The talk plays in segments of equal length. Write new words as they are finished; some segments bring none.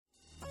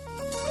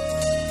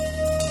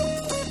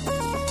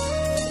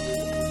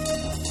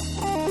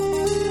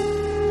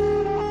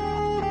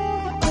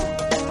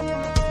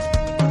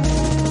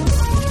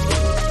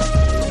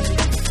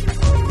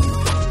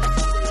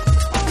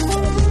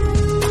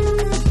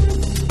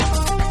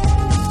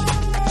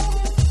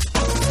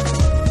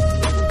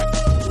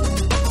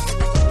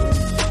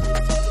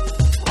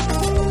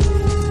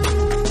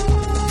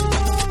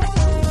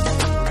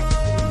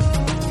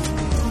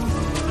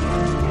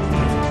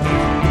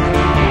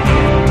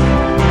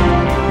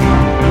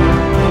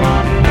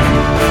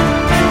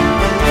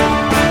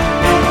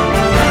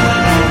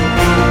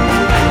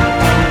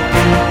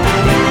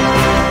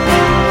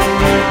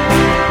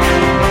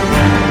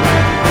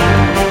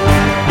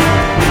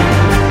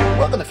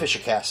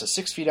a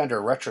 6 Feet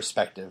Under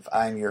retrospective.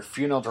 I'm your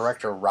funeral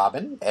director,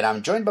 Robin, and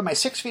I'm joined by my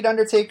 6 Feet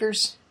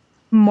Undertakers,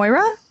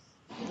 Moira,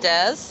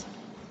 Des,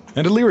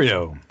 and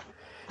Illyrio.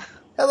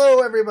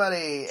 Hello,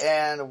 everybody,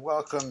 and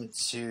welcome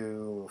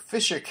to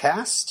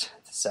FisherCast.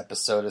 This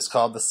episode is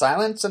called The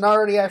Silence, and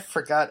already I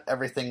forgot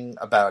everything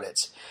about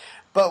it.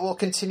 But we'll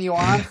continue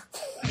on.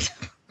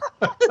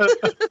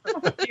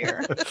 oh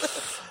dear.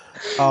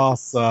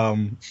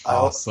 Awesome.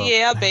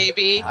 Yeah,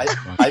 baby.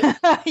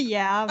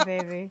 Yeah,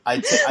 baby. I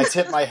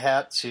tip my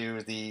hat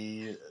to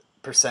the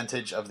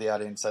percentage of the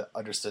audience that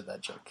understood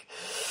that joke.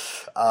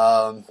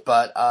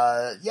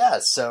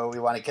 So we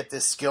want to get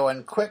this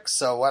going quick,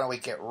 so why don't we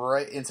get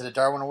right into the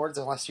Darwin Awards,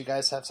 unless you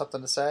guys have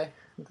something to say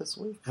this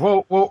week?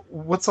 Well,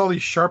 what's all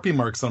these Sharpie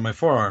marks on my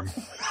forearm?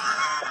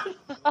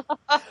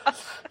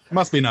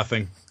 Must be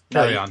nothing.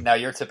 Carry on. Now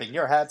you're tipping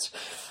your hats,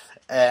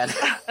 and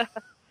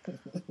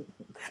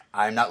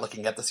I'm not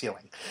looking at the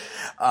ceiling.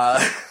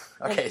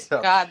 Okay,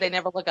 so God, they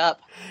never look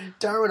up.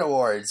 Darwin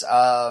Awards.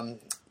 A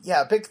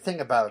big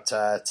thing about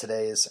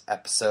today's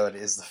episode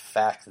is the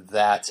fact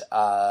that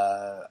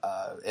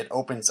it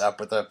opens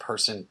up with a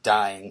person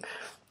dying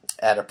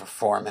at a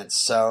performance.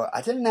 So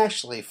I didn't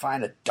actually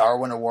find a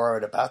Darwin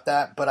Award about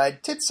that, but I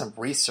did some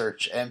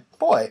research, and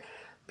boy,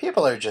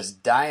 people are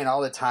just dying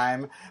all the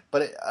time.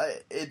 But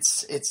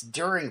it's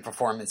during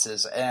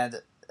performances,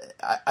 and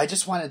I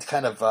just wanted to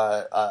kind of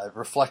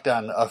reflect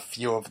on a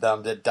few of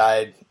them that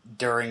died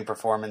during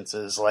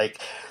performances, like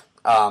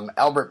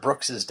Albert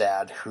Brooks's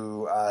dad,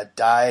 who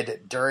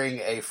died during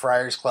a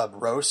Friars Club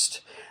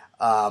roast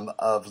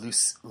of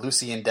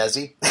Lucy and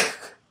Desi.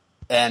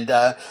 And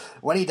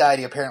when he died,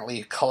 he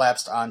apparently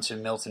collapsed onto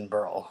Milton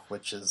Berle,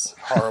 which is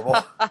horrible.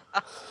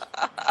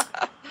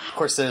 Of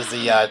course, there's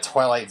the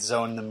Twilight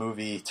Zone, the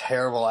movie,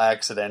 terrible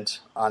accident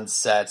on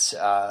set.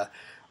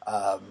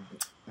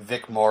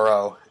 Vic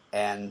Morrow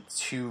and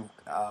two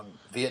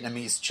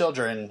Vietnamese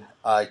children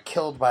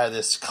killed by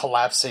this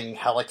collapsing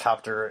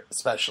helicopter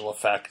special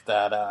effect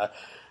that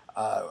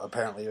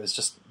apparently it was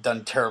just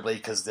done terribly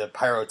because the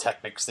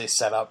pyrotechnics they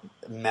set up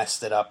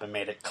messed it up and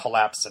made it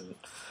collapse. And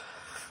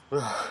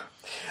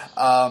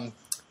how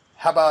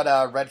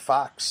about Red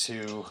Fox,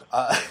 who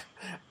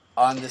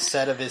on the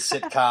set of his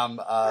sitcom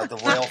The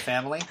Royal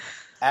Family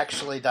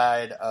actually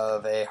died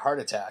of a heart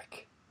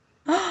attack?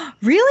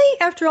 Really?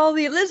 After all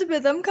the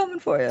Elizabeth, I'm coming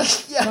for you.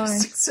 Yes,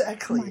 Nice.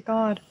 exactly. Oh my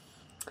god.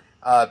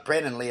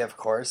 Brandon Lee, of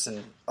course,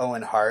 and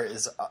Owen Hart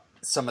is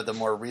some of the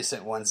more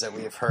recent ones that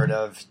we've heard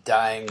of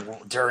dying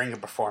during a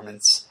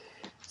performance.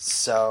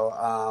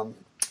 So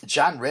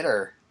John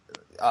Ritter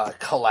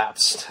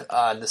collapsed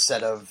on the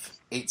set of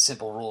 8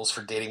 Simple Rules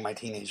for Dating My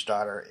Teenage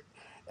Daughter.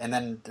 And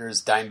then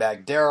there's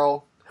Dimebag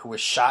Darrell, who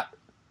was shot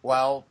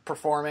while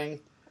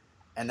performing.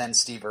 And then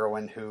Steve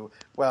Irwin, who,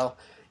 well,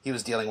 he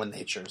was dealing with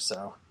nature,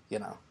 so, you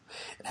know,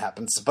 it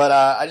happens. But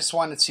I just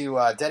wanted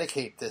to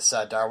dedicate this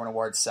Darwin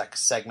Awards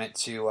segment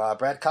to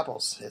Brad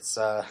Couples. It's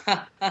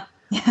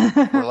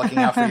we're looking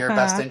out for your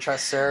best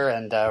interests, sir,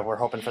 and we're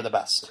hoping for the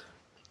best.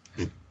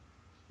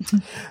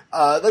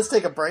 Let's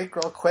take a break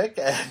real quick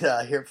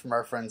and hear from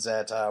our friends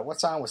at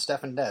What's On with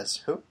Steph and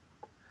Des. Who?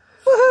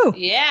 Woohoo!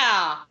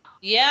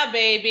 Yeah,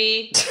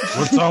 baby.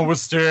 What's on with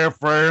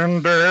Steph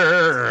and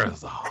Des?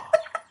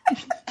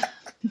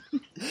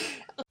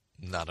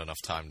 Not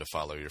enough time to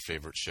follow your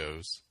favorite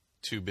shows?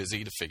 Too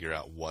busy to figure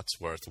out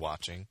what's worth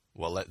watching?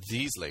 Well, let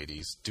these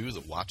ladies do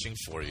the watching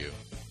for you.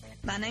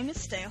 My name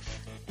is Steph.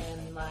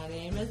 And my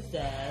name is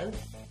Des.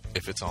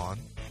 If it's on,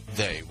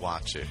 they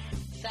watch it.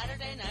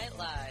 Saturday Night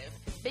Live.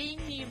 Being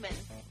Human.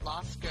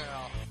 Lost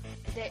Girl.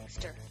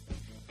 Dexter.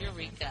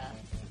 Eureka.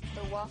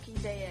 The Walking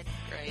Dead.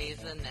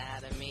 Grey's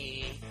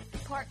Anatomy.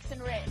 Parks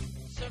and Rec.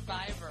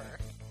 Survivor.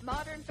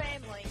 Modern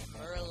Family.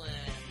 Merlin.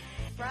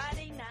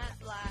 Friday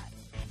Night Lights.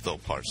 They'll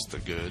parse the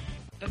good.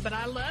 But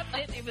I loved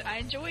it. I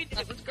enjoyed it.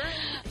 It was great.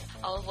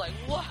 I was like,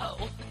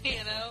 whoa,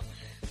 you know?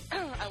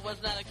 I was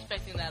not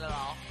expecting that at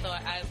all. So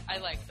I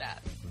like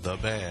that. The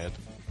bad.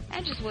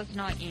 I just was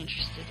not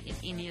interested in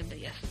any of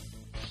this.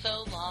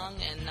 So long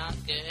and not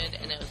good,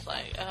 and it was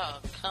like, oh,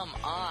 come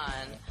on.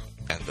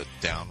 And the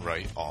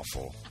downright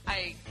awful.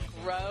 I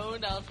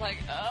groaned. I was like,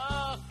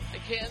 oh, I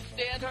can't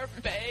stand her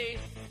face.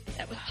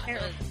 That was It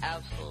terrible. was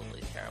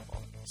absolutely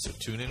terrible. So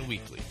tune in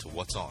weekly to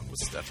What's On with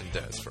Steph and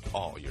Des for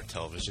all your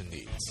television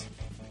needs.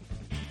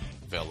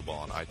 Available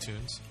on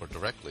iTunes or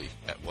directly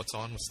at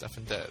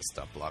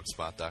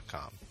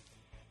whatsonwithstephanddes.blogspot.com.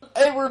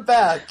 Hey, we're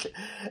back,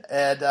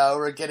 and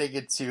we're getting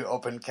into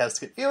open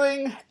casket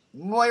viewing.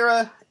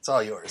 Moira, it's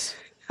all yours.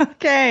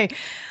 Okay.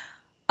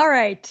 All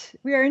right.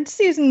 We are in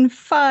season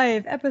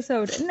 5,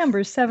 episode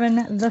number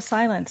 7, The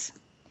Silence.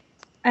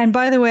 And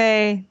by the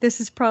way, this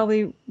is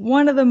probably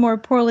one of the more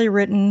poorly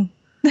written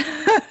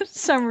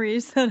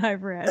summaries that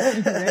I've read. Are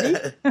you ready?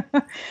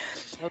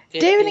 Okay.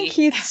 David and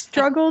Keith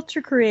struggle to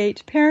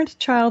create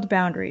parent-child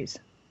boundaries.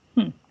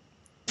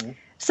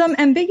 Some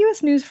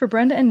ambiguous news for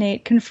Brenda and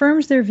Nate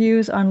confirms their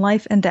views on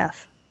life and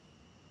death.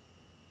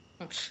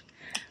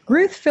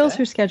 Ruth fills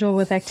her schedule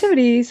with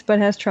activities, but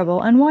has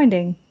trouble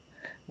unwinding.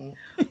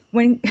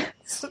 When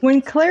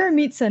When Claire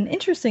meets an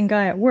interesting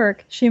guy at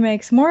work, she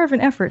makes more of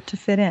an effort to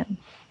fit in.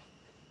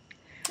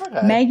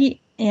 Okay.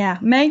 Maggie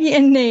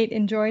and Nate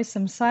enjoy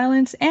some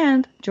silence,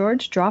 and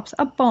George drops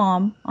a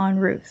bomb on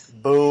Ruth.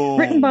 Boom.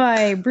 Written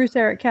by Bruce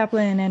Eric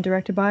Kaplan and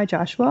directed by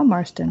Joshua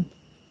Marston.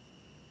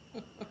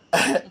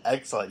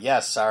 Excellent.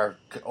 Yes, our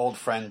old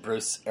friend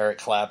Bruce Eric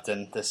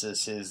Clapton. This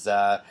is his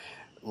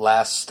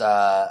last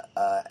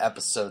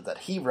episode that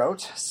he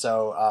wrote.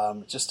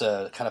 So just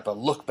a kind of a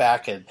look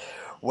back at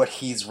what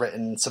he's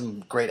written.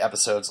 Some great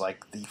episodes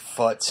like The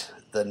Foot,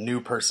 The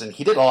New Person.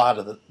 He did a lot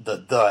of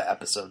the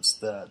episodes.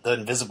 The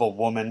Invisible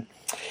Woman,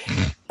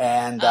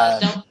 and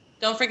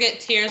don't forget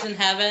Tears in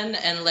Heaven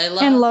and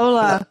Layla. And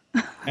Lola.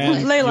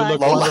 And Layla. you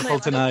look Lola. wonderful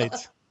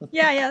tonight.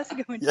 Yeah, that's a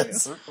good one too.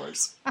 yes, of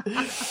course.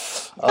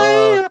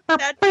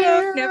 That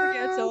joke never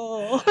gets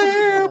old.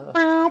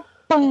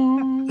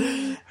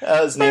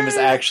 His name is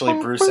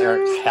actually Bruce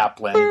Eric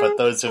Kaplan, but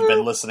those who've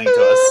been listening to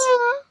us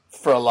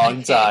for a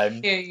long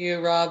time. Hear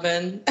you,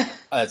 Robin.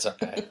 That's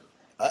okay.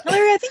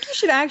 Larry, I think you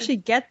should actually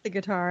get the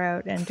guitar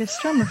out and just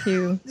strum a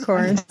few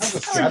chords.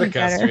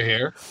 Stratocaster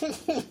here.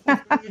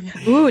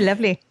 Ooh,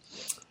 lovely.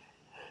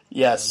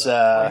 Yes.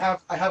 I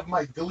have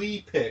my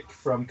Glee pick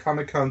from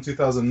Comic-Con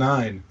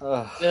 2009.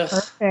 Ugh.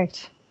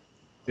 Perfect.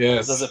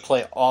 Yes. Does it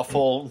play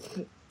awful?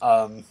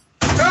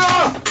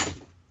 Ah!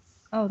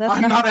 Oh, that's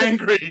I'm not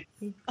angry.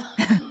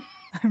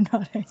 I'm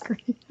not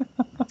angry.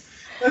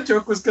 That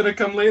joke was going to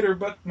come later,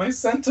 but my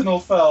sentinel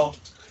fell.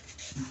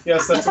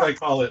 Yes, that's what I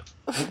call it.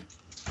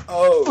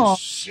 Oh, Aw.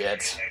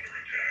 shit.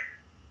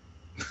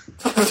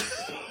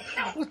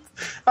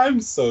 I'm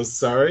so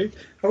sorry.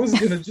 I was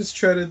going to just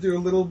try to do a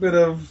little bit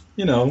of,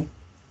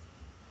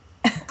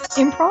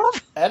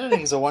 Improv?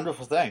 Editing is a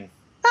wonderful thing.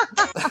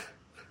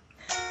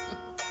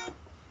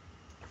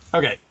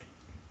 Okay.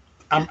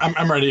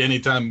 I'm ready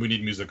anytime we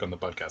need music on the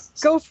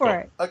podcast. Go for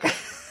it. Okay.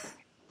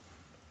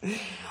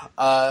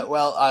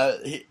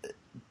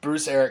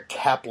 Bruce Eric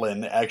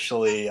Kaplan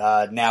actually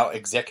now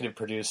executive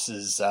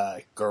produces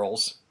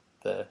Girls,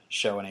 the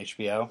show on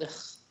HBO.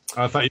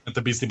 I thought you meant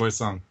the Beastie Boys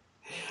song.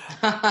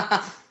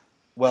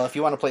 Well, if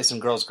you want to play some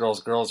Girls,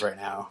 Girls, Girls right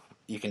now,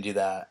 you can do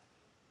that.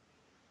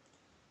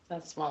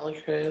 That's Motley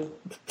Crue.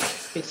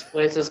 Beastie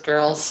Boys as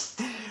girls.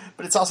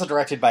 But it's also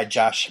directed by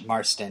Josh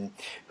Marston,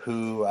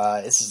 who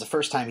this is the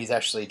first time he's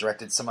actually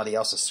directed somebody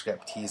else's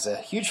script. He's a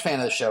huge fan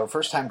of the show,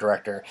 first-time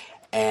director,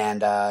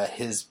 and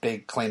his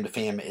big claim to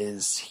fame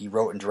is he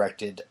wrote and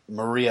directed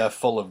Maria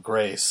Full of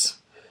Grace.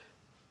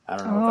 I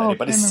don't know if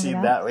anybody's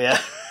seen that. Yeah.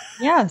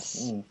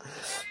 Yes.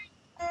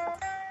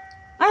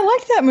 I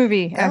liked that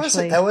movie,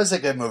 actually. That was a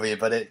good movie,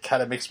 but it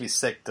kind of makes me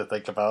sick to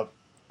think about.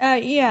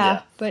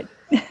 Yeah, but...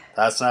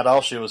 That's not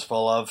all she was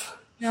full of.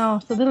 No,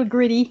 it's a little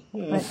gritty,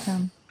 but it's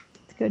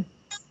good.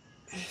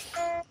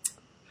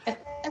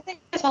 I think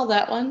I saw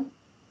that one.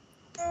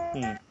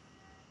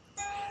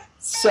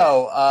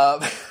 So,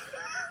 I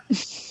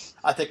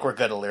think we're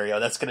good, Illyrio.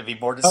 That's going to be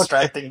more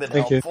distracting than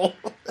Thank you. helpful.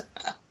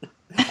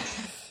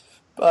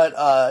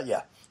 But,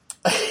 yeah.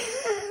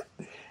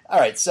 All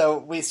right, so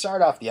we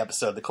start off the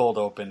episode. The cold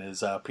open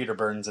is Peter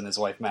Burns and his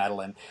wife,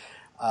 Madeline,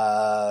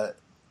 kind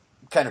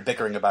of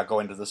bickering about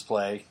going to this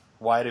play.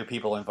 Why do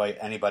people invite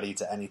anybody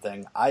to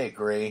anything? I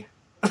agree.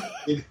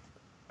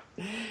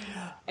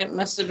 It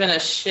must have been a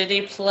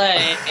shitty play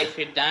if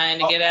you're dying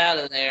to get out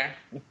of there.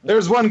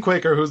 There's one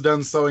Quaker who's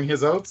done sowing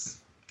his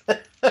oats.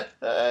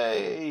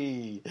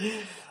 Hey!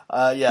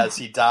 Yes,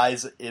 he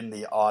dies in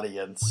the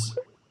audience.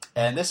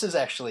 And this is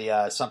actually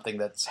something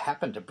that's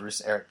happened to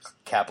Bruce Eric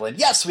Kaplan.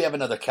 Yes, we have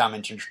another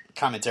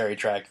commentary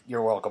track.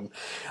 You're welcome.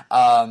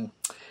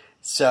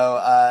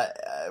 So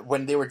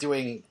when they were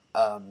doing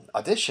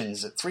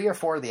auditions, 3 or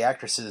 4 of the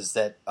actresses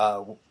that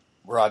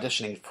were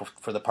auditioning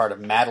for the part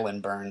of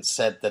Madeline Burns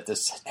said that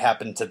this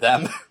happened to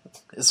them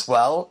as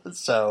well.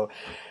 So,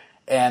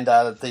 and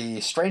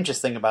the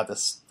strangest thing about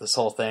this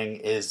whole thing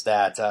is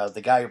that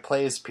the guy who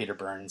plays Peter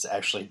Burns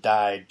actually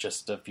died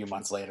just a few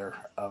months later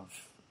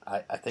of,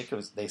 I think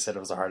they said it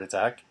was a heart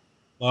attack.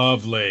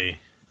 Lovely.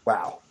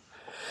 Wow.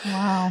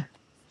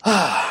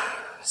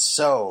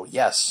 So,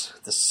 yes,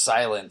 the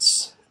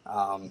silence.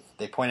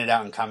 They pointed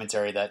out in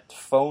commentary that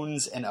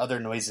phones and other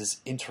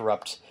noises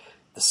interrupt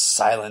the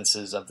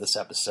silences of this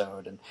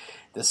episode, and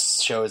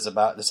this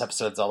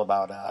episode's all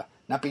about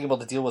not being able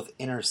to deal with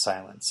inner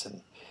silence,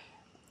 and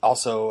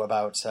also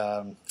about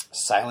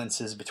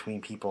silences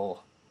between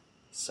people.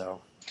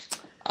 So,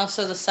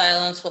 Also, the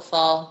silence will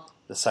fall.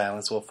 the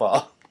silence will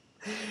fall.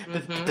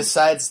 Mm-hmm.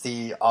 Besides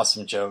the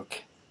awesome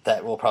joke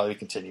that will probably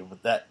continue,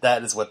 but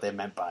that is what they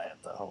meant by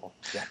it. The whole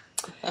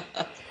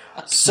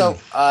So,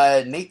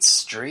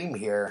 Nate's dream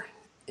here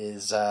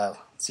is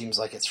seems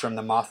like it's from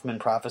the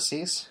Mothman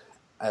Prophecies.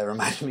 It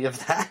reminded me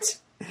of that.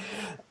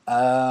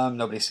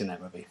 Nobody's seen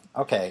that movie.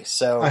 Okay,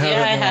 so I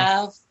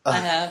have.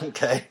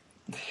 okay.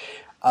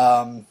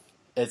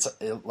 It's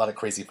a lot of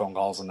crazy phone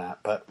calls and that,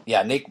 but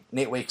yeah,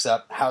 Nate wakes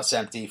up, house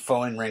empty,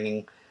 phone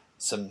ringing,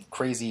 some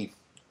crazy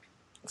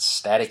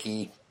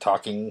staticky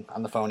talking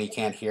on the phone he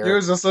can't hear. He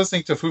was just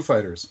listening to Foo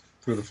Fighters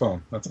through the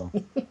phone, that's all.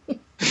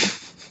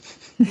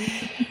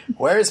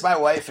 Where's my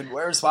wife and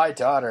where's my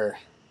daughter?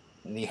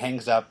 And he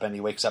hangs up and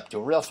he wakes up to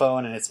a real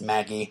phone, and it's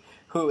Maggie,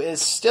 who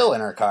is still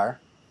in her car.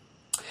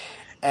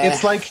 And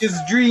It's like his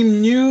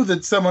dream knew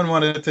that someone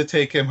wanted to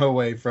take him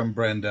away from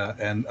Brenda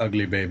and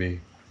Ugly Baby.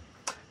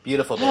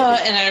 beautiful baby.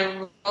 And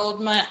I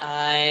rolled my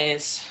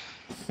eyes.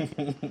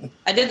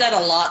 I did that a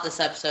lot this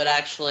episode,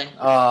 actually.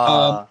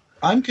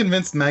 I'm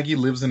convinced Maggie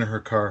lives in her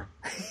car.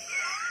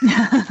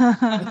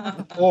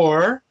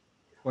 Or,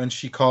 when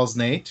she calls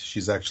Nate,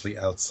 she's actually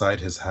outside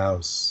his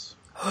house.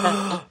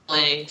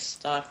 Probably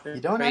stalker.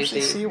 You don't crazy.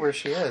 actually see where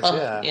she is, Well,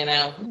 yeah. you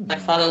know, my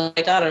father,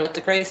 my daughter with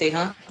the crazy,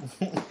 huh?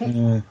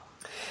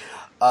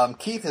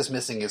 Keith is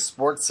missing his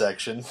sports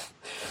section.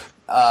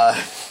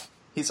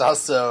 He's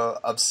also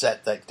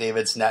upset that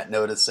David's not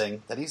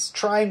noticing that he's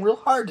trying real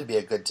hard to be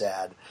a good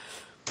dad.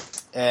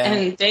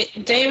 And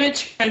David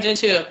turned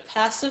into a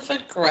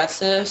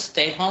passive-aggressive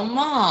stay-home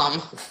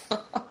mom.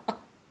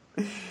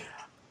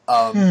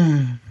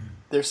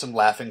 There's some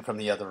laughing from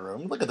the other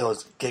room. Look at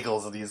those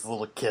giggles of these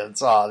little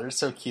kids. Oh, they're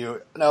so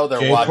cute. No, they're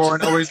Gay watching.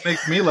 porn always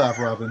makes me laugh,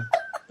 Robin.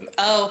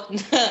 Oh,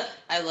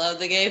 I love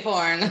the gay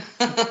porn.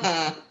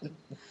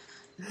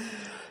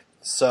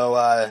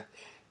 So,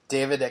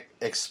 David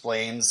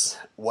explains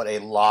what a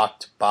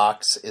locked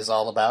box is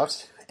all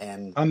about.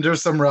 And Under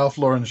some Ralph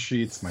Lauren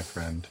sheets, my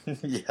friend.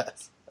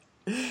 yes.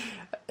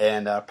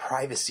 And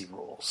privacy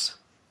rules.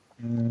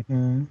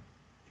 Mm-hmm.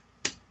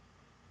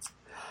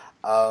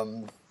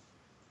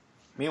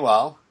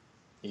 Meanwhile,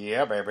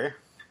 yeah, baby.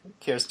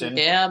 Kirsten,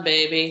 Yeah,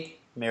 baby.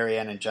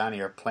 Marianne, and Johnny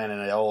are planning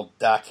an old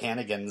Doc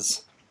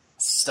Hannigan's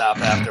stop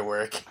after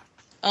work.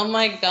 Oh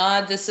my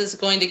god, this is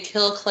going to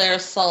kill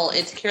Claire's soul.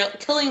 It's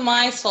killing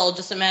my soul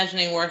just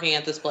imagining working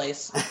at this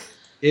place.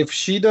 If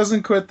she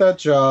doesn't quit that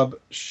job,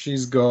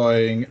 she's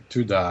going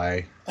to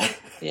die.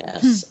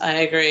 Yes, I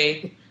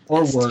agree.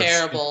 Or It's worse.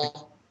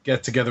 terrible.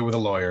 Get together with a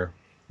lawyer.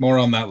 More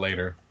on that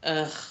later.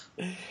 Ugh.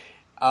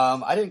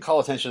 I didn't call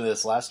attention to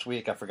this last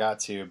week. I forgot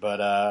to.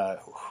 But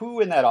who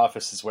in that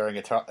office is wearing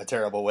a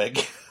terrible wig?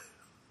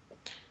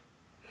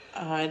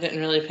 I didn't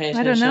really pay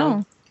I attention.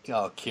 don't know.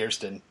 Oh,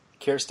 Kirsten.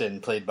 Kirsten,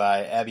 played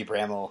by Abby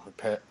Bramwell,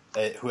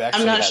 who actually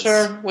I'm not has...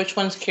 sure which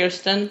one's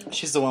Kirsten.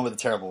 She's the one with the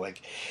terrible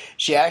wig.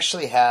 She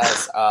actually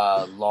has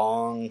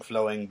long,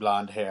 flowing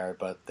blonde hair,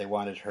 but they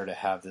wanted her to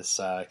have this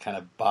kind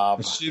of bob.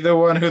 Is she the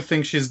one who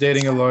thinks she's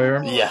dating a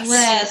lawyer? Yes.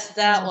 Yes,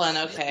 that one.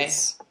 Okay.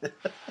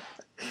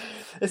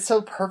 It's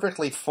so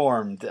perfectly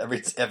formed,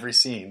 every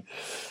scene.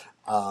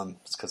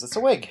 It's because it's a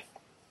wig.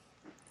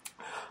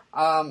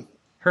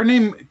 Her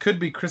name could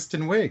be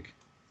Kristen Wiig.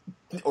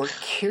 Or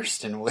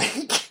Kirsten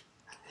Wiig.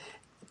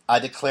 I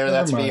declare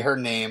that to be her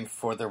name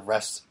for the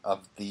rest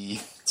of the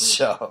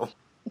show.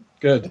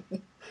 Good.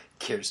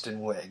 Kirsten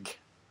Wiig.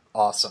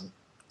 Awesome.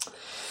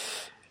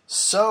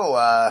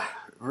 So,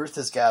 Ruth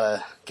has got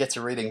to get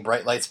to reading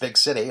Bright Lights, Big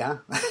City, huh?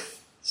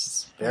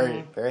 She's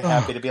very, very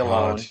happy to be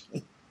alone.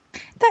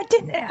 That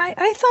didn't.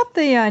 I thought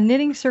the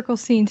knitting circle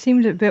scene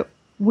seemed a bit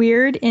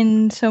weird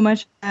in so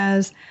much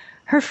as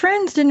her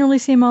friends didn't really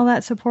seem all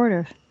that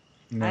supportive.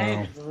 No.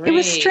 I agree. It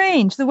was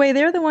strange the way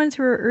they're the ones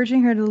who were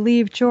urging her to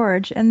leave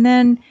George, and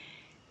then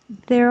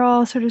they're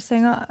all sort of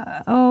saying,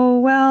 "Oh,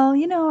 well,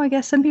 you know, I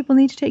guess some people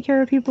need to take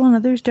care of people and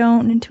others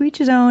don't, and to each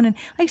his own." And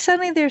like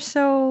suddenly they're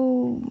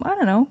so, I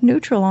don't know,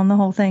 neutral on the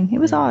whole thing. It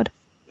was odd.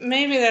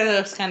 Maybe they're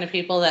those kind of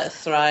people that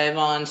thrive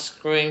on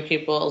screwing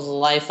people's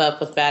life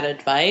up with bad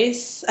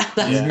advice.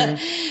 Yeah.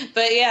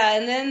 But yeah,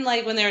 and then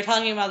like when they were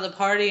talking about the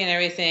party and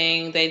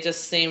everything, they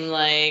just seemed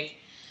like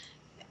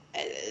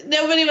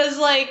nobody was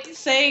like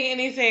saying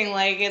anything.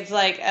 Like it's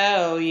like,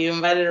 oh, you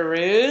invited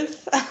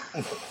Ruth?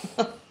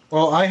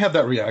 Well, I had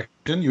that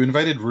reaction. You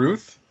invited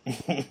Ruth?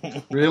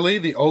 Really?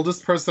 The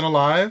oldest person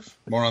alive?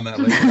 More on that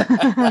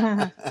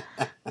later.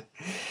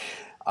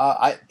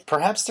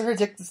 Perhaps they're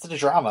addicted to the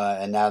drama,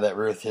 and now that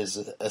Ruth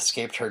has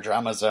escaped her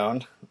drama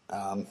zone,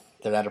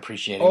 they're not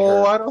appreciating her.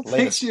 Oh, I don't think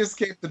latest- she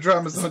escaped the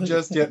drama zone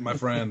just yet, my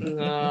friend.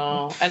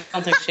 No, I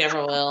don't think she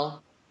ever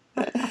will.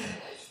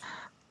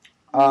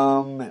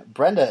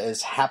 Brenda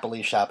is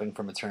happily shopping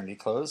for maternity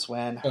clothes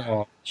when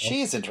Oh.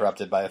 she's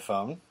interrupted by a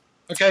phone.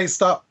 Okay,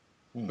 stop.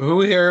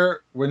 Who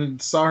here, when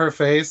saw her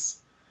face,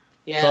 thought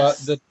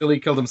Yes. that Billy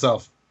killed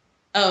himself?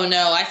 Oh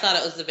no, I thought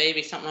it was the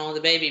baby, something wrong with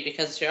the baby,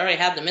 because she already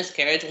had the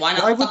miscarriage. Why Why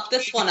not would fuck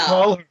this you one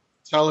call up? her,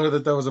 tell her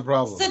that was a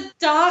problem? It's a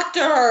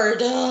doctor,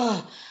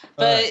 duh.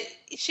 But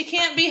she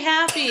can't be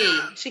happy.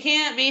 She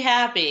can't be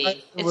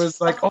happy. It was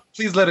like, oh,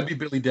 please let it be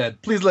Billy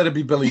dead. Please let it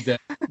be Billy dead.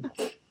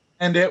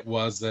 And it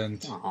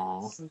wasn't.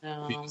 Aw.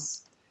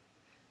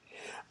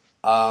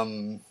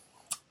 No.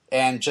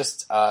 And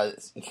just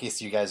in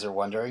case you guys are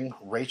wondering,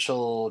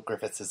 Rachel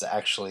Griffiths is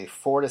actually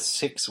 4 to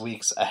 6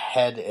 weeks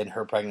ahead in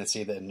her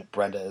pregnancy than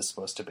Brenda is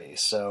supposed to be.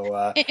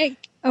 So,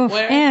 Oh,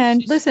 Where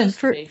and she's listen,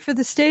 supposed to be. for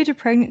the stage of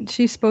pregnant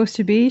she's supposed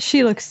to be,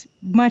 she looks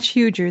much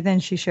huger than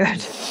she should.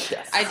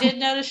 yes. I did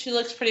notice she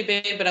looks pretty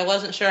big, but I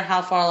wasn't sure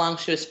how far along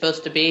she was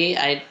supposed to be.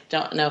 I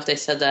don't know if they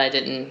said that. I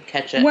didn't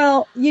catch it.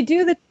 Well, you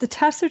do the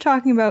tests they're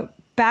talking about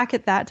back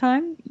at that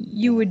time,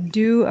 you would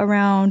do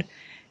around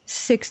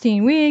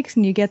 16 weeks,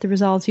 and you get the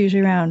results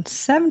usually around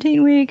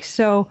 17 weeks.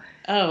 So,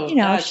 Oh, you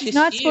know, God, she's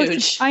not supposed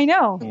huge. to. I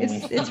know,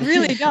 it's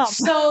really dumb.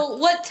 So,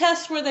 what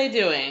tests were they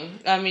doing?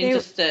 I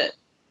mean,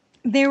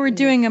 They were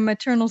doing a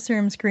maternal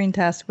serum screen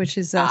test, which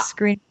is a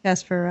screen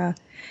test for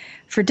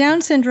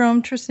Down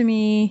syndrome,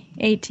 trisomy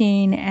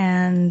 18,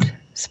 and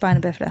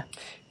spina bifida.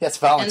 Yeah, it's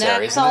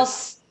voluntary,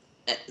 and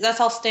that's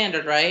all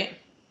standard, right?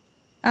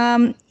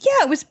 Yeah,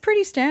 it was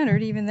pretty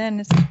standard even then.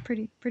 It's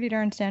pretty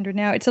darn standard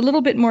now. It's a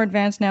little bit more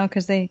advanced now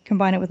because they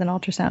combine it with an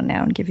ultrasound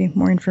now and give you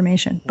more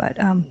information. But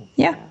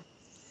yeah.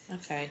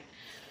 Okay.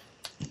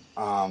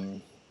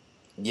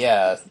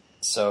 Yeah.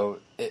 So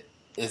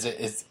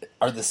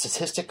are the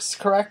statistics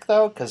correct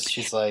though? Because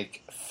she's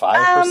like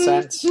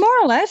 5%.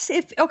 More or less.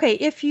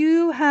 If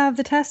you have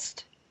the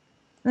test.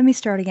 Let me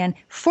start again.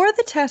 For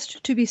the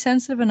test to be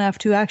sensitive enough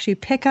to actually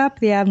pick up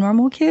the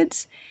abnormal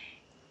kids,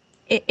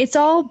 it's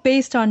all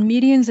based on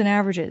medians and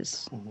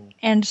averages. Mm-hmm.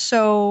 And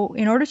so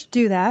in order to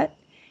do that,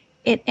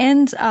 it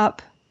ends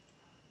up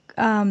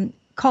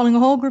calling a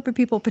whole group of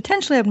people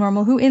potentially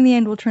abnormal who in the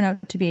end will turn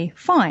out to be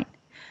fine.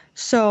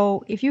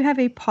 So if you have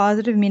a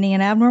positive, meaning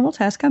an abnormal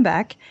test come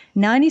back,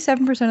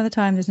 97% of the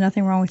time there's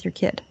nothing wrong with your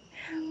kid.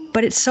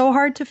 But it's so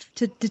hard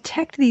to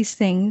detect these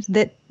things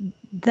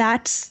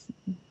that's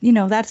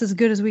as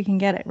good as we can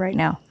get it right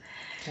now.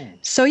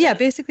 So yeah,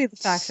 basically the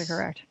facts are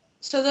correct.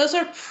 So those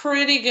are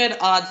pretty good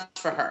odds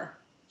for her.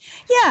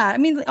 Yeah, I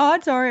mean, the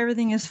odds are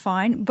everything is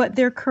fine, but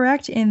they're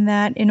correct in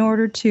that in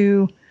order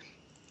to,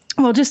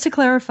 well, just to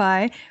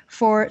clarify,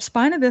 for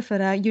spina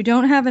bifida, you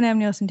don't have an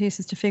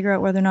amniocentesis to figure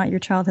out whether or not your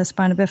child has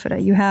spina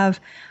bifida. You have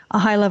a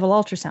high-level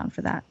ultrasound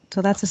for that.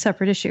 So that's a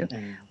separate issue.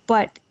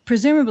 But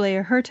presumably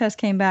her test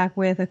came back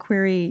with a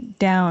query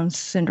Down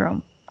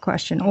syndrome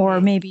question,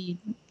 or maybe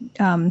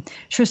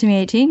trisomy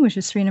 18, which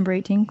is 3 number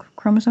 18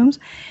 chromosomes.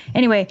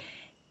 Anyway,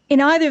 in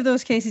either of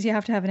those cases, you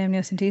have to have an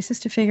amniocentesis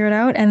to figure it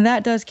out, and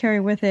that does carry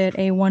with it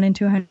a 1 in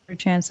 200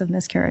 chance of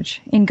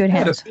miscarriage in good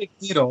hands. A big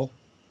needle.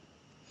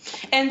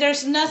 And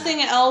there's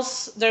nothing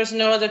else, there's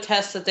no other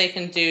tests that they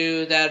can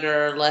do that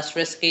are less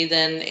risky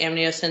than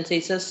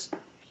amniocentesis?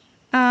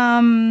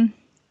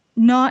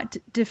 Not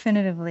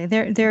definitively.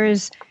 There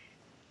is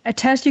a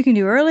test you can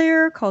do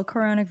earlier called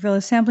chorionic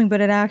villus sampling,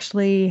 but it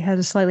actually has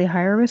a slightly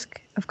higher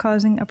risk of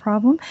causing a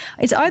problem.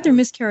 It's either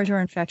miscarriage or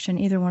infection.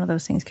 Either one of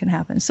those things can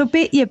happen. So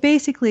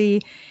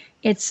basically,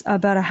 it's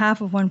about a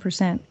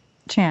 0.5%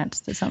 chance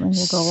that something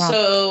will go wrong.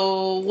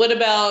 So what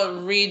about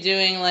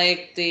redoing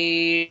like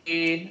the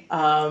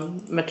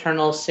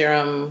maternal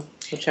serum,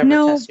 whichever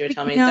test you were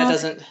telling me? That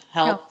doesn't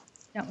help?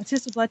 No, it's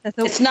just a blood test.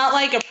 It's not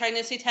like a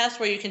pregnancy test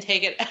where you can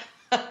take it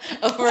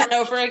over and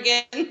over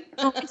again.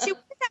 Well, see,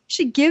 what it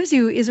actually gives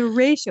you is a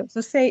ratio.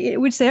 So it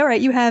would say, all right,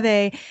 you have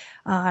a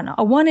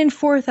 1 in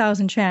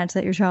 4,000 chance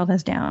that your child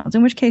has Downs,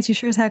 in which case you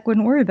sure as heck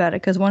wouldn't worry about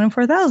it because 1 in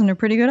 4,000 are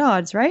pretty good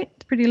odds, right?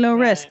 It's pretty low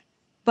risk.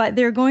 But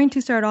they're going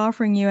to start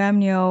offering you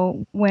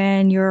amnio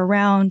when you're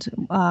around,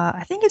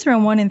 I think it's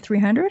around 1 in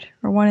 300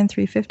 or 1 in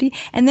 350.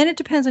 And then it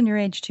depends on your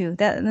age too.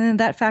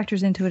 That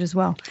factors into it as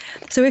well.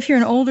 So if you're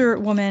an older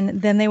woman,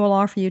 then they will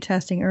offer you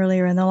testing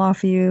earlier and they'll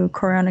offer you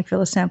chorionic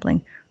villus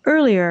sampling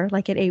earlier,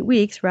 like at 8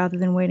 weeks, rather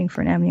than waiting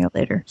for an amnio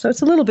later. So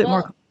it's a little bit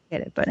more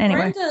complicated. But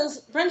anyway.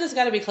 Brenda's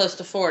got to be close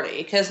to 40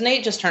 because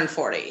Nate just turned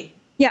 40.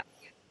 Yeah.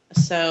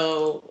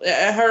 So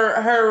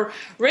her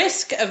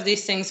risk of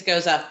these things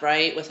goes up,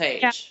 right, with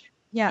age?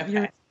 Yeah,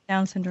 your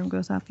Down syndrome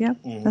goes up. Yeah,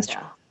 that's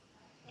true.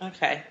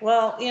 Okay.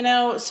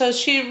 Well, so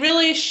she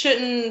really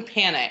shouldn't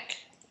panic.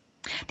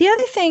 The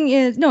other thing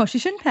is, no, she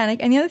shouldn't panic.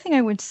 And the other thing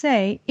I would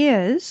say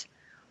is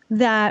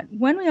that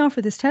when we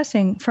offer this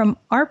testing, from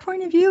our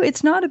point of view,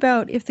 it's not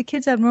about if the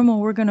kid's abnormal,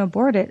 we're going to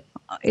abort it.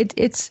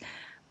 It's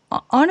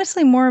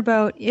honestly more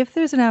about if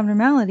there's an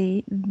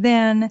abnormality,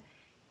 then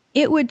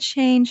it would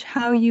change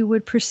how you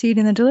would proceed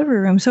in the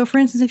delivery room. So, for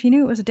instance, if you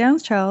knew it was a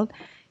Down's child,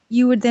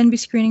 you would then be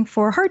screening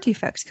for heart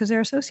defects because they're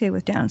associated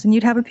with Downs, and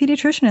you'd have a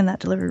pediatrician in that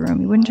delivery room.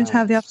 You wouldn't just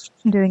have the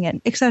obstetrician doing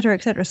it, et cetera,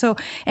 et cetera. So,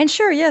 and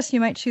sure, yes, you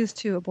might choose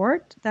to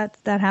abort. That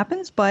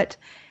happens, but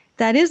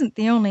that isn't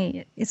the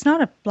only. It's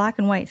not a black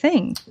and white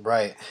thing.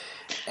 Right.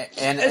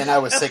 And I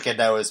was thinking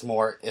that was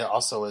more. It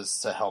also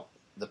was to help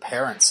the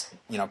parents,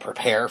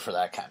 prepare for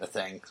that kind of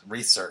thing,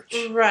 research.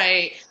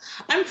 Right.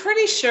 I'm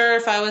pretty sure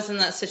if I was in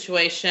that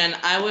situation,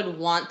 I would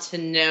want to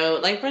know,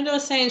 like Brenda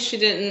was saying, she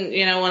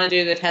didn't, want to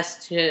do the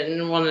test, she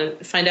didn't want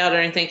to find out or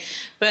anything,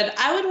 but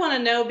I would want to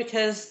know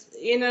because,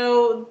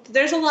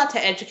 there's a lot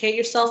to educate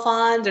yourself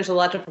on, there's a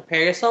lot to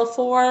prepare yourself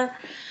for,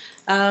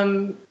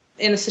 in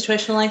a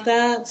situation like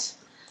that.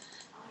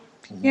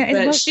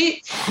 Yeah, but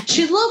she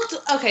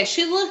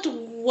looked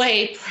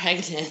way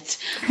pregnant.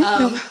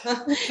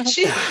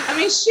 She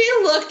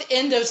looked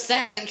end of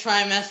second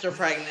trimester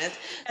pregnant.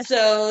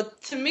 So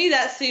to me,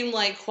 that seemed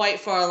like quite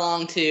far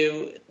along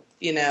to,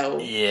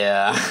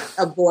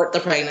 abort the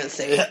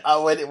pregnancy.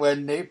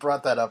 When Nate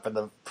brought that up in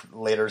the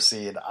later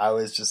scene, I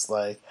was just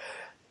like,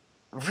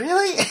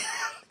 really?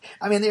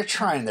 I mean, they're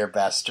trying their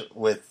best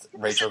with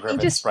Rachel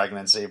Griffin's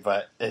pregnancy,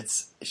 but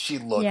she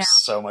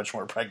looks so much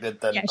more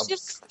pregnant than. Yeah,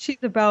 she's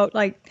about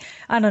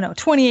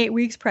 28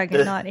 weeks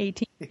pregnant, not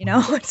 18.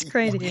 It's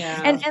crazy.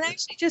 Yeah. And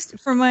actually, just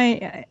for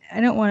I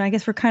don't want. I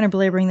guess we're kind of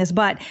belaboring this,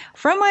 but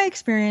from my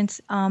experience,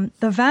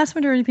 the vast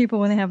majority of people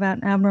when they have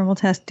an abnormal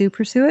test do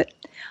pursue it.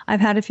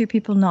 I've had a few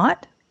people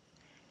not.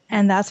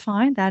 And that's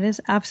fine. That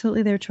is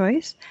absolutely their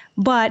choice.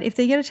 But if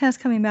they get a test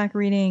coming back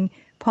reading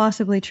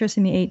possibly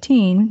trisomy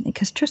 18,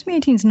 because trisomy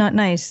 18 is not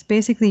nice.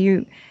 Basically,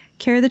 you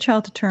carry the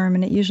child to term,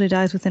 and it usually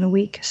dies within a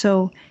week.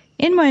 So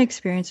in my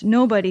experience,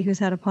 nobody who's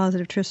had a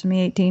positive trisomy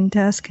 18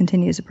 test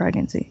continues a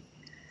pregnancy.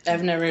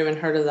 I've never even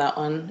heard of that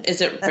one. Is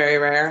it very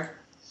rare?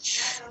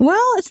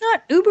 Well, it's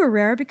not uber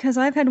rare because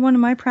I've had one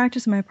in my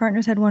practice and my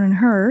partner's had one in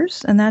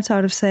hers, and that's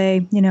out of,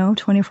 say,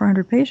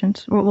 2,400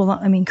 patients. Well,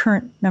 I mean,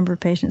 current number of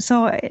patients.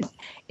 So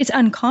it's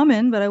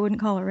uncommon, but I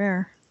wouldn't call it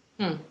rare.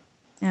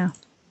 Yeah.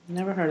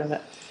 Never heard of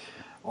it.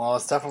 Well,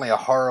 it's definitely a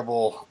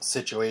horrible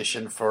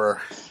situation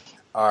for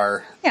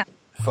our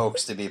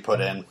folks to be put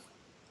in.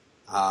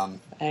 I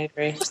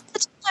agree. Most of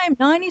the time,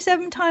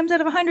 97 times out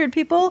of 100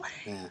 people,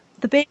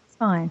 the baby's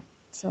fine.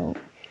 So...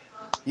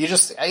 You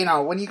just,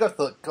 when you go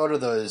to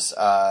those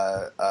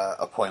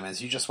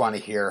appointments, you just want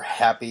to hear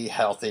happy,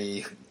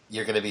 healthy,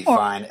 you're going to be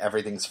fine,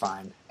 everything's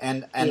fine.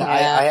 And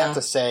I have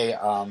to say,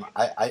 I'm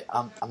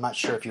not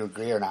sure if you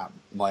agree or not,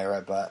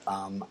 Moira, but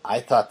I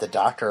thought the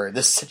doctor in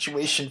this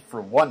situation, for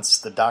once,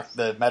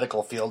 the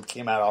medical field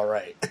came out all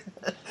right.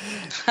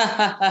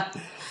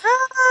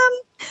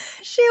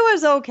 She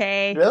was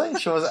okay. Really?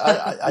 She was.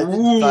 I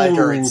didn't find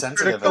her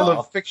insensitive at all. Critical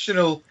of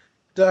fictional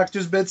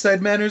doctors'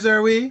 bedside manners,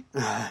 are we?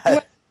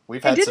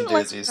 We've had some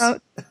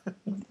doozies.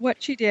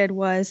 What she did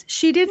was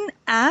she didn't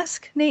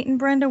ask Nate and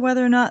Brenda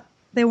whether or not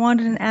they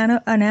wanted an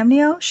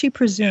amnio. She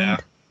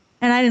presumed,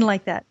 and I didn't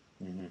like that.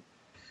 Mm-hmm.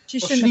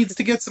 She needs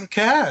to get some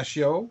cash,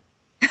 yo.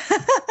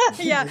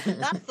 Yeah,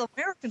 that's the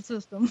American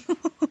system.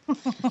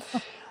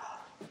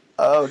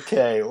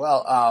 Okay,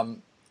 well,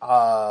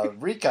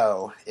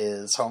 Rico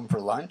is home for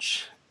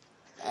lunch.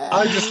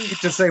 I just need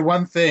to say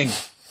one thing.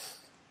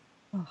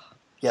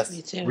 Yes,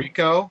 Me too.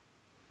 Rico,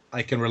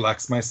 I can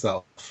relax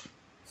myself.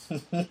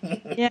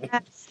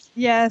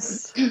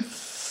 Yes.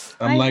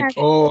 I'm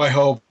I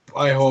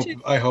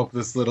hope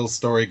this little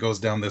story goes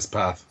down this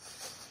path.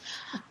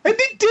 And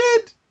it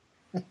did.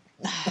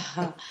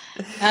 And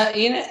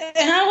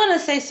I want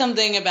to say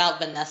something about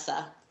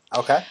Vanessa.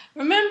 Okay.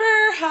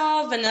 Remember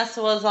how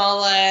Vanessa was all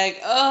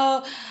like,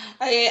 "Oh,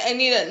 I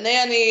need a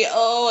nanny.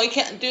 Oh, I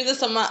can't do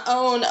this on my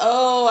own.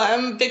 Oh,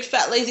 I'm a big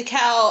fat lazy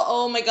cow.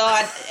 Oh my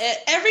God."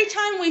 Every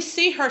time we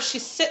see her,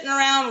 she's sitting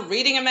around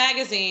reading a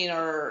magazine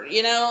or,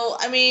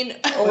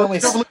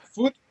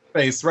 Food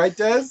face, right,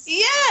 Des?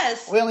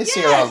 Yes. We only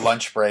see her on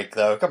lunch break,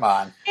 though. Come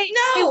on.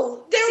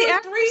 No, there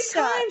were 3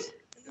 times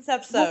this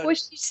episode.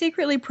 Was she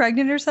secretly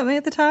pregnant or something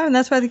at the time? And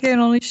that's why they can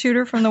only shoot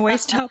her from the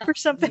waist up or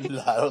something?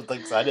 I don't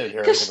think so. I didn't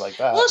hear anything like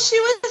that. Well, she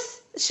was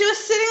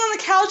sitting on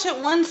the couch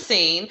at one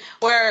scene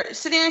where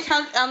sitting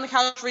on the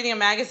couch reading a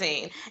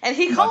magazine, and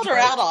he called her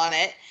out on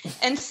it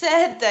and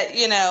said that,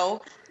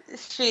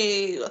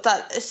 she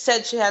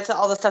said she had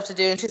all this stuff to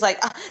do, and she's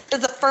like, "This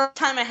is the first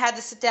time I had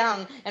to sit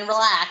down and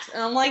relax."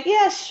 And I'm like,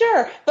 "Yeah,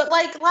 sure," but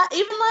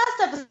even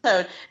last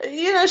episode,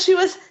 she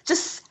was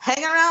just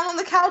hanging around on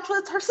the couch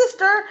with her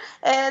sister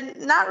and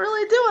not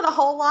really doing a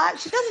whole lot.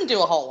 She doesn't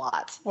do a whole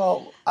lot.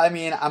 Well, I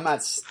mean, I'm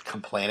not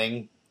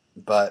complaining,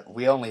 but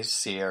we only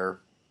see her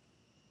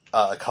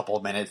a couple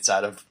of minutes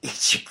out of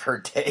each of her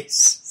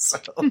days, so.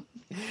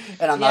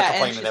 And I'm not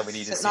complaining that we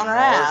need to see more,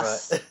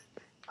 but.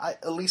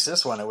 At least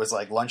this one, it was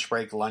like lunch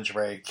break,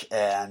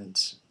 and,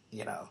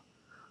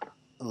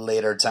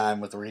 later time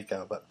with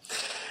Rico. But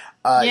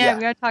we got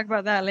to talk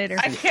about that later.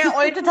 I can't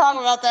wait to talk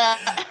about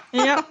that.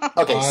 Yeah.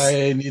 Okay.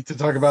 I need to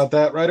talk about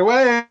that right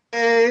away.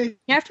 You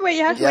have to wait.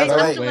 You have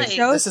to wait.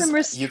 Show some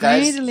restraint.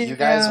 You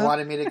guys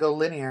wanted me to go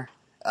linear.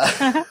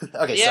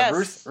 Okay,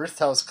 yes. So Ruth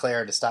tells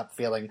Claire to stop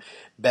feeling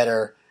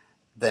better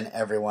than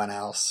everyone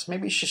else.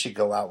 Maybe she should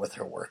go out with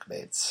her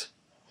workmates.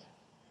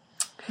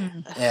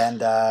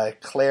 And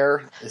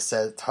Claire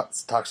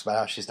talks about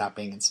how she's not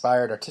being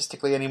inspired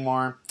artistically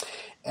anymore.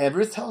 And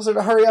Ruth tells her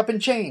to hurry up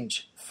and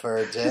change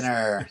for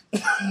dinner.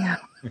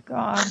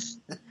 God.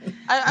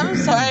 I'm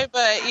sorry,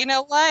 but you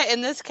know what?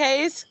 In this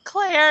case,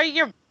 Claire,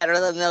 you're better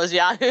than those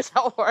yahoos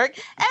at work.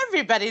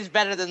 Everybody's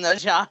better than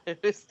those yahoos.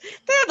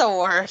 They're the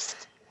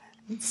worst.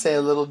 Say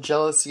a little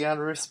jealousy on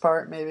Ruth's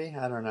part, maybe?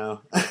 I don't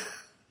know.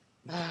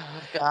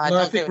 Oh, God. No,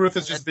 I think Ruth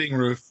is just being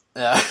Ruth.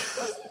 Yeah.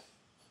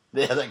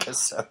 Yeah, I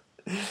guess so.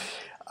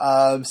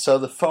 So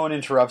the phone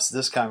interrupts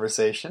this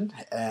conversation,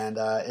 and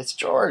it's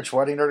George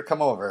wanting her to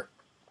come over.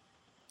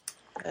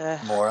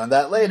 More on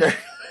that later.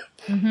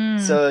 Mm-hmm.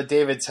 So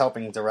David's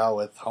helping Darrell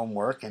with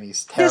homework, and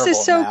he's terrible This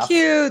is so at math.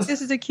 cute.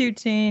 This is a cute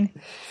teen.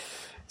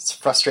 He's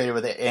frustrated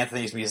with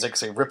Anthony's music,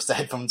 so he rips the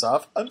headphones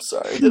off. I'm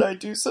sorry, did I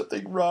do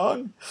something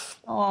wrong?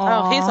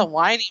 Oh, he's a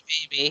whiny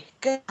baby.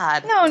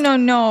 God.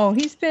 No.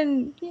 He's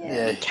been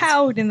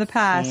cowed in the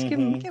past. Give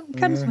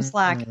him some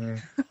slack.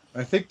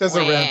 I think there's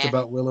a rant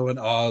about Willow and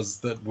Oz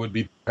that would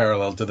be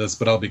parallel to this,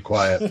 but I'll be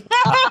quiet. We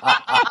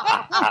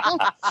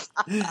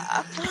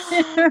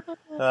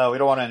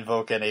don't want to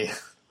invoke any.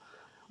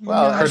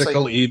 Well,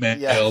 critical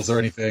emails or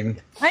anything.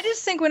 I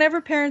just think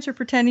whenever parents are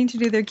pretending to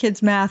do their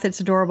kids' math, it's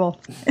adorable.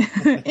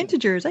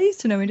 Integers. I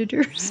used to know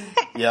integers.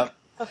 Yep.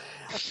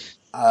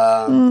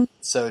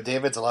 So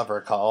David's lover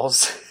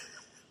calls.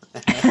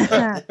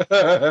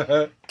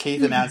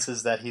 Keith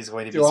announces that he's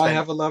going to be. Do I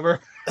have a lover?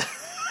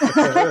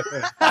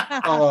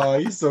 Oh,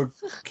 he's so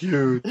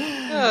cute.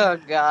 Oh,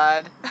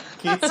 God.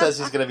 Keith says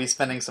he's going to be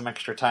spending some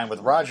extra time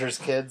with Roger's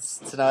kids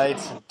tonight.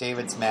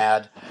 David's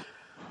mad.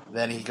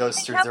 Then he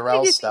goes through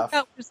Darrell's stuff.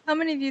 How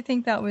many of you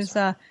think that was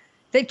that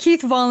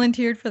Keith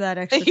volunteered for that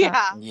extra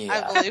time?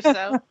 Yeah. I believe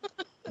so.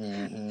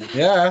 Mm-hmm.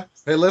 Yeah.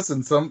 Hey,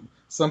 listen,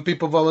 some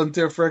people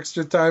volunteer for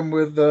extra time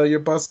with your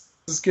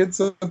boss's kids.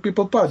 Some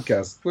people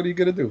podcast. What are you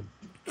going to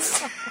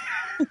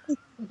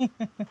do?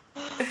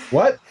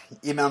 What?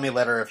 Email me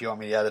later if you want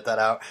me to edit that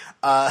out.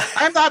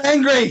 I'm not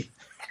angry!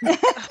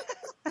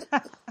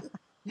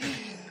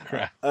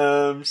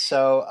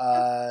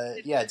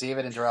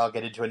 David and Darrell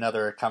get into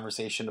another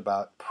conversation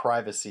about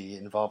privacy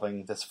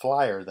involving this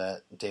flyer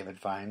that David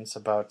finds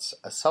about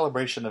a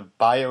celebration of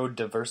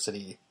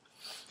biodiversity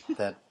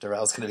that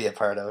Darrell's going to be a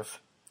part of.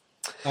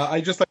 I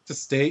just like to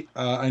state,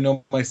 I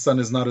know my son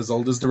is not as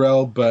old as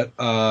Darrell, but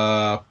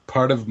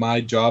part of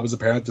my job as a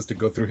parent is to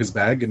go through his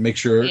bag and make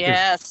sure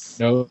Yes.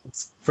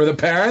 notes for the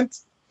parent.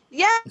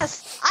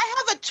 Yes, I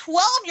have a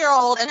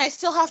 12-year-old, and I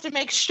still have to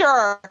make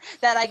sure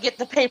that I get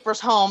the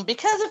papers home,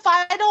 because if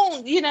I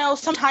don't,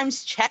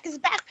 sometimes check his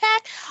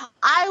backpack,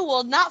 I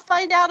will not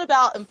find out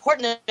about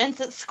important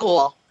events at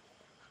school.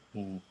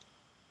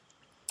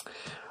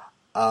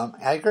 I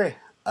agree.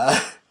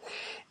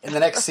 In the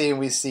next scene,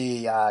 we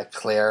see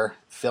Claire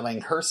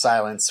filling her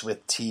silence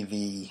with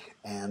TV,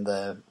 and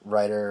the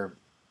writer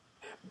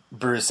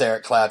Bruce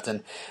Eric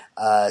Clapton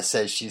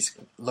says she's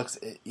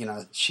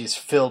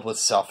filled with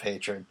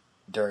self-hatred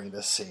during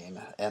this scene,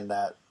 and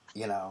that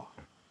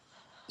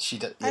she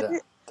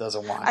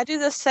doesn't want. I do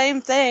the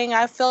same thing.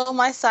 I fill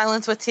my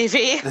silence with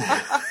TV.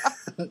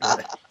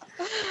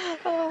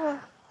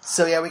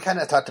 So yeah, we kind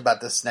of talked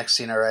about this next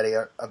scene already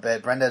a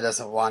bit. Brenda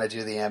doesn't want to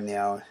do the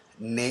amnio.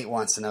 Nate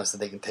wants to know so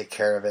they can take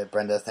care of it.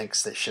 Brenda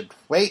thinks they should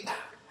wait.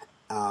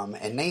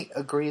 And Nate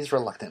agrees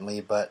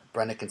reluctantly, but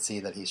Brenda can see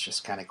that he's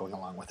just kind of going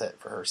along with it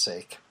for her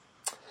sake.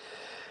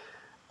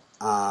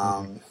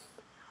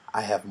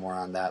 I have more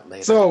on that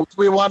later. So, do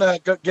we want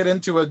to get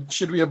into a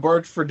should we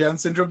abort for Down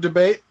syndrome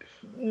debate?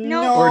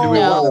 No. Or do we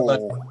No. want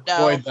to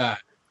avoid that?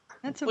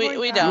 That's We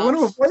that. don't. You want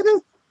to avoid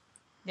it?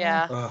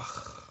 Yeah. All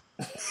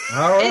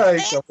right.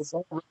 That was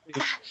all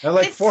right. I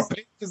like 4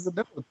 pages of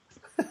notes.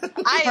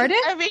 Pardon?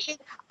 I mean,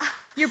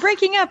 You're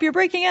breaking up.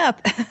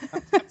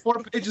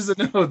 4 pages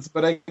of notes,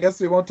 but I guess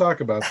we won't talk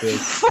about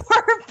this. 4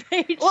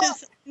 pages. Well,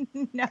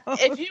 No.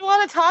 if you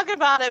want to talk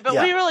about it, but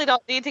we really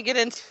don't need to get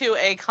into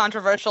a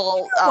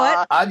controversial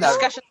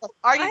discussion of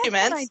I have an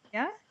arguments.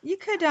 idea. You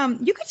could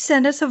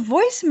send us a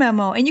voice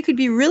memo, and you could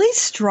be really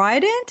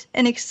strident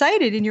and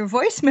excited in your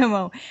voice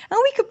memo, and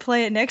we could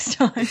play it next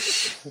time.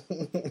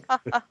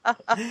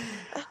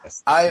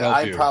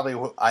 I probably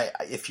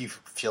if you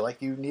feel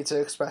like you need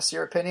to express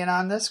your opinion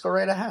on this, go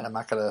right ahead. I'm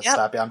not going to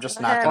stop you. I'm just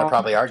not going to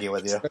probably argue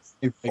with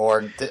you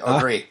or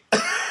agree.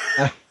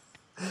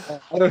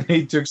 I don't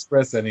need to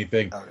express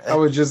anything. Okay. I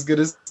was just going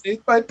to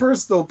state my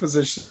personal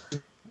position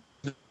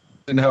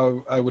and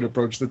how I would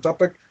approach the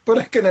topic, but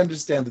I can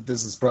understand that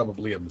this is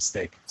probably a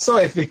mistake. So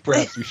I think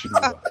perhaps we should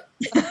move on.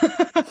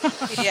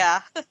 Yeah.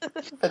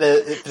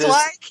 So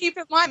I keep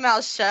my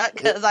mouth shut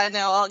because I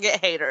know I'll get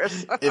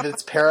haters. If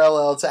it's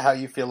parallel to how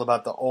you feel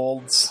about the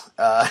olds,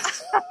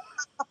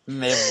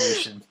 maybe we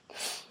should.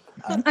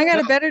 I got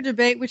a better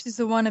debate, which is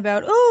the one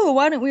about,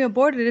 why don't we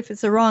abort it if it's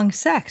the wrong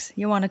sex?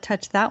 You want to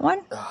touch that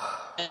one?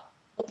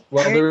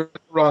 Well, they're the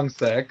wrong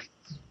sex,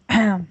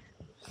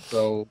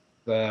 so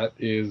that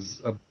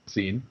is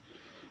obscene.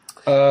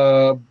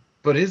 But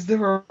is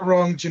there a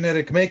wrong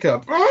genetic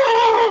makeup?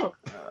 All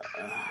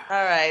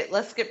right,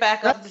 let's get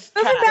back on this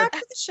Let's get track.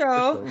 back to the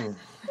show.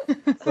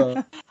 So,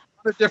 on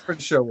a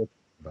different show we'll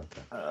talk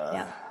about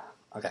that.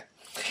 Okay.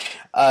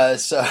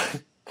 So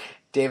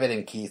David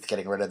and Keith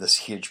getting rid of this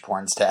huge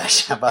porn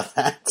stash. How about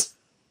that?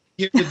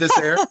 You did this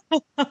air?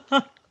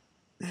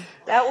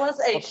 That was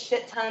a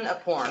shit ton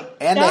of porn.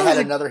 And That they was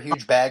had another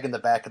huge bag in the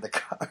back of the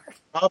car.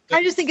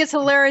 I just think it's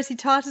hilarious. He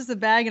tosses the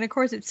bag, and of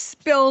course, it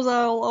spills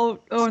all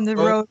on the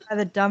road by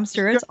the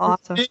dumpster. It's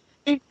awesome.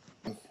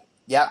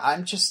 Yeah,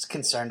 I'm just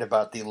concerned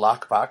about the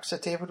lockbox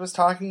that David was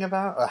talking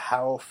about.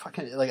 How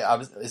fucking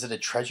is it a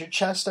treasure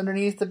chest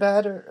underneath the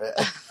bed? Or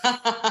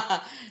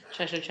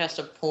Treasure chest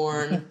of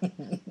porn.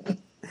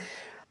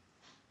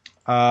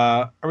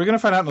 Are we going to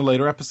find out in a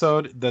later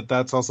episode that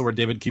that's also where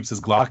David keeps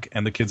his Glock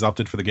and the kids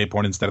opted for the gay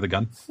porn instead of the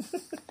gun?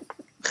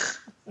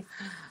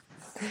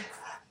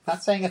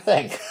 Not saying a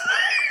thing.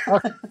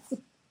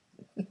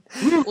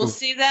 We'll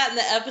see that in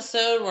the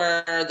episode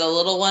where the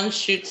little one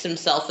shoots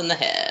himself in the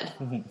head.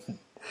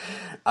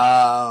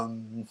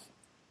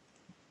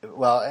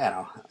 well,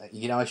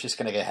 it's just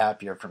going to get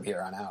happier from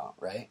here on out,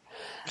 right?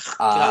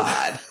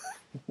 God.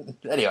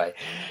 Anyway,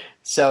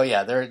 so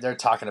yeah, they're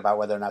talking about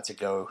whether or not to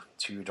go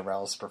to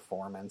Darrell's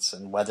performance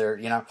and whether,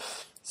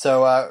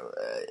 So,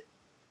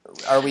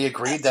 are we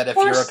agreed that if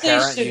you're a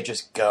parent, you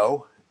just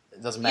go?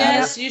 It doesn't matter?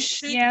 Yes, you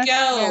should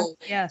go.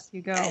 Yes,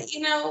 you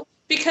go.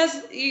 Because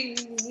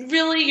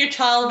really your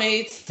child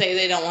may say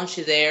they don't want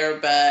you there,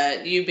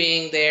 but you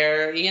being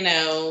there,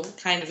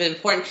 kind of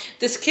important.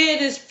 This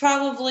kid has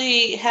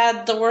probably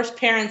had the worst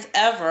parents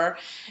ever.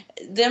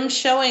 Them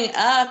showing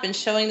up and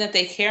showing that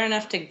they care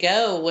enough to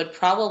go would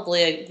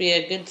probably be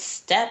a good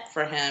step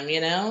for him,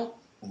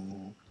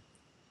 Mm-hmm.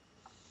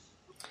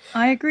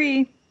 I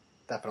agree.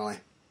 Definitely.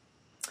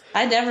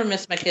 I never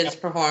miss my kids'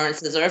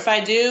 performances, or if I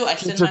do, I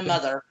send my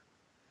mother.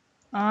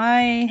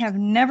 I have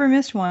never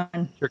missed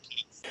one.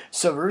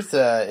 So Ruth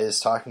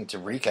is talking to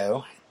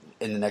Rico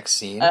in the next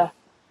scene.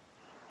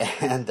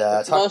 And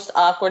most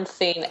awkward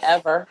scene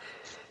ever.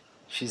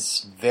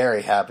 She's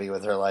very happy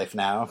with her life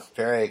now.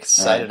 Very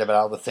excited about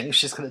all the things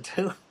she's going to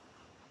do.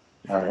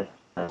 All right.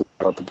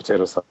 About the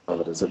potato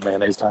salad. Is it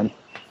mayonnaise time?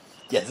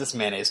 Yes, it's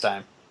mayonnaise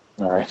time.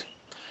 All right.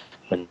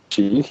 When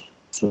she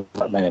saw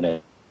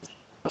mayonnaise,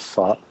 a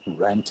thought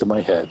ran to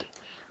my head.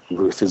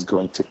 Ruth is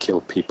going to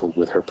kill people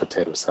with her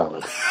potato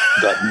salad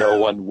that no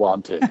one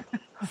wanted.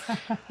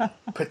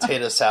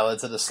 Potato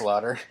salads at a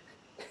slaughter.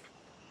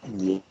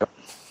 Yep.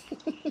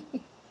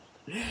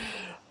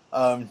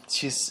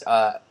 She's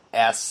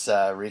asks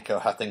Rico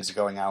how things are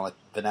going on with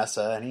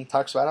Vanessa, and he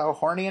talks about how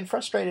horny and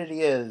frustrated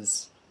he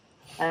is.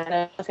 I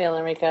know the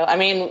feeling, Rico. I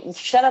mean,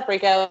 shut up,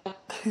 Rico.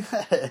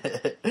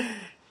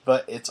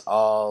 But it's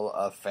all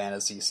a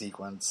fantasy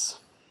sequence.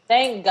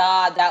 Thank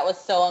God that was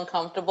so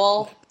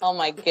uncomfortable. Oh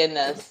my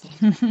goodness.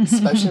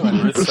 Especially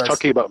when Ruth Ruth starts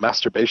talking about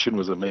masturbation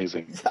was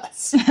amazing.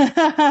 Yes.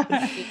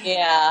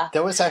 Yeah.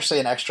 There was actually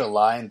an extra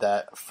line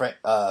that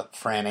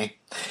Franny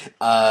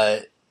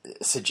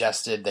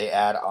suggested they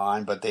add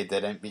on, but they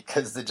didn't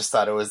because they just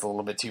thought it was a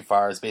little bit too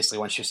far. It's basically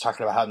when she was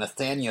talking about how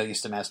Nathaniel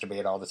used to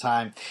masturbate all the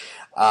time.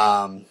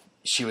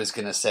 She was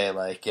going to say,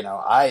 like,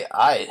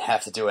 I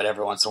have to do it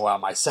every once in a while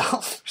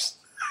myself.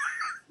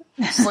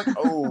 It's like,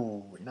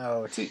 oh,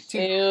 no, too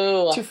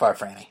far,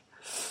 Franny.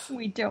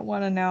 We don't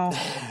want to know.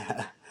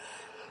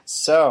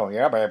 So,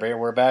 yeah, baby,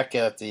 we're back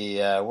at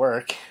the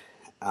work,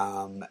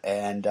 and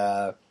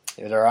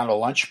they're on a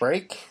lunch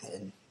break,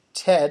 and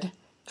Ted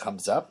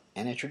comes up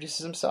and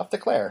introduces himself to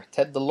Claire.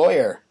 Ted, the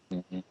lawyer.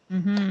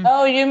 Mm-hmm.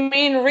 Oh, you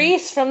mean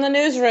Reese from the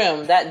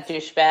newsroom, that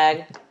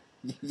douchebag.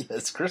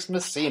 Yes, Chris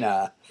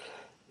Messina,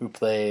 who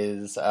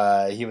plays,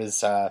 he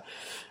was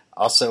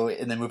also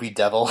in the movie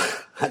Devil.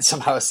 I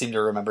somehow seem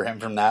to remember him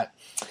from that,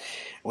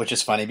 which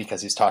is funny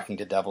because he's talking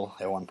to Devil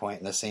at one point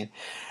in this scene.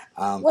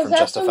 Was from that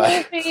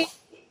Justified. the movie?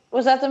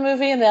 Was that the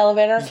movie in the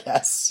elevator?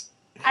 Yes.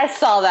 I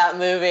saw that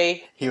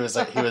movie. He was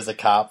a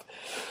cop.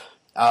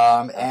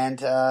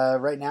 And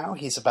right now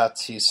he's about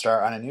to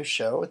start on a new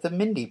show with the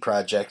Mindy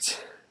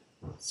Project.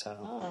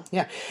 So,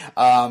 yeah.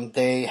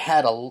 They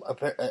had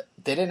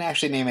they didn't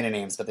actually name any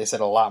names, but they said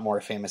a lot more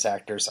famous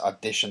actors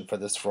auditioned for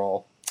this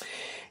role.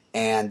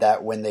 And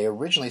that when they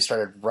originally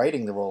started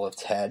writing the role of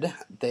Ted,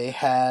 they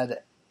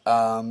had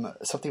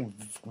something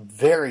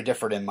very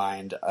different in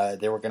mind.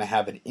 They were going to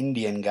have an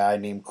Indian guy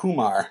named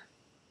Kumar.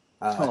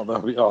 That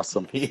would be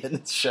awesome. Be in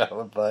the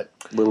show, but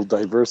little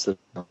diversity.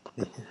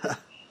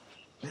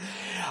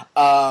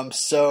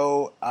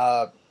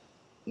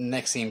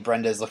 Next scene,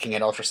 Brenda is looking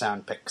at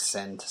ultrasound pics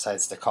and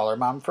decides to call her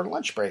mom for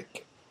lunch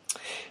break.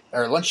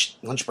 Or lunch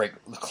break.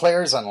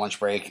 Claire's on lunch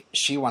break.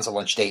 She wants a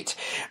lunch date.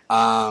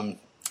 I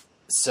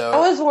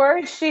was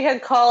worried she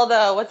had called,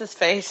 what's his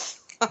face?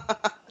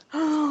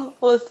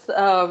 Was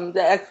the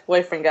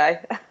ex-boyfriend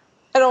guy.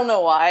 I don't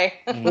know why.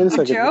 Wait a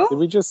second. Joe? Did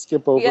we just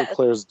skip over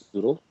Claire's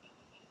doodle?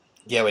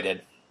 Yeah, we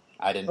did.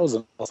 I didn't. That was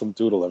an awesome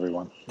doodle,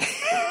 everyone.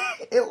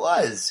 It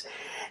was.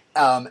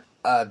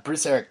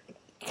 Bruce Eric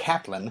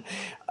Kaplan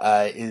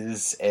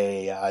is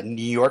a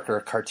New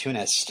Yorker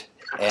cartoonist,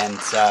 and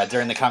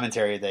during the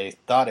commentary, they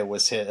thought it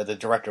was the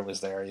director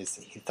was there. He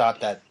thought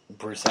that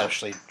Bruce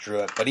actually drew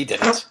it, but he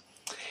didn't.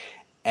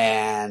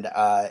 And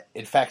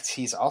in fact,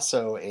 he's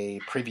also a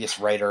previous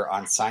writer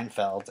on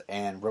Seinfeld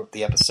and wrote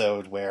the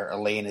episode where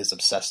Elaine is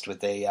obsessed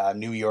with a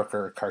New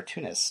Yorker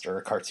cartoonist or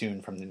a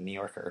cartoon from the New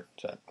Yorker.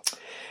 So,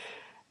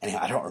 anyway,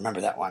 I don't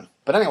remember that one.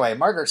 But anyway,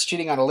 Margaret's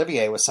cheating on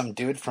Olivier with some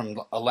dude from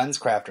a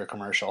LensCrafter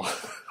commercial,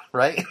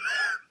 right?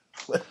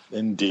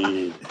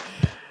 Indeed.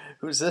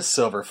 Who's this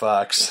silver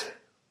fox?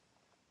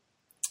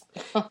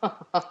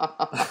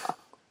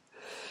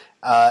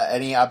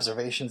 Any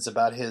observations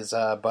about his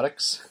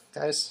buttocks,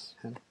 guys?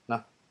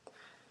 No?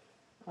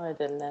 I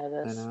didn't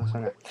notice.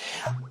 Okay.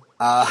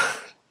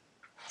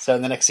 So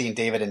in the next scene,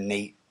 David and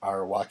Nate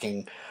are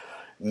walking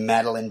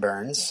Madeline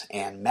Burns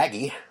and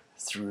Maggie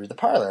through the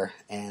parlor.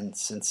 And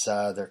since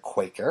they're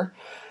Quaker,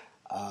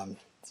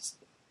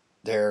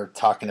 they're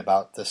talking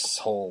about this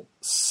whole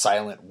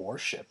silent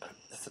worship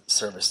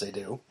service they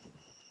do.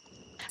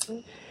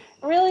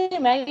 Really?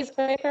 Maggie's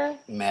Quaker?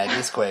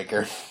 Maggie's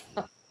Quaker.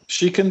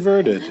 She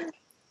converted.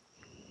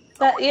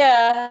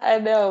 Yeah, I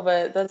know,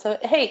 but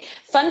hey,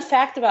 fun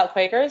fact about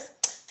Quakers.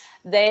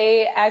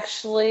 They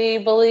actually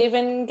believe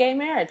in gay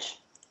marriage.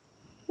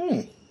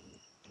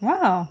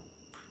 Wow.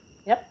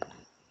 Yep.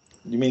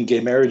 You mean gay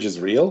marriage is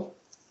real?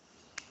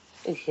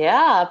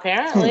 Yeah,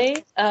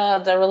 apparently.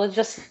 The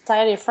Religious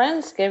Society of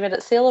Friends gave it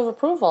a seal of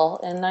approval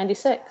in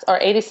 96, or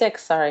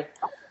 86, sorry.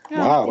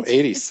 Wow,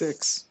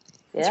 86.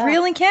 It's Yeah.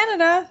 real in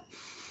Canada,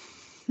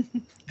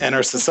 And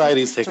our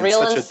society's It's taken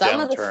real such in a some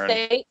of the downturn.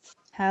 states.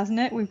 hasn't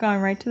it? We've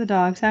gone right to the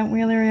dogs, haven't we,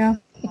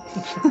 Illyrio?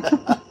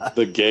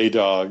 The gay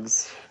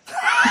dogs.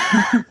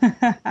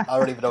 I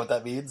don't even know what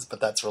that means, but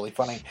that's really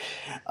funny.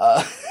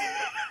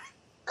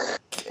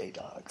 Gay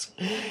dogs.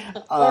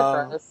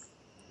 Poor gross.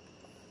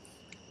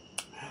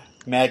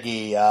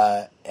 Maggie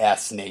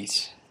asks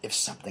Nate if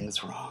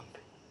something's wrong.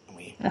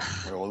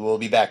 We'll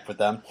be back with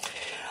them.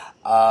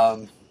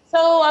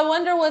 So I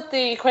wonder what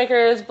the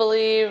Quakers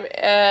believe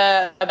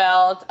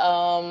about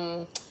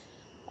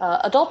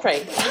adult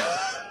rape.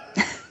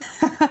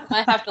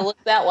 I have to look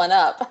that one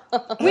up.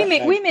 We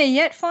may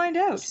yet find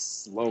out.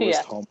 Slowest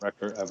Yeah.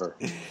 homewrecker ever.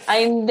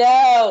 I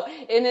know,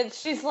 and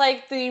she's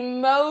like the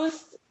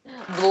most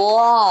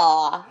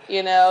blah.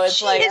 You know, it's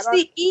She like is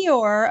the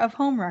Eeyore of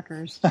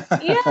homewreckers.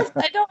 yes,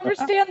 I don't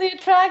understand the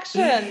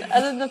attraction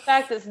other than the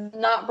fact that it's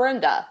not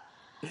Brenda.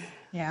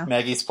 Yeah.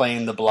 Maggie's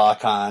playing the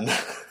block on.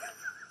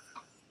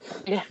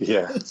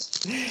 Yeah.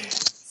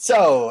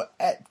 So,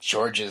 at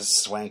George's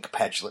swank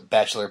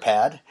bachelor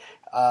pad,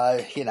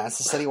 he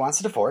announces that he wants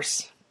a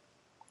divorce.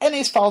 And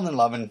he's fallen in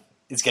love and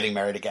is getting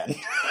married again.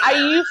 Are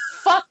you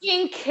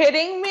fucking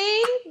kidding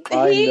me?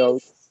 I know.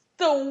 He's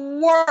the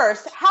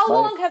worst. How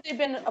long have they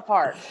been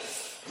apart?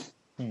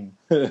 Do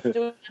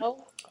we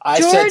know? I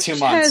George said 2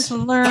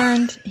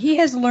 months. he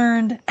has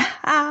learned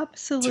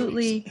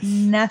absolutely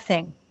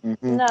nothing. No.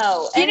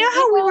 Do you And know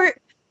how we were?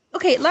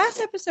 Okay, last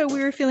episode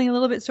we were feeling a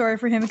little bit sorry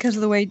for him because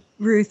of the way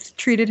Ruth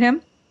treated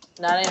him.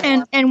 Not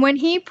anymore. And when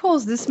he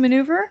pulls this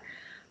maneuver,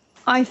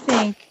 I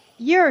think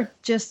you're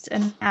just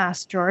an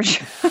ass,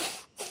 George.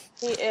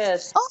 He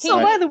is. Also,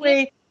 by the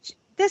way,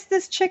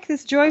 this chick,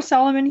 this Joy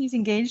Solomon he's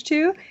engaged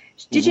to,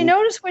 did you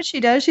notice what she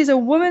does? She's a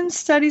women's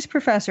studies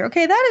professor.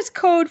 Okay, that is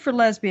code for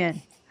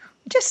lesbian.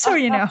 Just so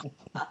you know.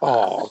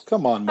 Oh,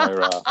 come on,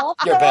 Moira.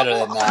 You're better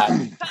than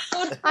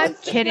that. I'm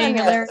kidding,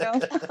 Hilario.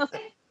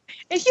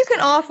 If you can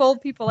off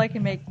old people, I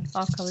can make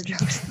off-color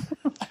jokes.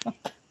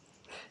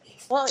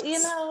 Well, you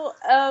know,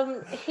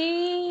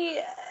 he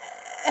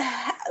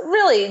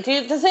really.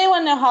 Does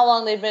anyone know how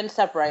long they've been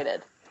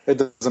separated? It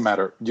doesn't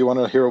matter. Do you want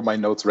to hear what my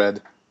notes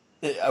read?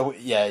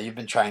 Yeah, you've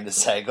been trying to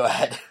say. Go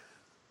ahead.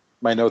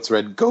 My notes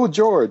read, "Go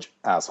George,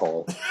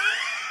 asshole."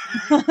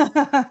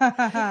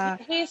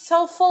 He's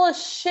so full of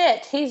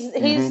shit. He's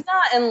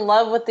not in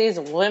love with these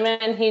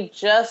women. He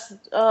just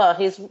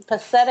he's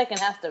pathetic and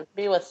has to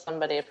be with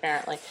somebody.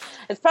 Apparently,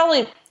 it's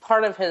probably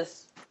part of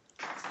his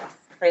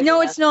craziness.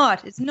 No, it's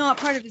not. It's not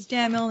part of his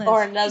damn illness.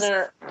 Or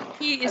another.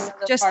 He is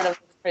another just part of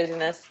his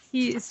craziness.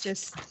 He is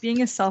just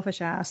being a selfish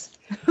ass.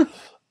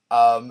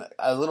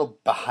 A little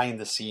behind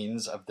the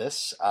scenes of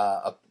this,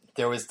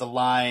 there was the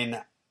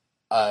line.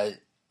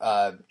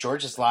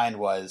 George's line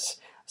was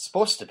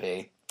supposed to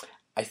be,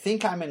 "I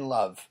think I'm in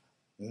love,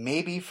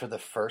 maybe for the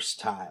first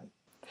time."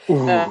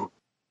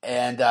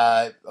 And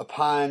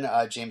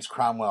upon James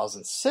Cromwell's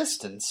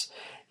insistence,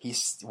 he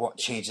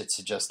changed it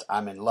to just,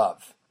 "I'm in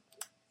love."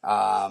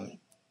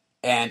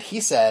 And he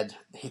said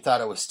he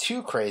thought it was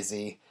too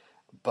crazy,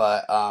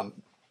 but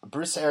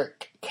Bruce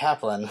Eric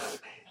Kaplan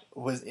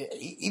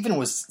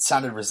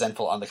sounded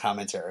resentful on the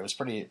commentary. It was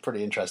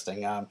pretty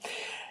interesting.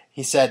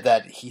 He said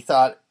that he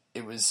thought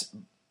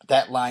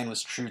that line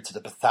was true to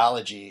the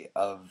pathology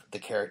of the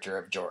character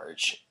of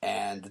George,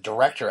 and the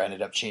director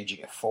ended up changing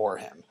it for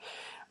him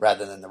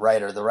rather than the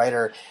writer. The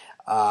writer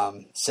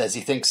says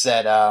he thinks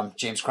that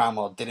James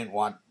Cromwell didn't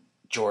want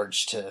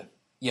George to,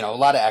 a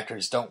lot of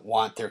actors don't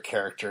want their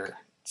character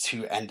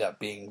to end up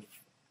being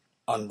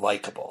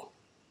unlikable,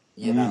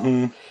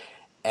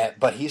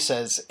 But he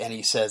says,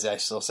 I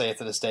still say it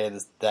to this day,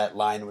 that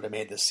line would have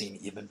made this scene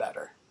even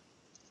better.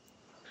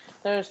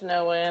 There's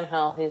no way in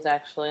hell he's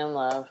actually in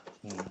love.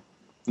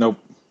 Nope.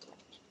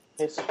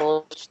 He's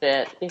full of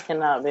shit. He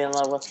cannot be in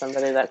love with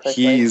somebody that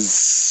quickly. He's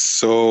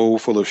so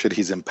full of shit,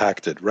 he's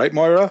impacted. Right,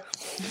 Moira?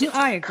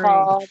 I agree.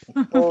 Called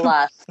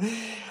lust.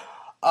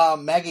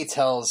 Maggie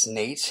tells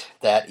Nate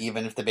that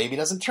even if the baby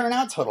doesn't turn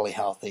out totally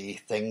healthy,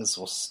 things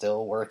will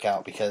still work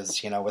out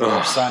because, with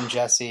her son,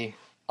 Jesse,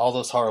 all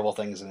those horrible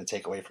things are going to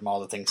take away from all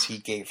the things he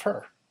gave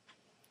her.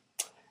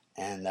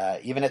 And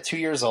even at 2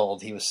 years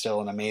old, he was still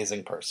an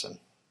amazing person.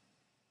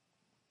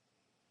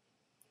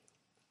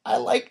 I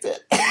liked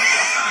it.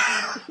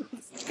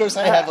 Of course,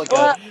 I have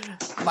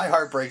my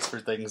heart breaks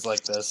for things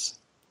like this.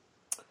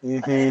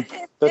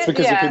 That's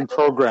because you've been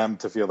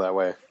programmed to feel that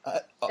way.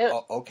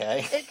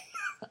 Okay.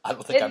 I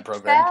don't think I'm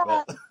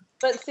programmed.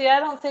 But see, I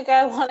don't think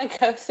I want to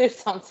go through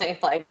something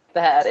like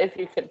that if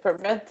you could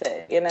prevent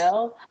it,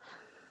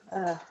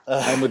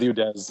 I'm with you,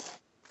 Des.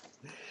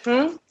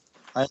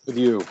 I'm with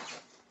you.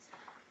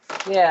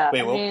 Yeah.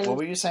 Wait, what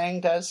were you saying,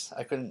 Des?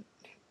 I couldn't.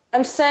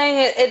 I'm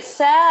saying it's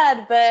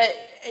sad, but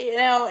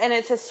and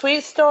it's a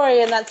sweet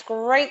story, and that's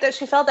great that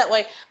she felt that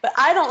way. But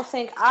I don't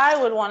think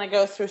I would want to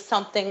go through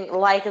something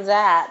like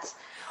that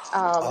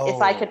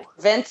if I could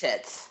prevent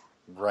it.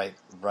 Right.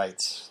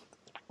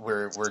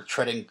 We're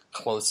treading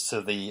close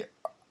to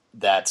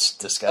that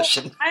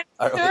discussion.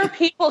 I'm sure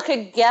people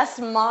could guess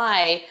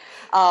my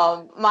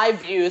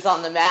views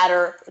on the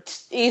matter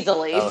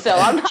easily, so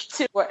I'm not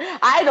too worried.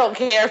 I don't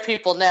care if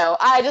people know.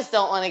 I just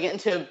don't want to get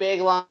into a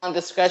big, long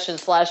discussion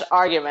 /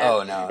 argument.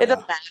 Oh, no. It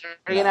doesn't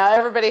matter. No.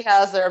 Everybody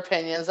has their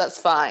opinions. That's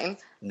fine.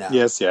 No.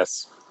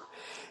 Yes.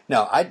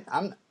 No,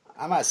 I'm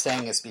not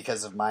saying it's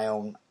because of my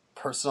own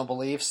personal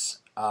beliefs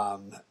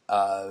that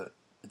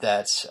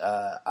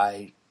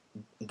I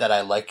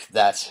like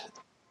that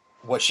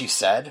what she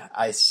said.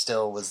 I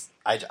still was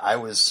I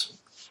was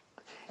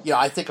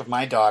I think of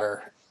my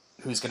daughter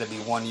who's going to be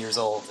 1 year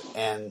old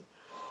and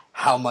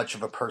how much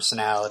of a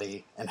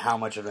personality and how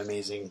much of an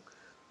amazing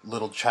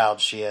little child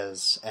she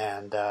is,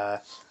 and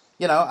I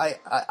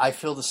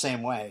feel the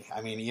same way. I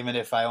mean, even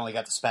if I only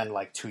got to spend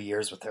like 2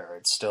 years with her,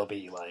 it'd still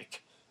be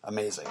like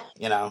amazing,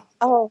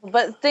 Oh,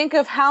 but think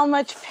of how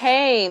much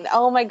pain.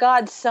 Oh my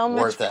God, so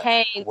much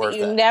pain that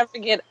you never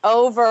get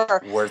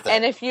over. Worth it.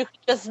 And if you could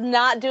just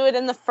not do it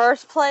in the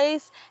first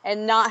place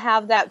and not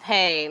have that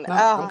pain. No,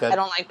 I'm good. I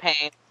don't like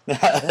pain.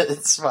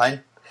 It's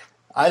fine.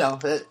 I know,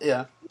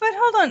 yeah. But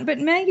hold on, but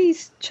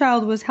Maggie's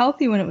child was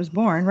healthy when it was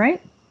born,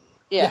 right?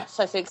 Yes,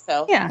 I think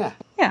so. Yeah.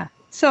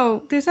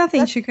 So there's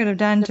nothing she could have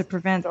done to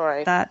prevent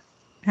that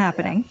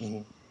happening. Yeah.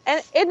 Mm-hmm.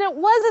 And it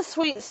was a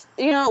sweet,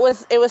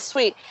 it was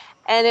sweet.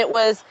 And it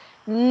was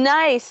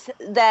nice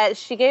that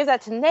she gave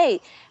that to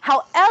Nate.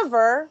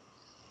 However,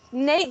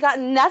 Nate got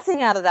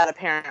nothing out of that,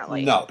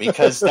 apparently. No,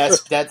 because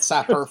that's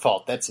not her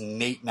fault. That's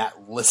Nate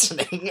not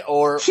listening,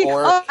 or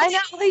I know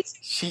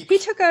he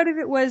took out of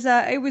it was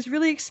it was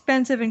really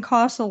expensive and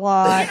cost a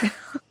lot.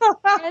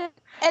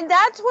 and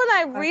that's when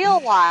I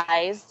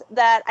realized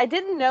that I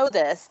didn't know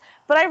this,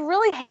 but I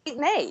really hate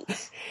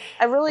Nate.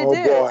 I really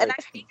do. Boy. And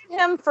I've hated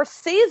him for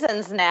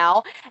seasons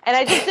now, and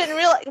I just didn't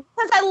realize,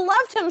 because I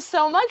loved him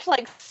so much,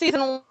 like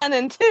season 1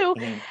 and 2,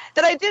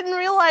 that I didn't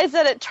realize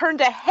that it turned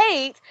to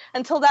hate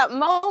until that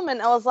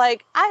moment. I was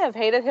like, I have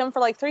hated him for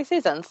like 3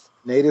 seasons.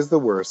 Nate is the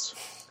worst.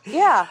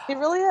 Yeah, he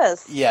really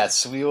is.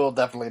 Yes, we will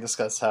definitely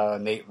discuss how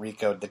Nate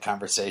Rico'd the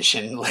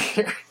conversation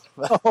later.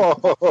 Yeah.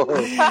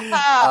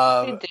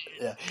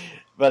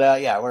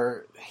 But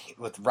we're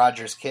with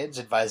Roger's kids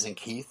advising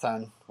Keith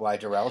on why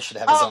Darrell should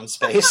have his own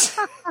space.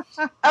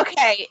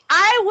 Okay,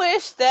 I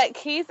wish that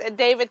Keith and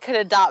David could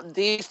adopt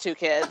these 2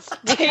 kids,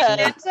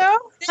 because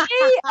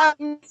they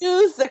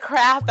amuse the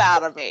crap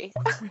out of me.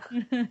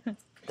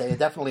 They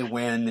definitely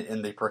win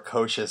in the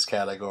precocious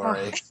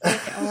category.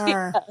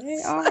 They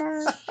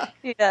are.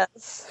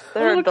 Yes. A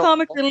little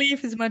comic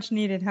relief is much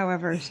needed,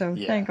 however, so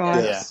thank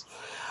God. Yeah.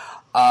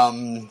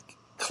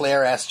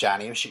 Claire asked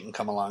Johnny if she can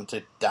come along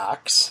to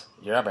Doc's.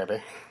 Yeah,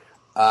 baby.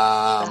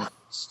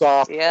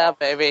 Stop. Yeah,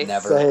 baby.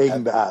 Never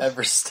saying that.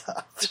 Ever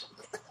stopped.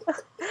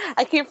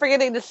 I keep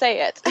forgetting to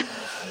say it.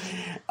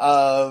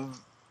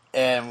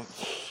 And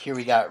here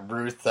we got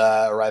Ruth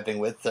arriving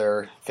with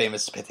their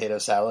famous potato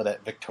salad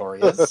at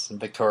Victoria's. And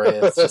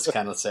Victoria's just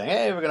kind of saying,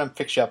 hey, we're going to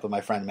fix you up with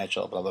my friend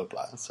Mitchell, blah, blah,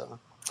 blah. So,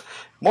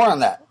 more on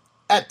that.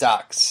 At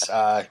Doc's,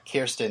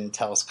 Kirsten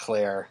tells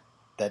Claire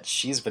that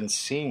she's been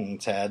seeing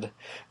Ted.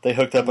 They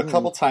hooked up a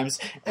couple times,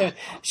 and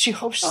she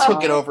hopes he'll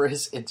get over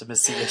his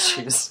intimacy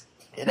issues.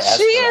 She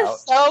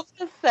is so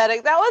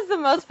pathetic. That was the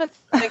most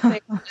pathetic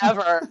thing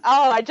ever.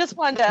 Oh, I just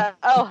wanted to...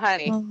 Oh,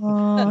 honey.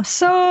 Oh,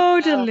 so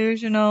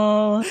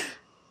delusional.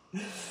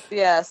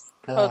 Yes,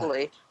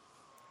 totally.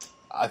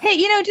 Hey,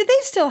 did they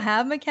still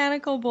have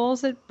mechanical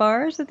bulls at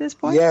bars at this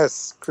point?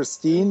 Yes,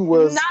 Christine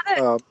was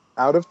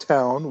out of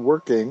town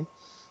working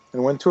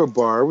and went to a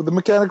bar with a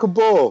mechanical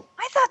bull.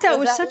 I thought that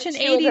was such an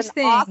 80s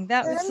thing. Austin?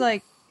 That was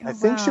like... I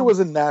think she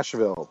was in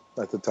Nashville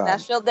at the time.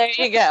 Nashville, there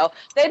you go.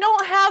 They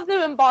don't have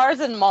them in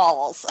bars and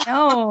malls.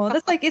 No,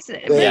 that's like it's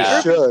an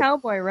urban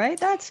cowboy, right?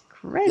 That's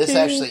crazy. This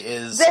actually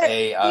is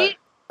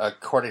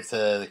according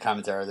to the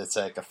commentary, that's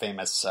like a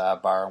famous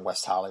bar in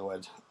West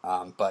Hollywood.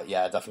 But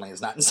yeah, it definitely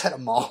is not inside a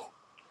mall.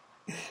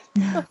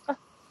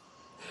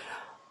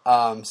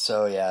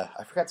 So yeah,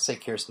 I forgot to say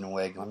Kirsten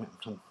Wiig.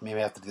 Maybe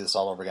I have to do this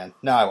all over again.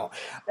 No, I won't.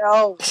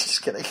 No.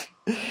 Just kidding.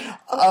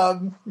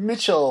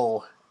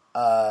 Mitchell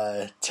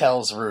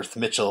tells Ruth,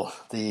 Mitchell,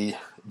 the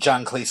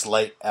John Cleese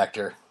light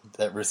actor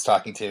that Ruth's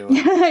talking to.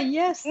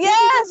 Yes.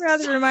 Yes!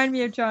 Rather remind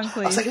me of John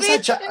Cleese. I was like, is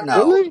that John?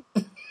 No. Really?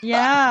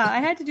 Yeah, I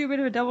had to do a bit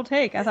of a double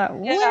take. I thought,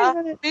 wait a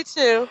minute. Me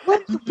too.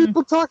 What are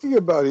people talking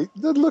about?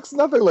 That looks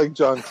nothing like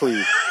John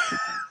Cleese.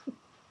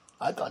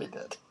 I thought he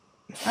did.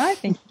 I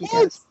think he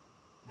does.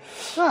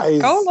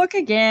 Nice. Go look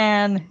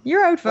again.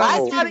 You're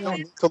outvoted. I don't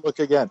need to look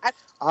again.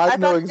 I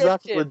know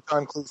exactly what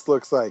John Cleese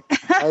looks like.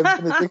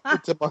 I've been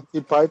addicted to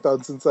Monty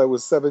Python since I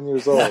was 7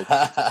 years old.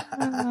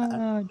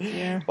 Oh,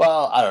 dear.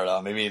 Well, I don't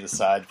know. Maybe the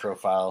side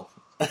profile.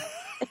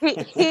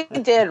 He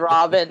did,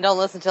 Robin. Don't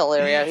listen to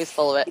Illyrio. He's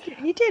full of it.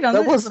 He did.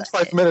 That wasn't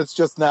 5 minutes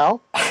just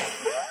now.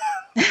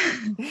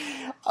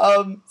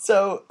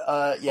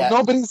 Yeah.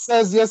 Nobody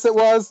says yes, it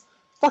was.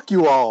 Fuck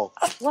you all.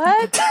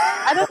 What?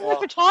 I don't know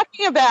what you're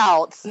talking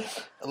about.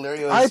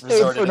 Illyrio I has paid for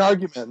resorted. an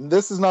argument, and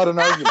this is not an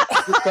argument.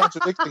 You're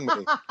contradicting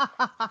me.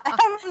 I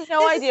have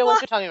no idea what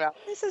you're talking about.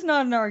 This is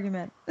not an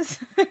argument. This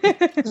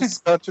This is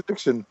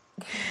contradiction.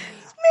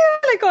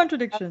 merely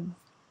contradiction.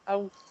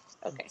 Oh,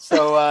 okay.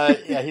 So,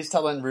 he's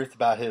telling Ruth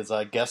about his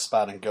guest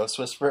spot in Ghost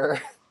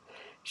Whisperer.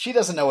 She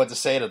doesn't know what to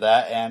say to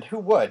that, and who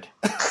would?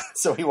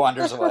 So he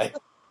wanders away.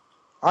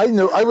 I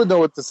would know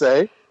what to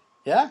say.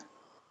 Yeah?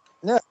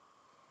 Yeah.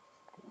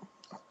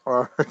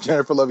 Or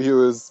Jennifer Love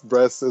Hewitt's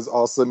breasts as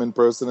awesome in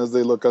person as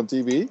they look on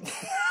TV.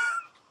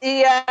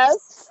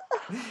 Yes.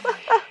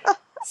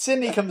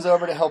 Cindy comes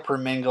over to help her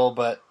mingle,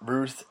 but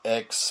Ruth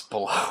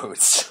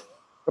explodes.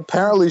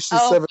 Apparently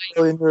she's 7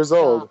 million years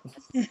old.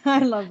 I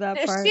love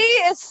that part. She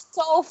is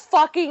so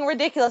fucking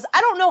ridiculous. I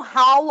don't know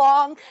how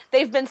long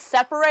they've been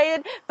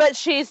separated, but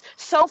she's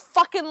so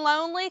fucking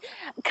lonely.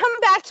 Come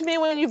back to me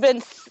when you've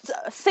been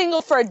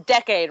single for a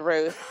decade,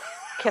 Ruth.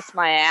 Kiss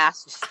my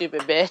ass, you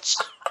stupid bitch.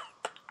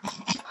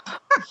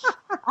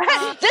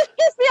 This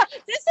pissed me off.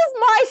 This is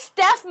my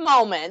Steph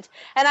moment.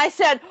 And I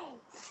said,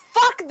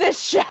 fuck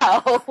this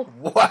show.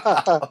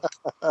 Wow.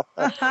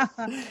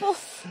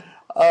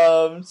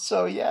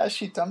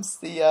 She dumps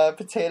the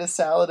potato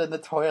salad in the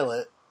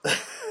toilet.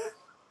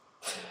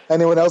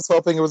 Anyone else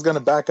hoping it was going to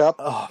back up?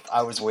 Oh,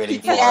 I was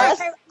waiting for Yes,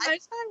 it.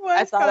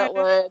 I thought it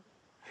would.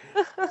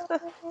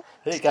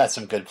 They got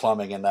some good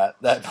plumbing in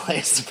that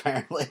place,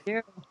 apparently.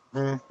 Yeah.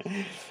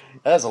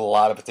 There's a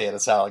lot of potato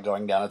salad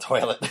going down a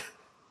toilet.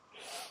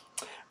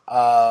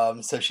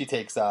 So she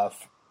takes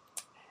off.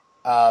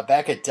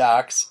 Back at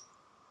Doc's,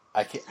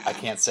 I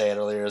can't say it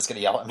earlier. I was going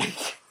to yell at me.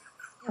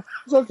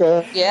 It's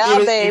okay. Yeah,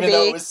 baby. Even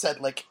though it was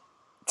said like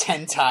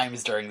 10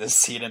 times during this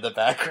scene in the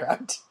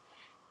background.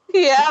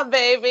 Yeah,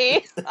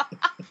 baby.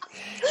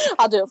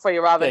 I'll do it for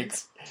you, Robin.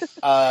 Thanks.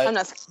 I'm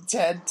not scared.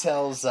 Ted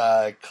tells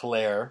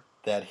Claire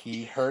that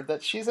he heard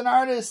that she's an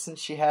artist and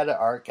she had an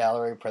art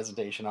gallery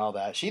presentation, all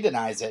that. She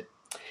denies it.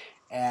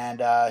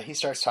 And he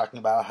starts talking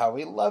about how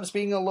he loves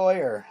being a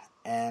lawyer.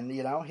 And,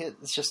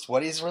 it's just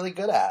what he's really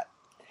good at.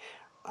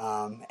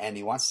 And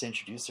he wants to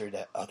introduce her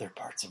to other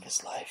parts of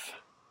his life.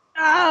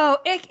 Oh,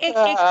 ick.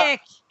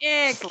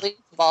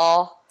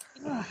 Sleazeball.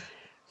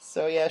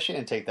 So, she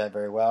didn't take that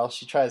very well.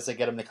 She tries to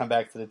get him to come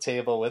back to the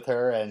table with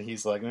her, and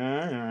he's like,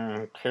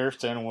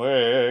 Kirsten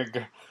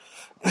Wig.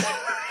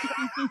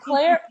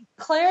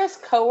 Claire's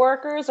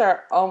coworkers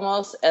are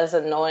almost as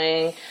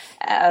annoying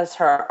as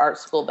her art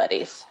school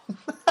buddies.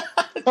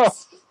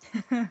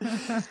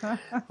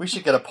 We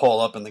should get a poll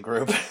up in the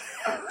group.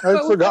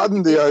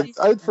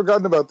 I'd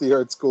forgotten about the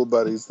art school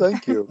buddies.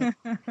 Thank you.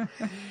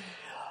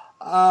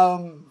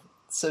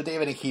 So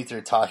David and Keith are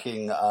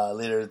talking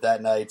later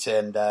that night,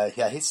 and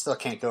he still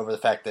can't get over the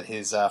fact that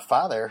his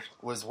father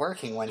was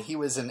working when he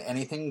was in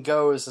Anything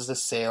Goes as a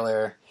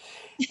sailor,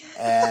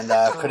 and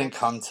couldn't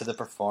come to the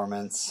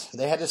performance.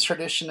 They had this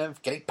tradition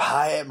of getting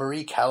pie at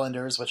Marie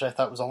Callender's, which I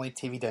thought was only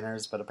TV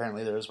dinners, but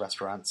apparently there was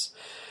restaurants.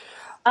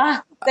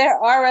 There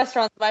are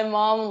restaurants. My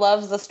mom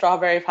loves the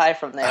strawberry pie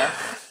from there.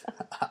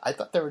 I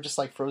thought they were just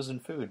like frozen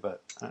food,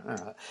 but I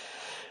don't know.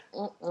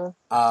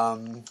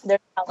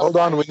 Hold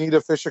on, we need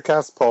a Fisher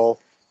Cast poll.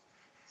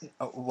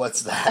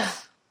 What's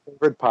that?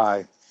 Favorite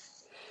pie.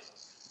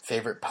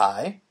 Favorite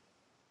pie?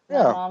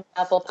 Yeah. Mom,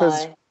 apple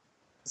pie.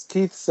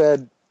 Keith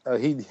said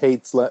he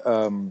hates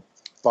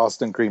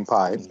Boston cream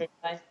pie.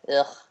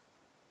 Ugh.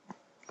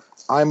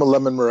 I'm a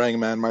lemon meringue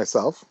man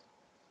myself.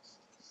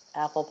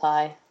 Apple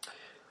pie.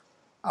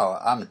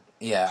 Oh,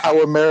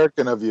 How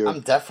American of you.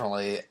 I'm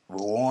definitely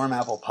warm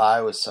apple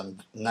pie with some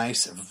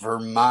nice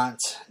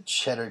Vermont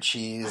cheddar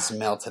cheese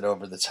melted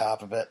over the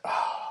top of it.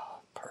 Oh,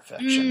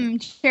 perfection.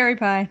 Cherry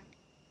pie.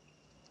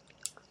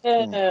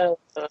 Ew.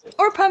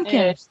 Or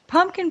pumpkin. Ew.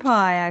 Pumpkin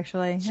pie,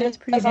 actually. That's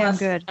pretty damn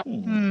good.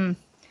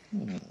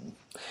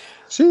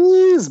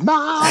 She's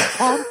my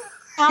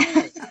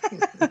pumpkin.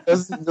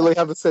 Doesn't really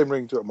have the same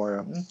ring to it,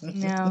 Mario.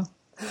 No.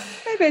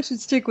 Maybe I should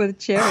stick with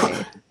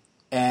cherry.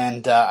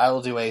 And I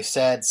will do a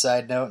sad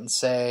side note and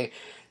say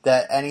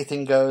that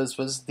Anything Goes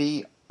was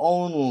the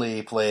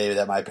only play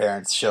that my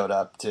parents showed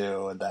up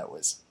to, and that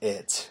was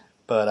it.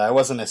 But I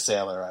wasn't a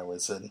sailor. I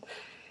was an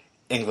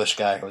English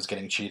guy who was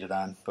getting cheated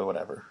on, but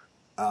whatever.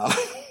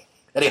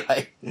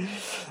 Anyway.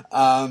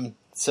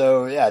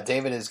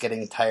 David is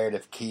getting tired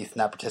of Keith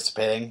not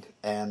participating,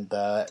 and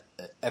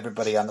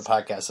everybody on the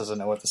podcast doesn't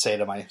know what to say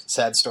to my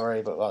sad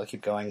story, but I'll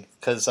keep going,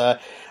 because I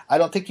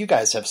don't think you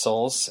guys have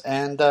souls,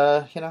 and,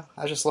 I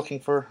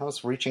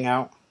was reaching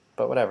out,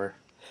 but whatever.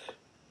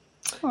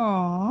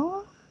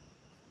 Aww.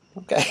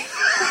 Okay.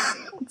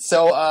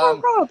 So,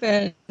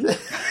 Robin.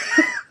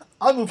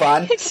 I'll move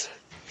on. He's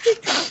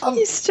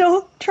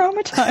still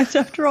traumatized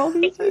after all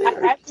these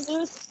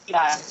years.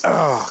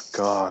 Oh,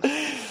 God.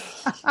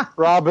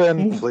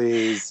 Robin,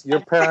 please. Your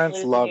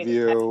parents love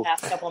you.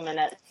 Past couple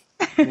minutes.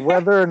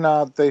 Whether or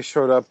not they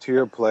showed up to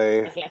your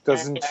play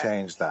doesn't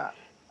change that.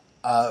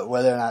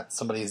 Whether or not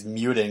somebody's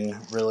muting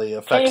really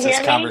affects hear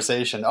this me?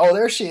 conversation. Oh,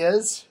 there she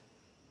is.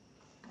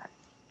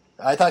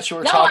 I thought you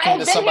were No, talking I've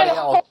to been somebody here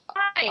the else. whole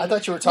time. I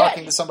thought you were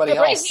talking to somebody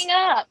You're else. breaking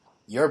up.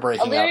 You're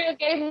breaking Illyria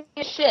gave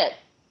me shit.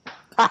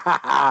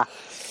 up.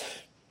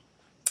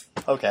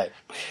 Okay.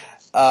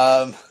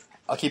 I'll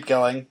keep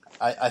going.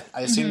 I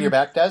assume you're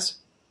back, Des?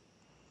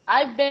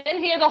 I've been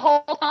here the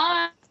whole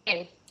time.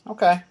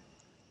 Okay.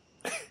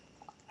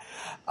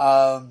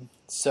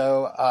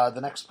 So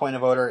the next point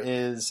of order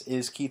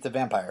is Keith a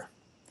vampire?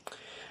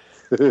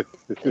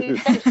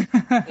 Because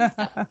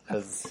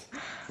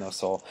no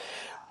soul.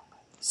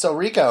 So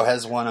Rico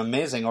has one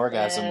amazing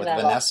orgasm with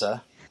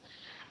Vanessa.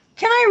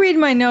 Can I read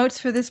my notes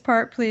for this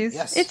part, please?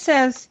 Yes. It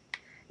says,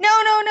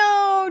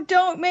 no,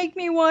 don't make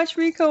me watch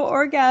Rico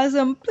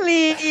orgasm,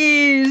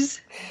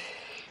 please.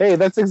 Hey,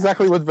 that's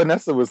exactly what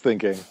Vanessa was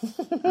thinking.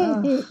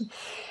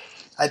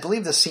 I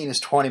believe the scene is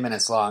 20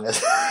 minutes long. At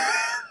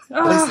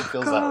least it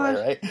feels that way,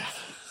 right?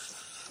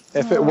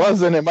 If it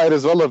wasn't, it might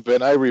as well have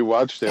been. I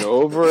rewatched it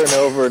over and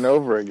over and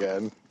over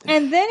again.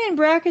 And then in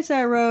brackets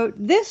I wrote,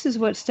 this is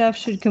what Steph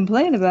should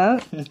complain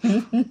about.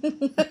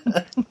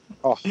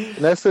 Oh,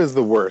 Vanessa is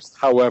the worst.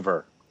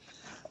 However,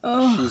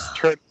 she's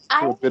turned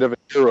into a bit of a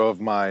hero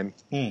of mine.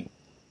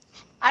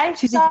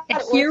 She's a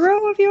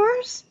hero of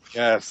yours?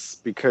 Yes,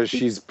 because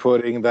she's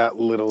putting that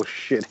little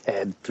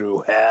shithead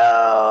through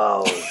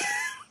hell.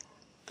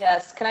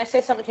 Yes. Can I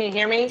say something? Can you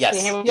hear me? Yes.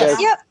 Can you hear me? Yes.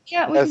 now?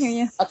 Yeah, we can hear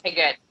you.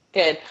 Okay,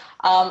 good.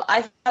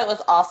 I thought it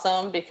was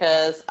awesome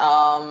because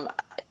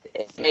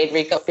it made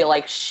Rico feel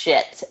like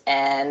shit,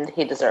 and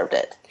he deserved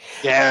it.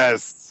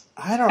 Yes.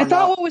 I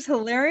thought what was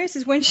hilarious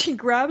is when she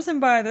grabs him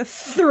by the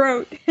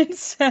throat and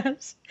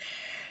says,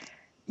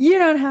 "You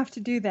don't have to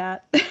do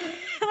that." And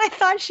I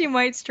thought she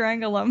might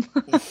strangle him.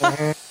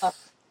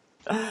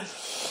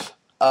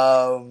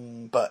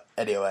 But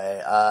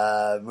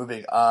anyway,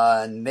 moving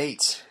on.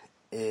 Nate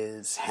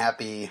is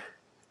happy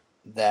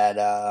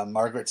that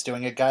Margaret's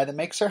doing a guy that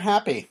makes her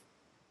happy.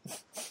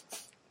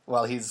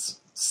 While he's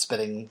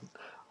spitting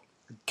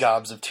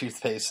gobs of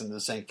toothpaste in the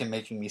sink and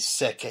making me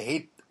sick. I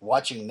hate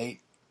watching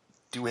Nate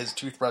do his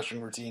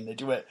toothbrushing routine. They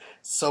do it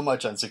so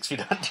much on 6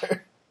 Feet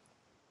Under.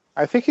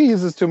 I think he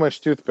uses too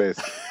much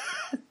toothpaste.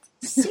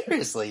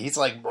 Seriously, he's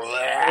like...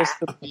 Just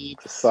the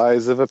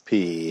size of a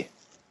pea.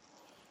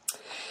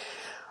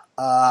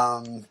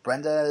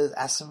 Brenda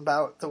asked him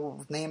about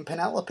the name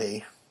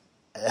Penelope.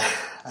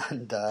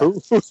 And,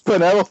 Who's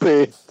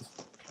Penelope?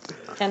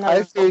 Penelope.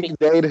 I think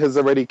Nate has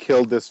already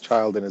killed this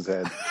child in his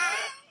head.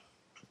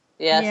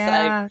 Yes,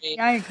 yeah, I agree.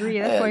 I agree.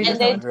 That's why he And doesn't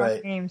they- want to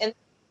talk names. And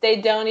they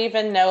don't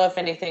even know if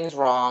anything's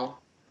wrong.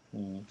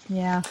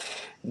 Yeah.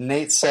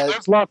 Nate says...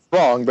 There's lots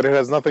wrong, but it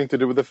has nothing to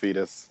do with the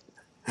fetus.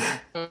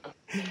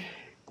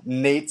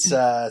 Nate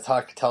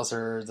tells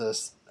her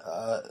this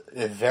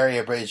a very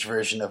abridged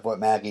version of what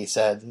Maggie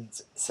said.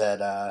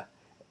 Said,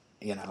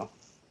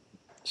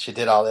 she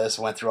did all this,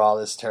 went through all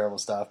this terrible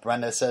stuff.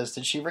 Brenda says,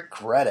 did she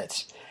regret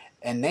it?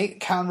 And Nate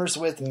counters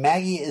with,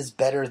 Maggie is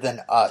better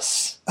than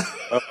us.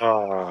 What?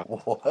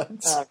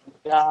 Oh,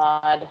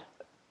 God.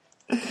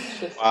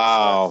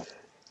 Wow.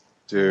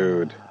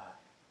 Dude.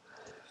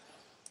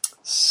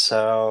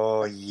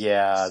 So,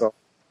 yeah.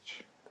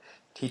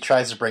 He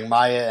tries to bring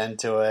Maya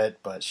into it,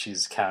 but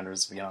she's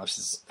counters,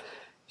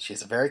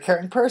 she's a very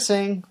caring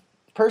person.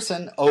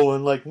 Oh,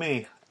 unlike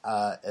me.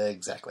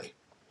 Exactly.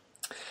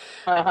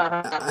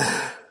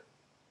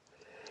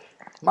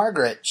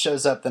 Margaret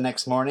shows up the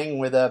next morning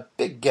with a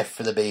big gift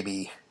for the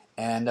baby.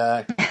 And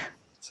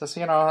says,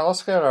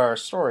 let's get our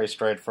story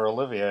straight for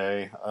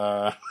Olivier.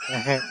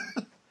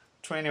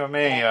 Between you and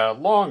me,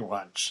 long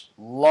lunch.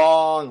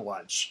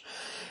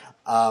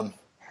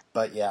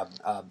 But yeah,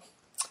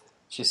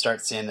 she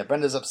starts seeing that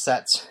Brenda's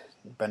upset.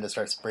 Brenda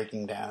starts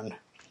breaking down.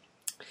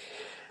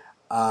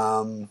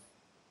 The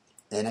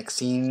next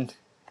scene,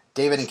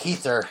 David and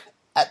Keith are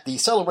at the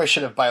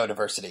celebration of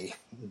biodiversity.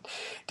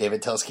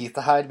 David tells Keith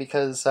to hide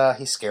because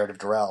he's scared of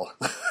Darrell.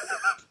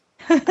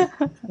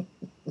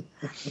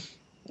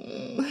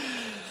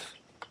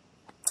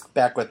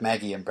 Back with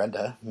Maggie and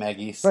Brenda.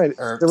 Right.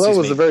 Darrell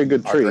was a very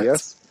good tree, Margaret.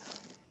 yes?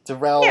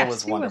 Darrell Yes,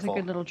 was he wonderful. was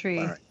a good little tree.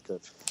 All right,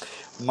 good.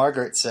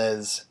 Margaret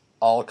says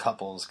all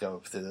couples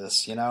go through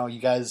this. You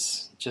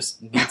guys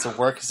just need to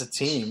work as a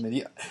team. And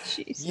you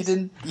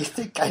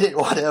think I didn't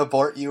want to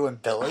abort you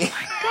and Billy?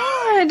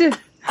 God.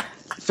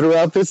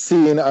 Throughout this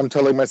scene, I'm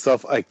telling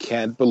myself, I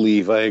can't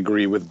believe I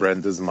agree with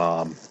Brenda's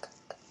mom.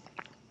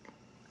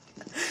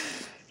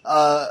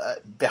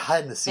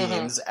 Behind the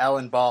scenes,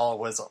 Alan Ball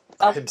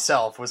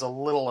himself was a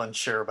little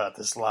unsure about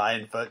this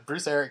line, but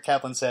Bruce Eric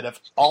Kaplan said, if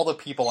all the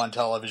people on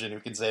television who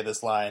can say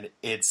this line,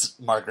 it's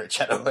Margaret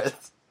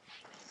Chenoweth.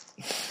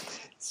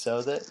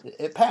 So that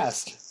it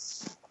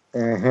passed.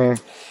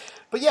 Mm-hmm.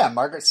 But yeah,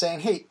 Margaret's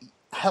saying, hey,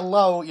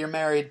 hello, you're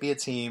married, be a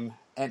team,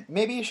 and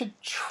maybe you should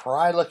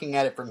try looking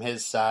at it from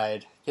his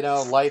side.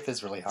 Life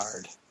is really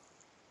hard.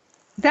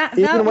 That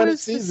Even when was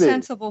it's the easy.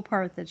 sensible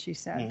part that she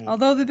said. Mhm.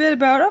 Although the bit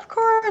about, of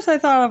course I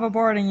thought of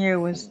aborting you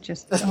was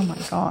just, oh my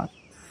God.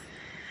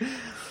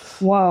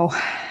 Whoa.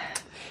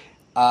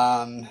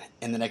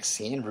 In the next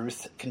scene,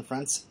 Ruth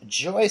confronts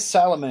Joy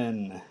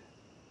Solomon.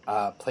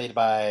 played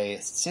by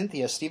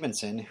Cynthia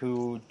Stevenson,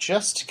 who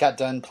just got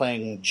done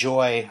playing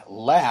Joy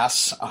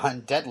Lass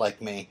on Dead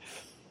Like Me.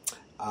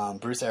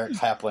 Bruce Eric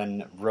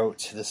Kaplan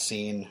wrote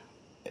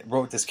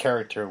this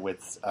character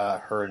with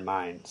her in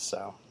mind,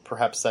 so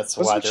perhaps that's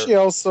why Wasn't she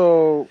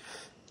also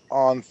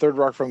on Third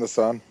Rock from the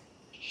Sun?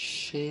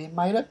 She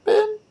might have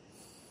been.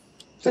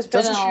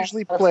 Doesn't she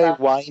usually play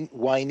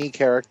whiny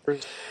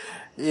characters?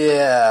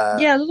 Yeah.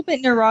 Yeah, a little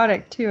bit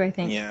neurotic too, I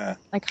think. Yeah.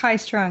 Like high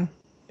strung.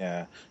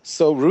 Yeah.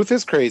 So Ruth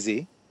is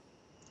crazy.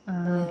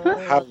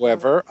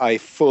 However, I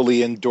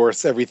fully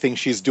endorse everything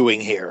she's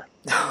doing here.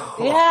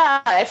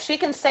 Yeah, if she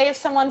can save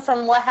someone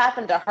from what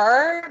happened to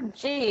her,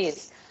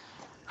 jeez.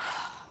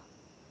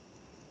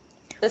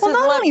 Well,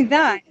 not only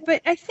that,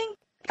 but I think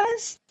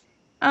because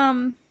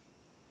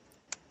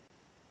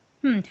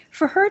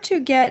for her to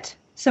get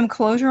some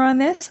closure on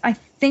this, I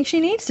think she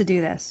needs to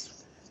do this.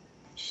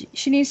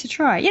 She needs to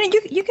try.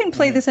 You can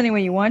play this any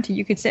way you want to.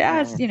 You could say,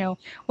 it's,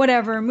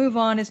 whatever, move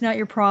on. It's not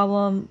your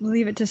problem.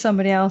 Leave it to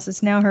somebody else.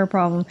 It's now her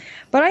problem.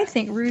 But I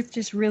think Ruth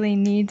just really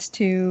needs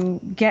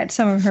to get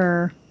some of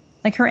her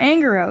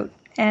anger out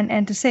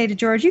and to say to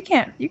George, you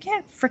can't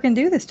frickin'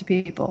 do this to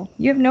people.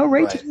 You have no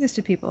right to do this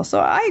to people.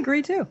 So I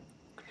agree too.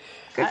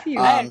 Good for you.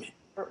 I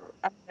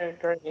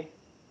agree.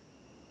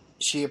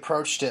 She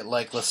approached it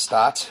like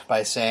Lestat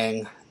by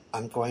saying,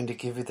 I'm going to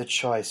give you the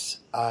choice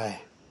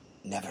I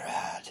never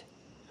had.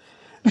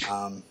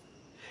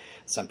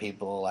 Some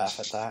people laugh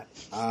at that.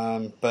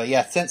 But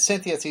yeah,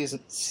 Cynthia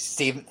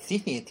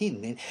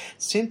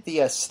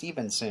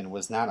Stevenson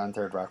was not on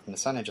Third Rock from the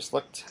Sun. I just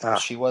looked.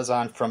 She was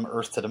on From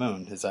Earth to the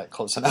Moon. Is that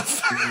close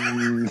enough?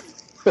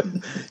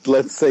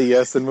 Let's say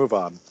yes and move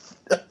on.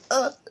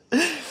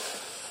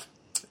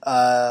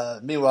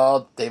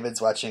 Meanwhile,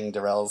 David's watching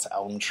Darrell's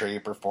Elm Tree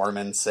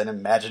performance and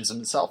imagines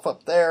himself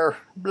up there.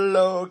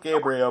 Blow,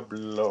 Gabriel,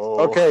 blow.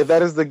 Okay,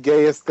 that is the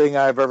gayest thing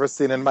I've ever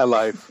seen in my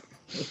life.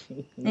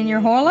 In your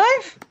whole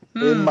life?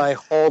 In my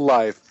whole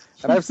life.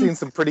 And I've seen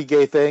some pretty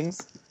gay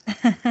things.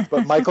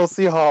 But Michael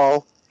C.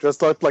 Hall,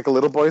 dressed up like a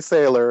little boy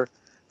sailor,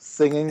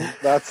 singing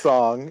that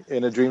song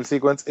in a dream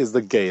sequence is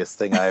the gayest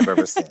thing I've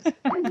ever seen.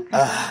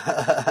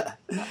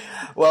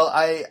 Well,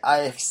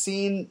 I've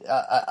seen,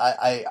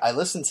 I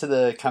listened to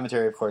the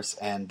commentary, of course,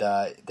 and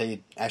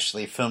they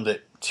actually filmed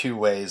it two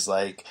ways,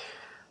 like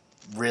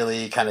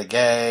really kind of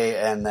gay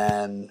and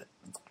then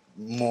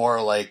more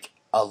like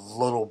a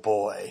little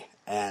boy.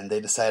 And they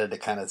decided to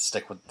kind of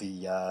stick with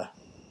the,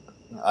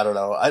 I don't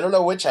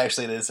know which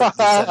actually it is. They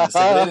didn't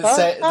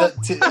say,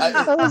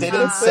 they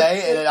didn't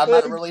say, and I'm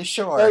not really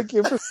sure. Thank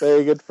you for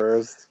saying it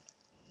first.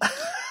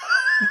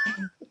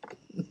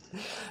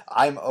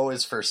 I'm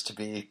always first to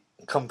be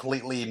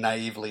completely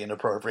naively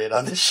inappropriate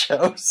on this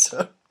show,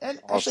 and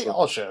actually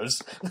all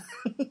shows.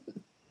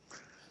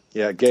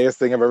 Yeah, gayest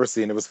thing I've ever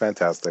seen. It was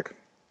fantastic.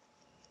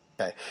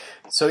 Okay,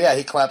 so yeah,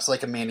 he claps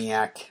like a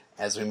maniac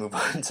as we move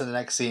on to the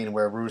next scene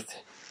where Ruth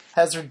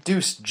has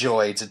reduced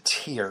Joy to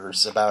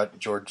tears about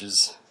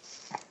George's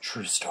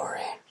true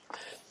story,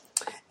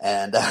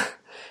 and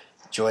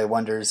Joy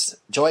wonders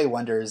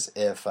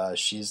if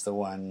she's the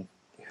one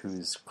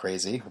who's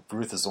crazy.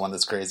 Ruth is the one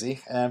that's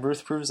crazy, and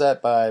Ruth proves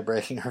that by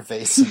breaking her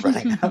face and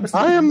running out.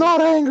 I am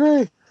not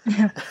angry.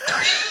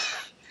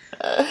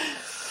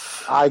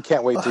 I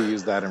can't wait to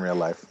use that in real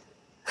life.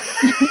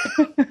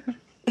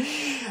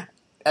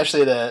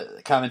 Actually,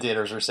 the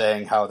commentators were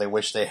saying how they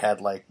wish they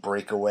had like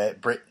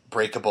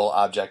breakable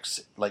objects,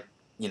 like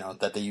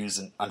that they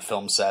use on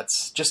film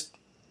sets, just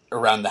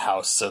around the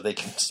house, so they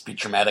can just be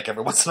dramatic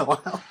every once in a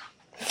while.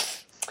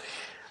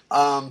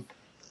 In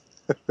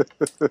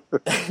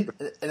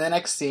the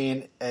next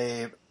scene,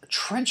 a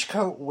trench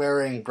coat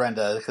wearing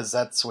Brenda, because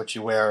that's what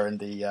you wear in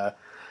the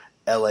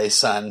L.A.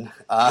 sun.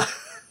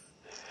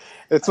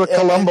 It's what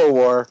Columbo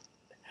wore.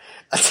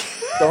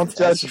 Don't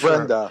judge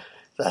Brenda.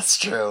 That's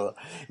true.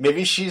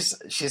 Maybe she's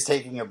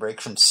taking a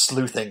break from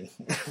sleuthing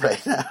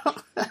right now.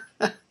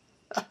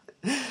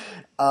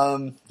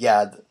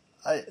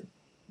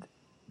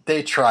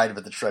 They tried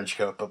with the trench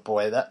coat, but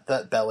boy,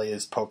 that belly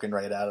is poking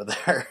right out of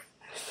there.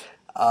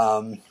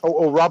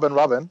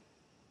 Robin.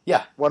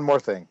 Yeah. One more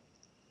thing.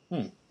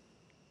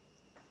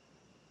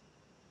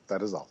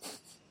 That is all.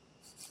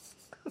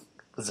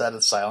 Was that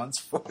a silence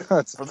for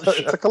it's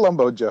a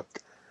Columbo joke.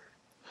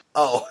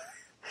 Oh.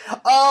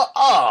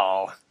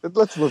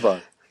 Let's move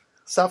on.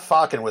 Stop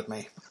fucking with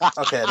me.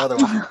 Okay, another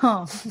one.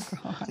 Oh,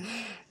 God.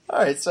 All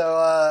right,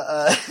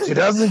 so... She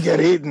doesn't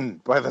get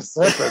eaten by the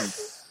serpent.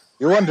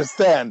 You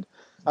understand.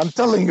 I'm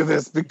telling you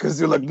this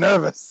because you look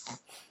nervous.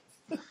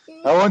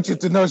 I want you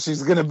to know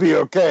she's going to be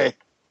okay.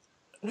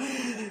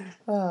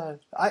 I'm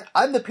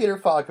the Peter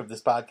Falk of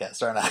this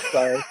podcast, aren't I?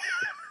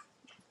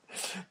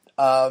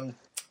 Sorry.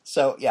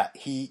 So, yeah,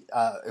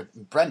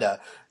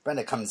 Brenda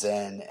comes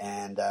in,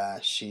 and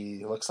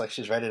she looks like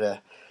she's ready to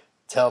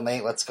tell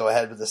Nate, let's go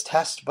ahead with this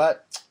test,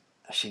 but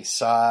she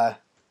saw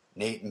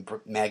Nate and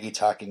Maggie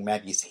talking,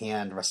 Maggie's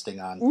hand resting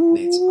on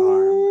Nate's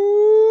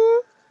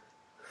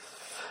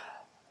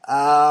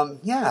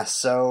arm.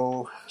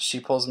 So she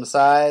pulls him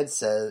aside,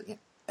 says,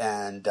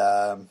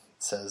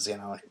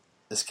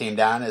 this came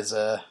down as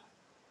a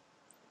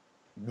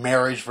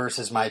marriage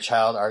versus my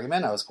child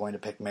argument. I was going to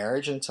pick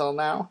marriage until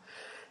now.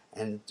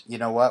 And you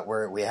know what?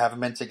 We haven't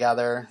been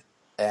together,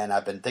 and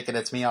I've been thinking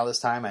it's me all this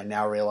time. I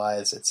now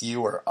realize it's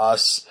you or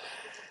us.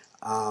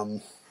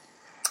 And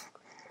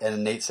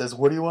Nate says,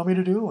 "What do you want me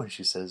to do?" And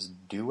she says,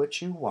 "Do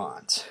what you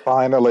want."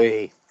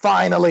 Finally,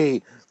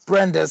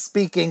 Brenda's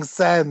speaking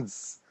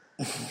sense.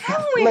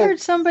 Haven't we heard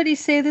somebody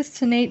say this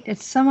to Nate at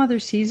some other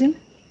season?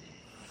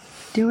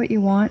 Do what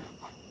you want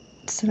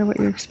instead of what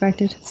you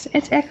expected.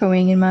 It's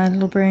echoing in my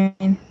little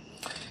brain.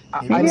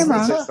 I need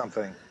to say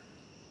something.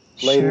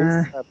 Ladies,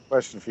 Sure. I have a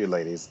question for you,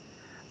 ladies.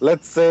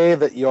 Let's say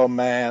that your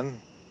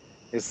man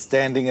is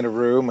standing in a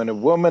room and a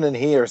woman and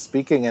he are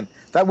speaking, and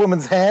that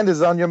woman's hand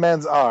is on your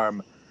man's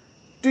arm.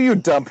 Do you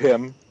dump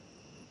him?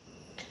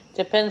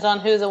 Depends on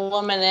who the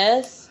woman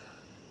is.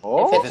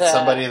 Oh, If it's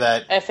somebody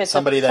that if it's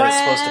somebody a that is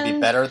supposed to be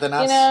friend, better than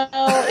us, You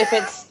know, if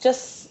it's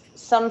just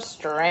some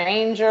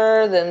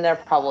stranger, then they're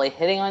probably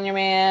hitting on your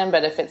man.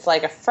 But if it's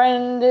like a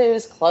friend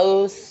who's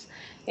close,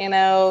 you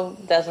know,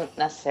 doesn't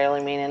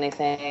necessarily mean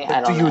anything.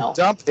 I don't do you know.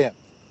 dump him?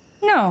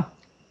 No.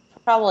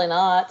 Probably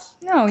not.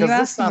 No, you Because this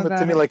asked him sounded about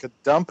to me it. like a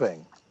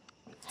dumping.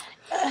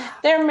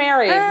 They're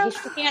married.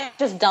 She can't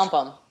just dump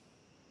him.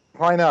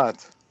 Why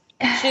not?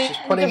 She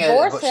can putting it-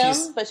 divorce but him,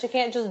 she's- but she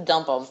can't just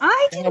dump him.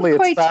 I didn't Apparently, it's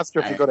quite. faster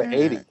if you go to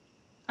 80.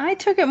 I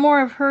took it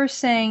more of her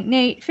saying,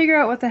 "Nate, figure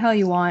out what the hell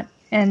you want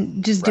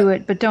and just do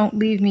it, but don't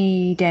leave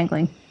me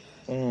dangling."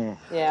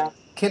 Yeah.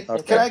 Can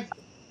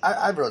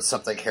I wrote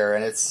something here,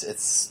 and it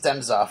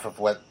stems off of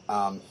what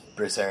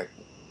Bruce Eric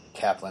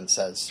Kaplan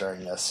says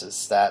during this,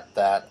 is that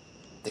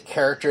the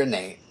character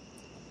Nate,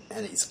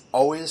 and he's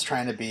always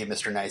trying to be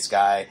Mr. Nice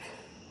Guy,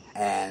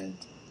 and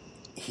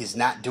he's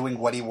not doing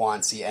what he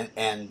wants,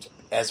 and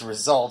as a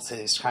result,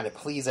 he's trying to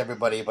please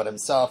everybody but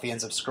himself. He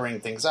ends up screwing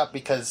things up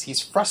because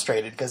he's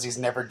frustrated because he's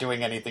never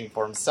doing anything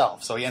for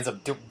himself, so he ends up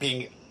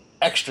being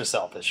extra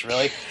selfish,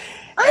 really.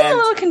 I'm a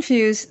little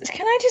confused.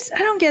 I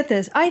don't get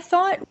this. I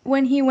thought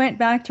when he went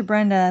back to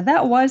Brenda,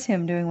 that was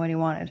him doing what he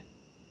wanted.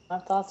 I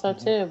thought so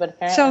too, but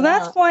apparently So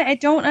that's not. why I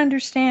don't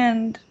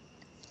understand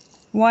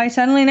why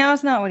suddenly now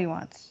it's not what he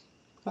wants.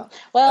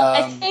 Well,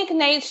 I think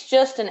Nate's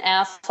just an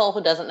asshole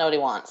who doesn't know what he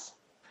wants.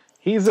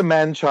 He's a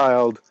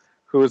man-child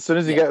who, as soon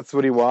as he gets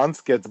what he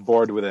wants, gets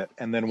bored with it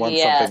and then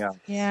wants something else.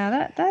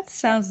 Yeah, that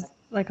sounds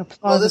like a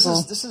Well,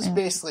 plausible. this is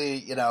basically,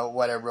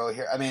 what I wrote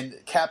here. I mean,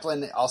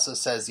 Kaplan also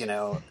says,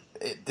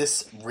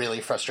 this really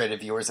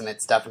frustrated viewers, and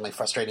it's definitely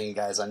frustrating you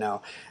guys, I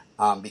know,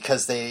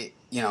 because they,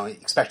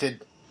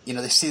 expected,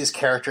 they see this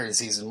character in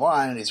season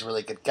 1, and he's a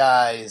really good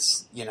guy,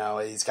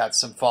 he's got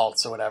some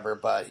faults or whatever,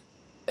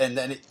 and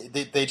then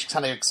they just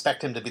kind of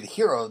expect him to be the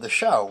hero of the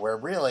show, where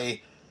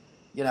really,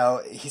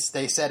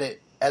 they said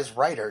it as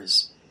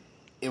writers,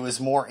 it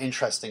was more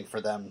interesting for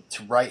them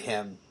to write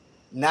him,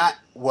 not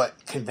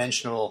what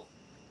conventional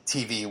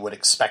TV would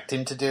expect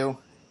him to do,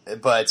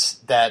 but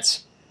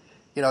that,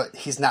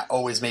 he's not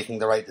always making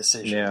the right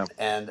decision. Yeah.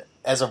 And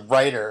as a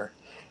writer,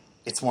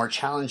 it's more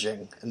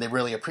challenging, and they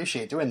really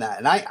appreciate doing that.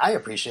 And I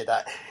appreciate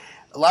that.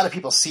 A lot of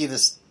people see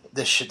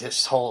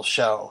this whole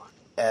show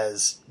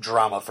as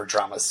drama for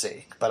drama's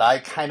sake, but I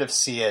kind of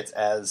see it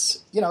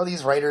as,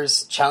 these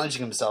writers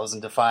challenging themselves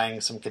and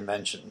defying some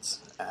conventions.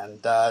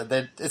 And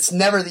that it's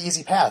never the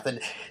easy path.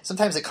 And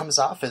sometimes it comes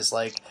off as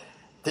like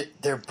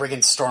they're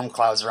bringing storm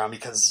clouds around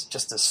because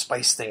just to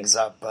spice things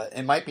up, but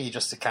it might be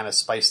just to kind of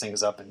spice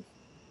things up and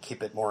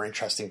keep it more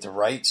interesting to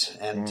write,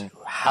 and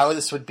how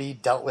this would be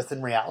dealt with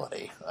in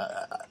reality.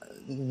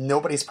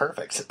 Nobody's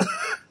perfect.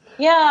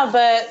 Yeah,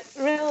 but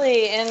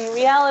really, in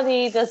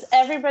reality, does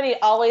everybody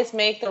always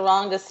make the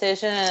wrong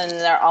decision and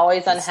they're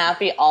always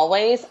unhappy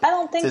always? I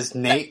don't think Does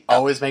Nate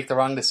always make the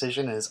wrong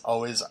decision and is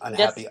always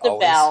unhappy just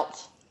always?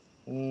 about.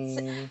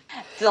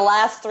 The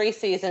last 3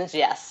 seasons,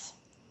 yes.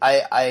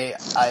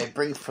 I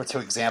bring to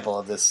example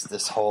of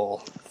this whole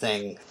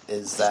thing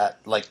is that,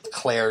 like,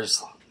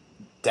 Claire's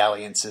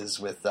dalliances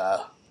with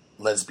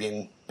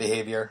lesbian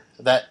behavior,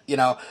 that,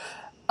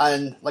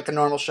 on like a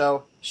normal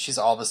show, she's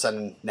all of a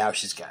sudden, now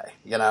she's gay,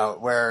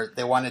 where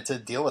they wanted to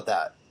deal with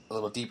that a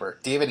little deeper.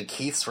 David and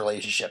Keith's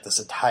relationship this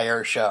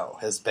entire show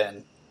has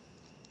been,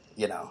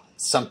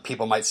 some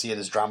people might see it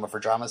as drama for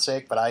drama's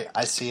sake, but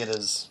I see it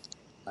as,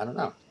 I don't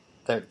know,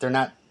 they're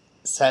not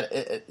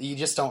sad. You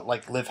just don't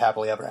like live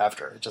happily ever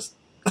after. It just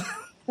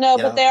No,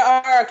 but there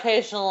are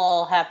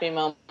occasional happy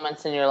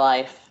moments in your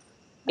life.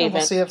 Yeah, Even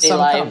we'll see if busy some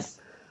lives. come.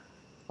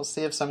 We'll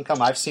see if some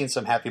come. I've seen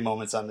some happy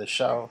moments on this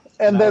show.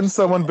 And then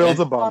someone builds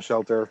a bomb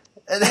shelter.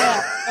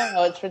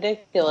 No, it's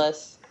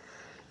ridiculous.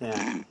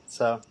 Yeah.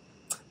 So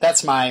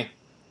that's my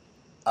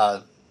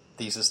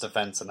thesis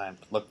defense, and I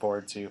look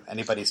forward to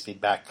anybody's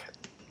feedback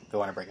they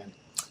want to bring in.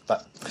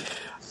 But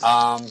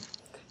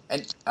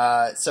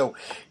so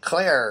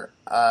Claire,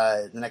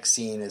 the next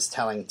scene is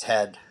telling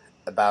Ted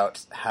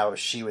about how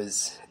she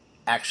was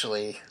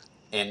actually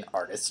an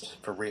artist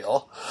for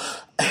real,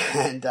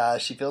 and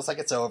she feels like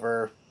it's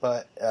over,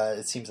 but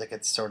it seems like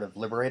it's sort of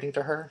liberating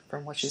to her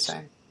from what she's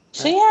saying.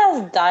 She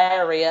has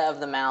diarrhea of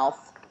the mouth.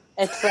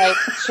 It's like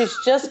she's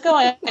just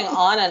going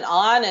on,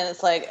 and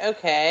it's like,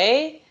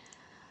 okay,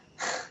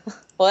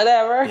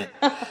 whatever.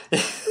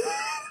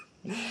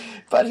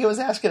 But he was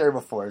asking her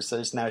before,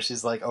 so now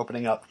she's like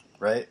opening up,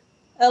 right?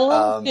 A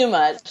little too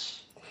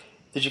much.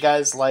 Did you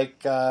guys like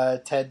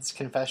Ted's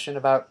confession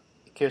about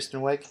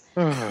Kirsten Wiig?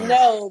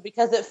 No,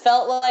 because it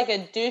felt like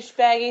a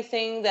douchebaggy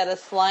thing that a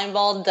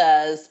slimeball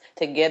does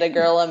to get a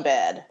girl in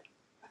bed.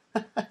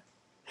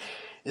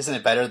 Isn't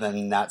it better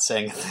than not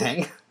saying a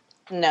thing?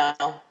 No.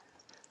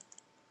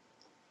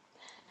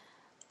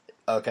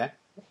 Okay.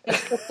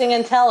 Interesting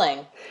and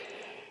telling.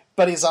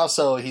 But he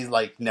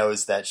like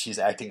knows that she's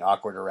acting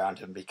awkward around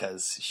him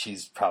because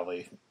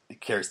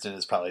Kirsten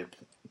has probably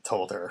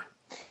told her.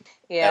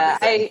 Yeah,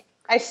 everything.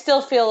 I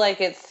still feel like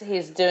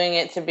he's doing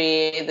it to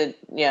be the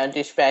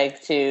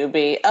douchebag to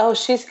be. Oh,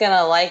 she's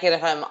gonna like it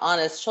if I'm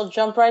honest. She'll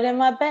jump right in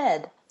my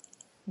bed.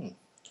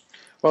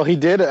 Well, he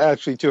did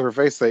actually to her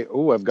face say,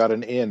 "Oh, I've got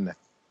an in."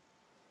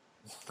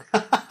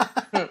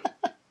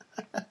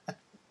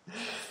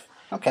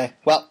 Okay,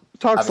 well,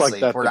 talks like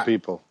that to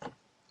people.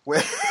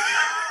 We're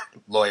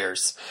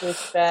lawyers.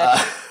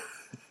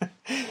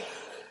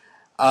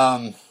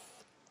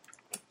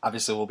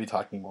 Obviously, we'll be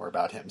talking more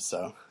about him.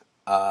 So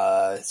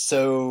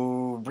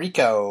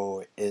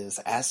Rico is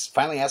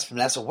finally asked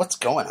Vanessa, "What's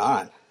going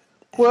on?"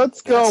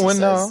 What's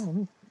going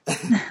on?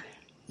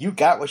 You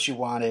got what you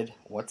wanted.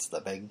 What's the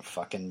big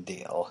fucking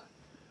deal?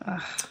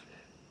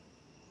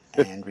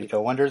 And Rico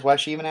wonders why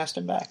she even asked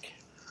him back.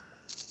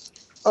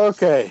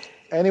 Okay.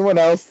 Anyone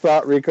else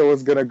thought Rico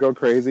was going to go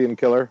crazy and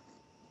kill her?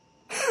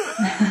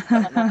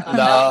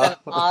 No.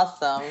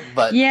 Awesome.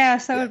 But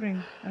yes, that would have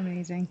been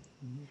amazing.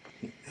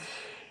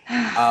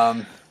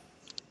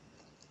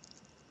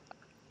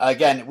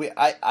 Again,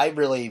 I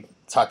really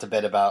talked a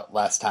bit about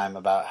last time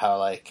about how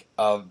like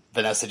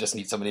Vanessa just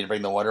needs somebody to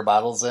bring the water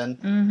bottles in.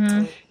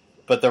 Mm-hmm.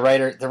 But the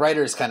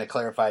writers kind of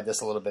clarified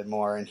this a little bit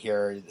more in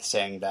here,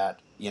 saying that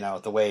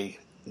the way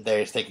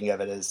they're thinking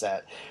of it is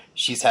that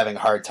she's having a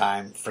hard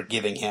time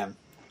forgiving him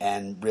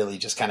and really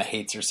just kind of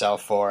hates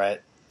herself for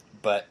it.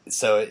 But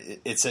so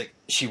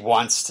she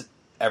wants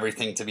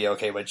everything to be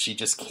okay, but she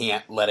just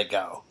can't let it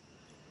go,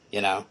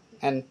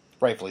 and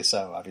rightfully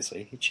so.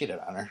 Obviously, he cheated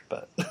on her,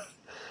 but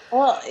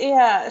well,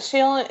 yeah,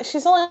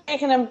 she's only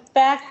taking him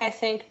back, I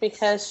think,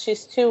 because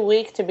she's too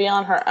weak to be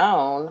on her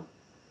own.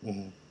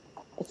 Mm-hmm.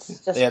 It's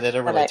just they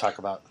didn't really talk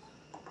about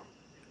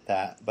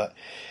that, but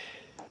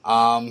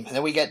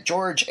then we get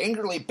George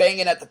angrily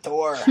banging at the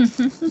door.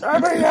 Sometimes you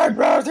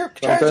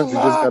just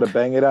gotta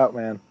bang it out,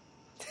 man.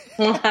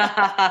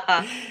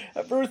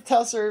 Ruth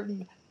tells her,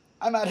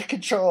 "I'm out of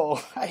control.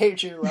 I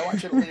hate you. I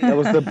want you to leave." That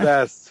was the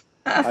best.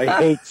 I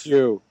hate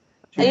you.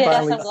 She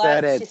finally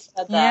said it. She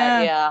said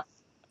that. Yeah.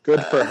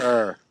 Good for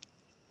her.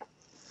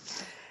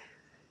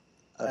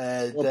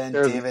 Then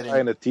There's David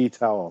and a tea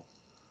towel.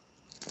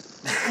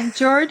 And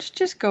George,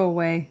 just go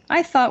away.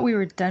 I thought we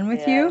were done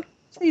with you.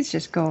 Please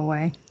just go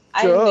away.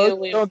 I knew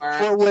we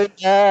weren't.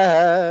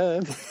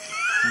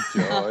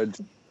 George,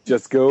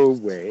 just go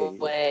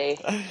away.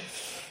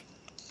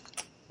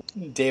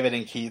 David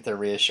and Keith are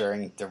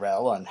reassuring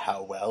Darrell on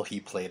how well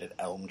he played at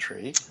Elm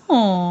Tree.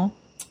 Aww.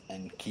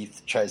 And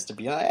Keith tries to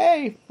be like,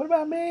 "Hey, what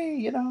about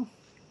me?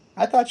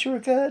 I thought you were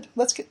good.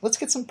 Let's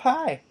get some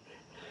pie."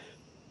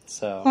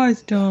 So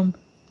Pie's dumb.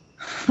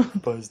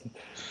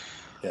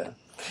 Yeah.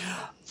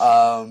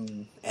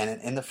 And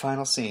in the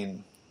final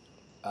scene,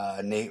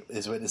 Nate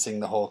is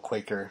witnessing the whole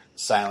Quaker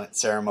silent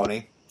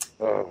ceremony.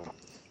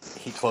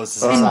 He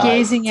closes his eyes,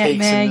 gazing at takes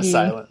Maggie. in the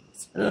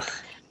silence.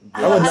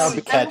 I would not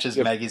be catches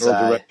if Maggie's the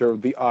eye. director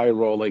of the eye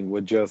rolling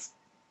would just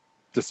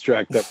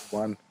distract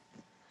everyone.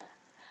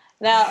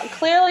 Now,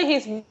 clearly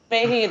he's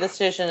making a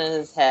decision in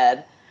his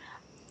head.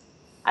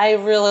 I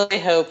really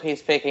hope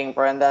he's picking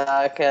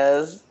Brenda,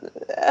 because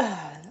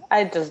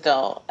I just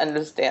don't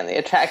understand the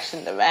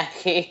attraction to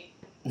Maggie.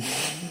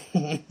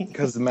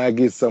 Because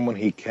Maggie's someone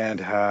he can't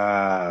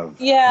have.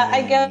 Yeah,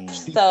 I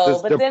guess so,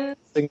 Just but then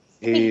he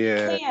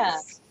can't.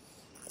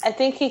 I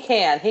think he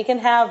can. He can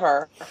have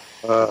her.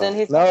 Then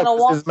he's no, going to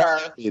want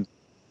her. Maggie.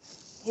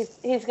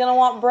 He's going to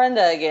want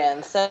Brenda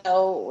again.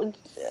 So,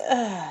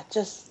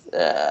 just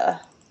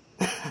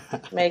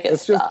make it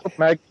It's stop. just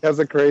Maggie has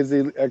a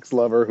crazy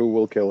ex-lover who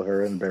will kill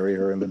her and bury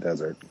her in the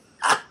desert.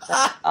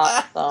 That's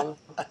awesome.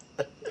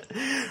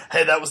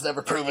 Hey, that was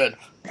never proven.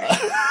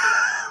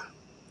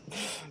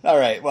 All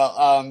right,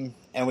 well,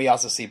 and we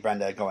also see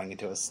Brenda going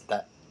into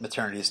that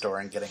maternity store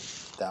and getting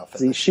the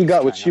outfit. See, she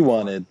got what she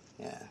wanted.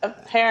 Yeah.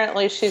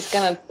 Apparently, she's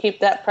going to keep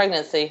that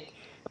pregnancy.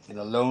 And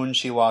alone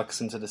she walks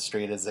into the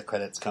street as the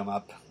credits come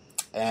up.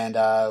 And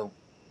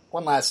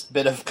one last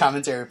bit of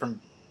commentary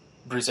from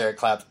Bruce Eric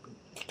Clapton.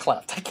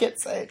 I can't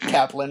say it.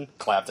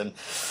 Clapton.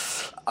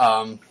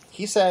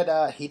 He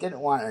said he didn't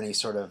want any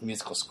sort of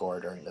musical score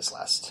during this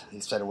last. He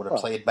said it would have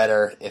played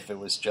better if it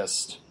was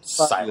just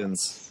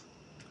silence.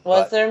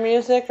 Was there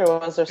music or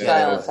was there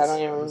silence? There was. I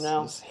don't even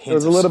know. There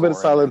was a little bit of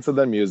silence and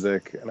then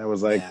music, and I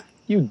was like,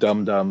 "You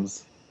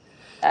dum-dums."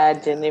 I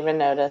didn't even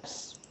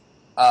notice.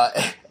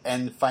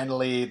 And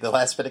finally, the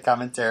last bit of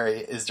commentary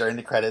is during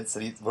the credits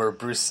where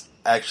Bruce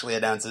actually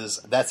announces,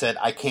 "That's it,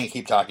 I can't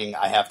keep talking,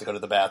 I have to go to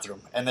the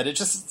bathroom." And then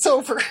it's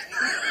over.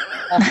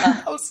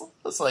 I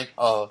was like,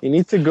 oh. You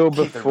need to go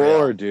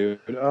before, dude.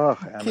 Oh,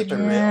 keep it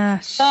Yeah.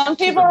 real. Some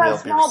people have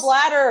small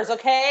bladders,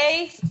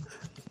 okay?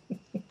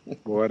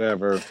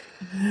 Whatever.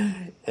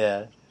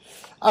 Yeah.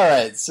 All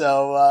right,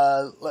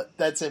 so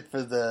that's it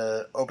for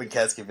the open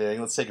casket viewing.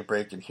 Let's take a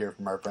break and hear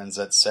from our friends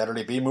at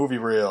Saturday B Movie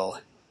Reel.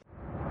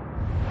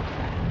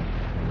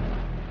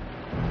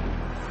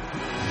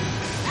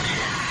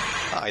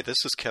 Hi,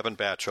 this is Kevin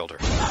Batchelder.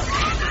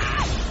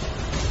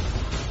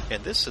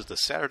 And this is the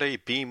Saturday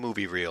B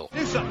Movie Reel.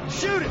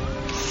 Shoot it!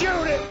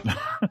 Shoot it!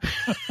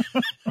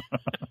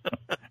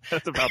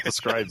 That about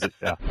describes it,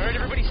 yeah. All right,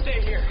 everybody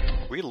stay here.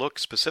 We look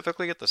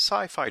specifically at the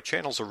Sci-Fi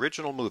Channel's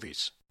original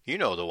movies. You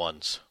know the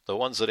ones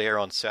that air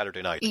on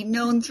Saturday night. Be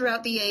known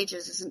throughout the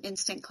ages as an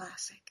instant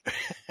classic.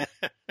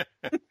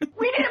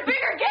 We need a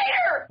bigger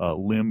gator!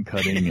 Limb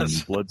cutting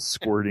and blood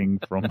squirting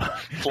from...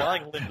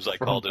 Flying limbs, I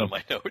called it in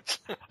my notes.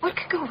 What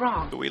could go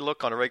wrong? We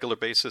look on a regular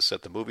basis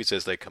at the movies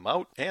as they come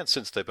out, and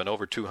since there have been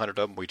over 200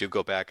 of them, we do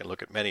go back and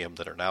look at many of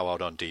them that are now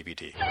out on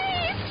DVD.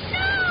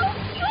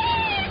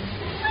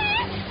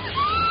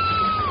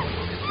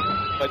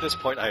 By this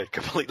point, I had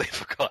completely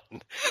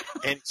forgotten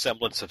any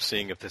semblance of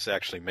seeing if this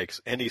actually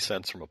makes any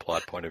sense from a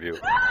plot point of view.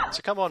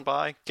 So come on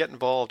by, get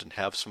involved, and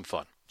have some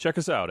fun. Check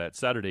us out at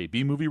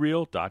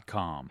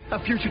SaturdayBMovieReel.com.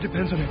 Our future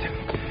depends on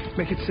it.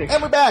 Make it safe.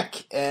 And we're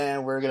back,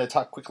 and we're going to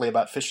talk quickly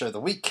about Fisher of the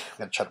Week. I'm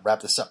going to try to wrap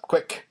this up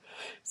quick.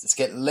 It's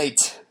getting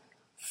late.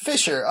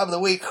 Fisher of the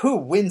Week. Who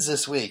wins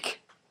this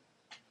week?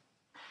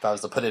 If I was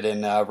to put it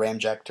in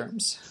Ramjack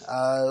terms.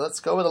 Let's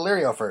go with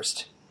Illyrio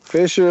first.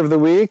 Fisher of the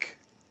Week?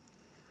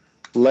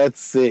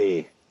 Let's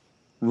see.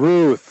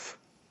 Ruth.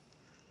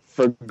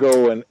 For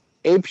going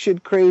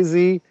apeshit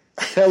crazy,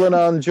 telling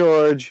on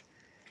George,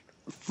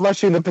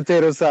 flushing the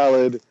potato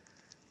salad,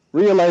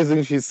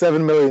 realizing she's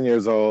 7 million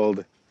years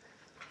old,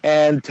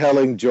 and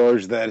telling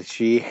George that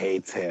she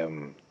hates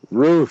him.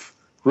 Ruth,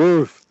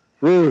 Ruth,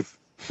 Ruth,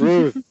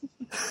 Ruth.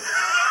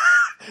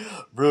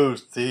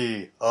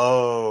 Ruthie.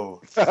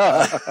 Oh.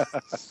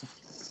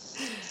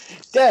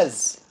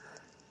 Des.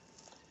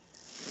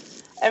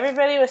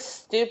 Everybody was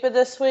stupid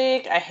this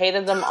week. I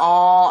hated them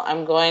all.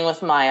 I'm going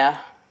with Maya.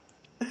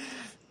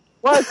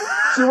 What?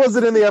 She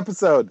wasn't in the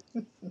episode.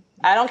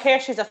 I don't care.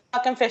 She's a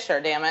fucking Fisher,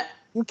 damn it.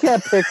 You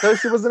can't pick her.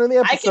 She wasn't in the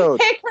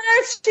episode. I can pick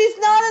her. She's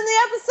not in the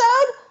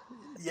episode.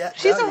 Yeah,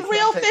 she's no, a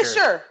real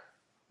Fisher.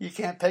 You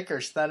can't pick her.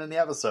 She's not in the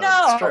episode.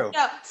 No, it's true.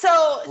 No.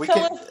 So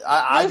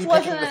I'd be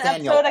picking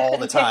Nathaniel all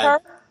the time.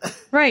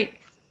 Right.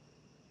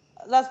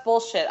 That's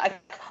bullshit.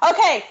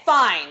 Okay,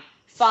 fine.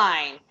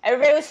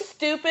 Everybody was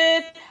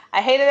stupid.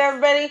 I hated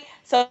everybody.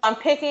 So I'm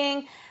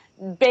picking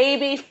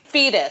baby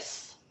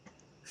fetus.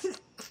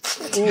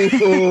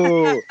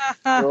 Ooh.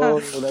 Oh,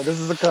 this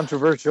is a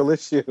controversial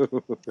issue.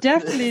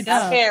 Definitely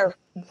does. I don't care.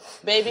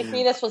 Baby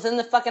fetus was in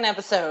the fucking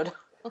episode.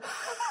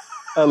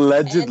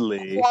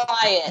 Allegedly.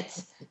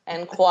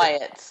 And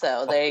quiet.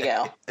 So there you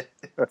go.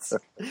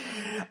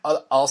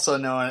 Also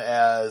known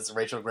as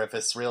Rachel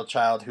Griffith's real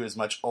child, who is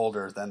much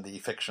older than the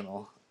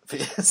fictional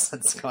fetus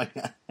that's going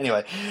on.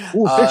 Anyway.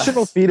 Ooh,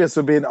 fictional fetus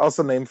would be an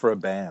awesome name for a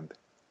band.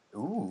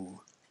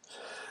 Ooh.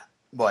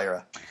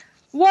 Moira.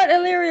 What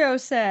Illyrio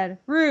said.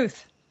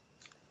 Ruth.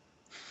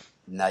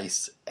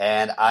 Nice.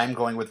 And I'm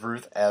going with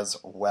Ruth as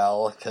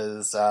well,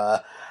 because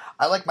I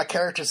like my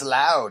characters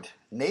loud.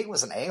 Nate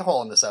was an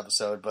a-hole in this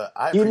episode, but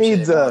I appreciate He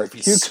needs it a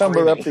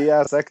cucumber up the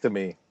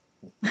assectomy.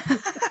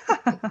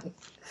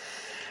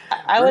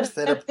 I would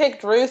have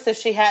picked Ruth if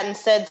she hadn't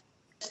said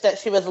that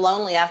she was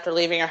lonely after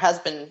leaving her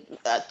husband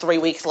 3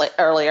 weeks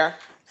earlier.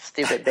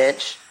 Stupid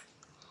bitch.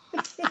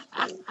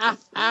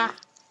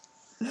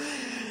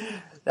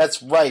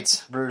 That's right,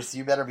 Ruth.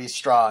 You better be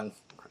strong,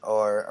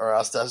 or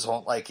else Des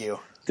won't like you.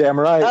 Damn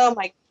right. Oh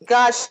my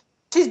gosh.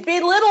 She's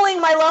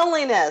belittling my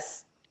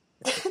loneliness.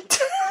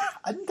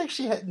 I don't think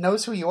she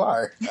knows who you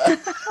are.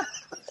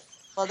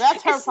 Well,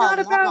 that's her It's problem. not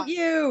about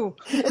you.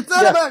 It's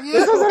not about you.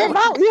 This isn't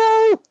about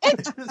you.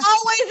 It's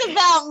always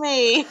about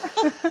me.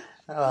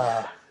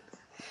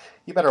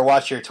 You better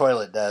watch your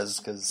toilet, Des,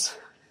 because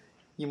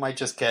you might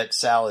just get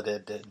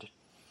saladed.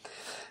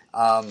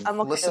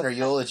 Listener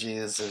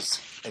eulogies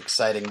is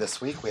exciting this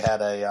week. We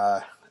had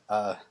a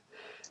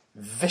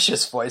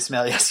vicious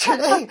voicemail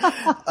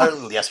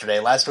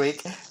last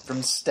week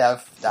from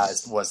Steph.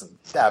 It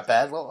wasn't that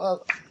bad.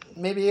 Well,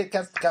 maybe it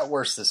got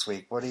worse this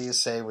week. What do you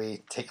say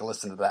we take a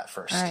listen to that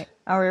first? All right.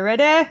 Are we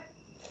ready?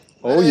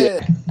 Oh,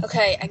 yeah.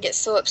 Okay, I get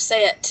so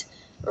upset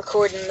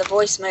recording the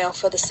voicemail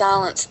for the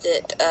silence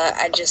that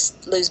I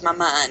just lose my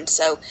mind.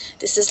 So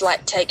this is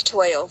like take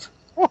 12.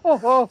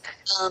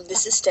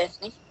 This is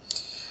Stephanie.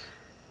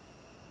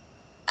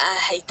 I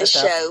hate the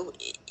show.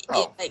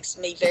 It makes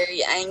me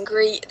very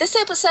angry. This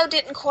episode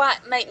didn't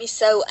quite make me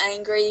so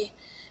angry.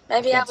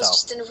 Maybe I was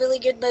just in a really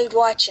good mood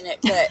watching it,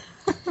 but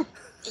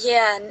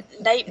yeah,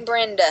 Nate and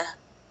Brenda,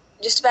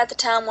 just about the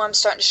time where I'm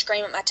starting to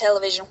scream at my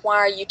television, why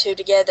are you two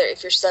together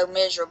if you're so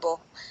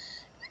miserable?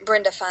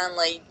 Brenda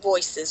finally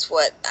voices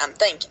what I'm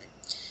thinking,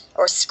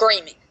 or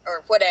screaming,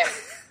 or whatever.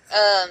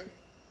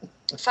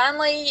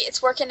 Finally,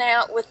 it's working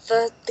out with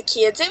the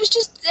kids. It was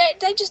just,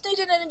 they just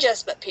needed an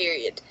adjustment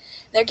period.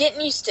 They're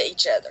getting used to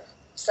each other.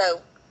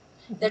 So,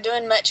 they're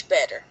doing much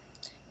better.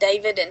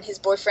 David and his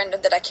boyfriend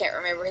that I can't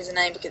remember his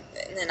name,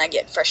 and then I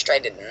get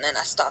frustrated, and then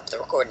I stop the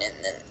recording,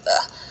 and then,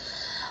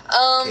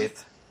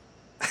 Keith.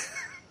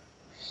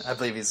 I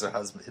believe he's the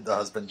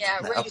husband. Yeah,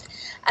 now. Ruth.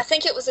 I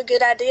think it was a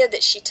good idea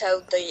that she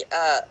told the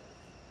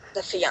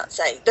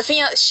fiancé.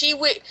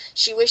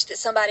 She wished that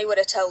somebody would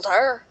have told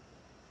her.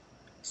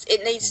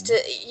 It needs to.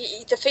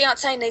 The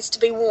fiancé needs to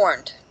be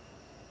warned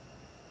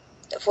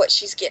of what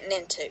she's getting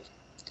into.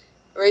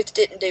 Ruth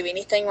didn't do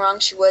anything wrong.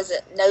 She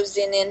wasn't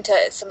nosing into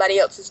somebody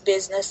else's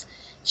business.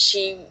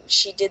 She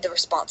did the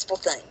responsible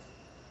thing.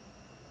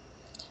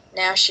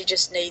 Now she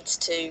just needs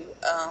to,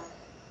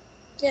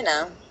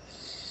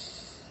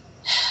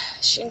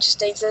 she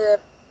just needs a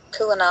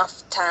cooling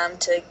off time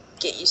to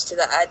get used to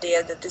the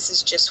idea that this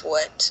is just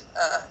what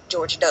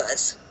George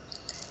does,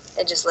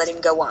 and just let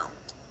him go on,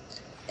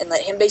 and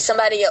let him be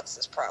somebody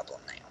else's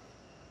problem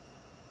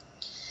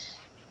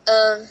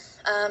now.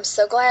 I'm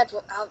so glad.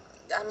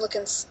 I'm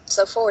looking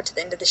so forward to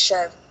the end of the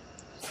show.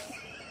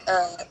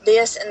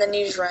 This and the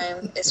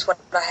newsroom is what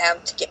I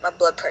have to get my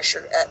blood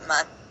pressure at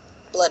my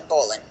blood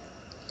boiling,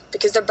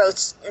 because they're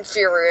both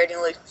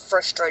infuriatingly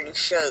frustrating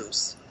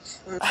shows.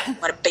 I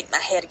want to beat my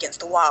head against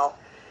the wall.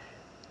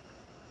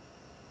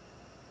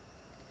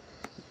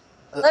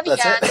 Love you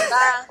guys.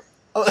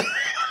 Bye.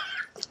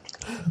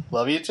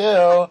 Love you too.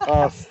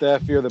 Oh,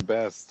 Steph, you're the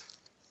best.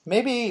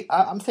 Maybe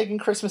I'm thinking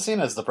Chris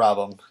Messina is the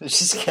problem.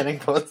 She's getting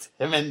both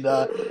him and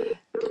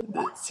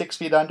 6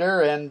 Feet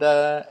Under, and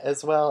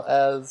as well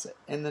as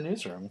in the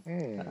newsroom.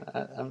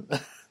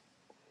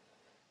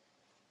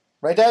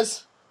 Right,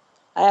 Des?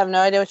 I have no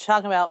idea what you're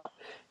talking about.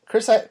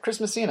 Chris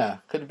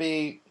Messina. Could it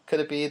be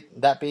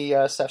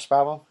Steph's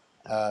problem?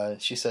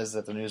 She says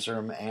that the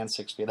newsroom and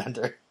 6 Feet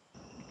Under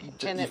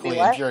equally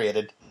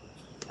infuriated.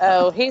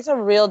 Oh, he's a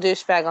real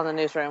douchebag on the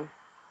newsroom.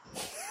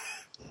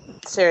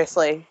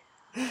 Seriously.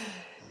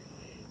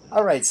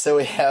 All right, so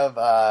we have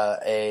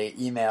a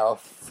email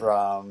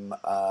from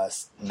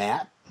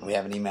Matt. We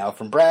have an email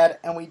from Brad,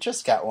 and we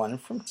just got one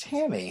from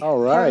Tammy. All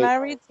right. Can I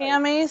read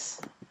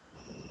Tammy's?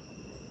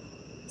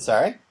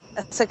 Sorry?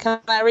 So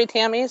can I read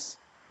Tammy's?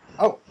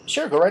 Oh,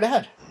 sure, go right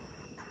ahead.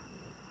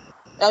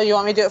 Oh, you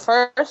want me to do it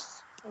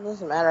first? It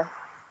doesn't matter.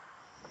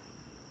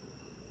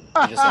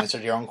 You just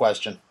answered your own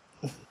question.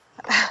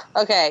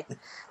 Okay.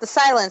 The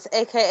Silence,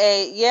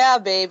 a.k.a. Yeah,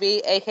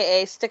 Baby,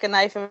 a.k.a. Stick a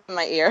Knife in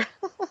My Ear.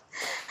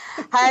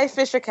 Hi,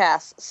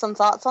 Fishercast. Some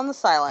thoughts on The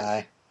Silence.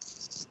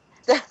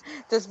 Hi.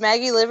 Does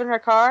Maggie live in her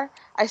car?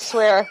 I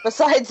swear,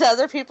 besides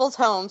other people's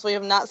homes, we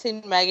have not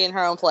seen Maggie in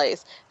her own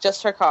place.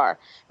 Just her car.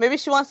 Maybe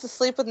she wants to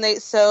sleep with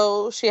Nate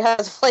so she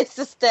has a place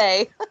to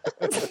stay.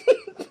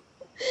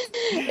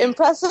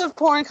 Impressive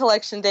porn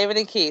collection, David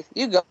and Keith.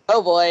 You go,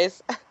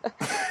 boys.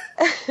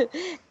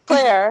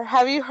 Claire,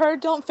 have you heard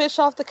Don't Fish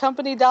Off the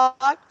Company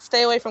Doc?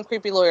 Stay away from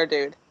creepy lawyer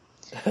dude.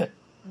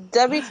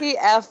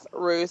 WTF,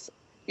 Ruth.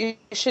 You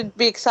should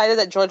be excited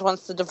that George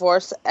wants the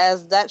divorce,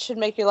 as that should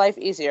make your life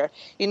easier.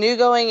 You knew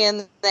going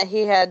in that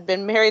he had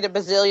been married a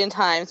bazillion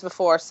times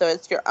before, so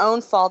it's your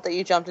own fault that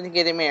you jumped into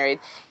getting married.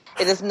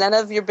 It is none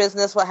of your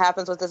business what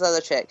happens with this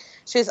other chick.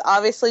 She's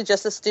obviously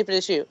just as stupid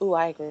as you. Ooh,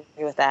 I agree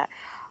with that.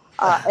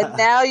 And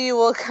now you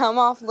will come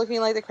off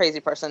looking like the crazy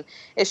person.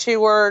 If she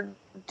were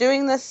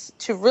doing this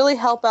to really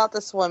help out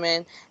this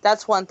woman,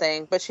 that's one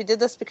thing. But she did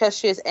this because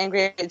she is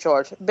angry at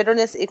George.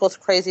 Bitterness equals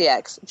crazy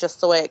ex,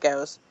 just the way it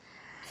goes.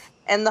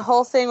 And the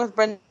whole thing with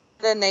Brenda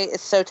and Nate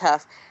is so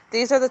tough.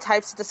 These are the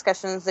types of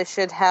discussions they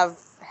should have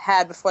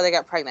had before they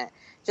got pregnant.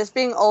 Just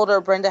being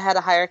older, Brenda had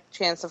a higher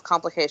chance of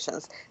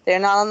complications. They are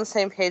not on the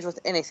same page with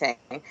anything.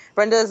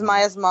 Brenda is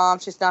Maya's mom.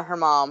 She's not her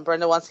mom.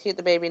 Brenda wants to keep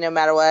the baby no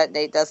matter what.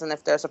 Nate doesn't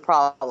if there's a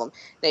problem.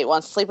 Nate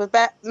wants to sleep with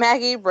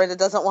Maggie. Brenda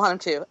doesn't want him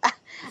to.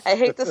 I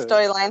hate the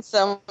storyline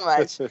so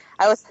much.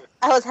 I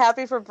was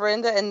happy for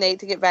Brenda and Nate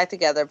to get back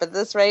together, but at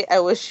this rate, I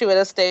wish she would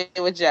have stayed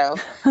with Joe.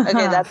 Okay,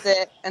 that's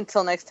it.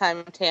 Until next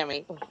time,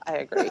 Tammy. I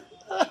agree.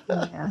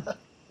 Yeah.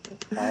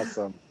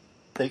 Awesome.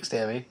 Thanks,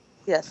 Tammy.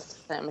 Yes,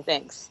 Tammy,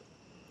 thanks.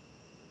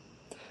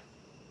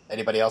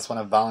 Anybody else want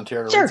to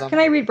volunteer to Sure, read something?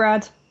 can I read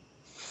Brad's?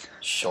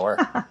 Sure.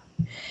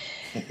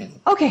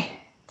 Okay,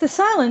 the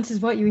silence is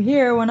what you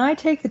hear when I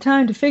take the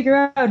time to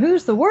figure out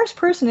who's the worst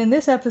person in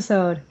this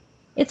episode.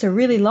 It's a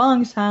really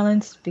long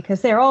silence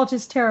because they're all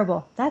just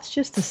terrible. That's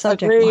just the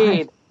subject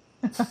line.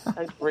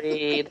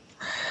 Agreed.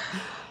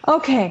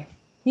 Okay,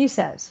 he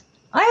says,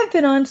 I have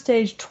been on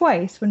stage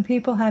twice when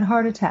people had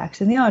heart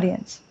attacks in the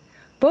audience.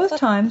 Both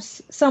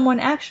times, someone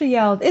actually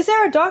yelled, "Is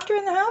there a doctor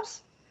in the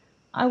house?"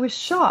 I was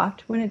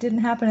shocked when it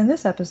didn't happen in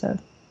this episode.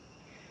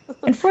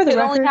 And for the it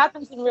record, only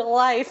happens in real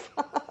life.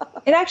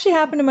 it actually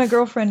happened to my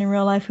girlfriend in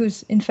real life,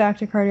 who's in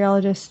fact a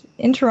cardiologist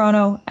in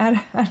Toronto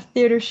at a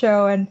theater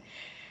show, and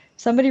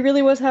somebody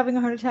really was having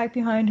a heart attack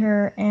behind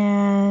her,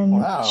 and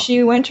Wow.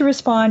 she went to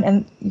respond,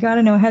 and you got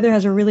to know, Heather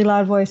has a really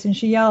loud voice, and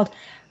she yelled,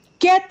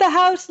 get the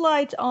house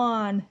lights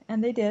on.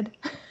 And they did.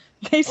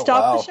 They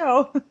stopped the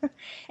show. And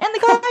the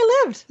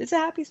guy lived. It's a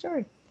happy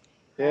story.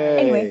 Yay.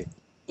 Anyway.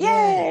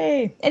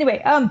 Yay!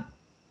 Anyway,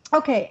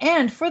 okay,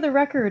 and for the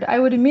record, I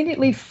would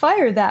immediately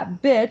fire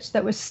that bitch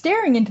that was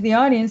staring into the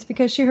audience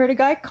because she heard a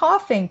guy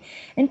coughing.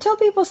 Until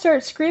people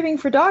start screaming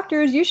for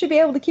doctors, you should be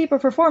able to keep a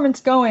performance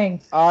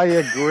going. I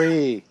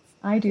agree.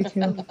 I do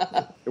too.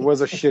 It was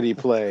a shitty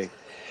play.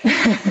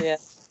 Yeah.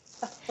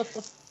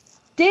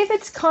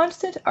 David's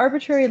constant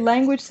arbitrary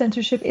language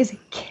censorship is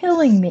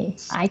killing me.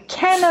 I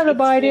cannot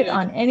abide it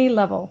on any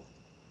level.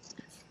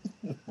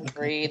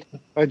 Agreed.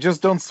 I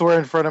just don't swear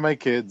in front of my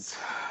kids.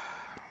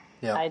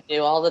 Yeah. I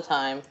do all the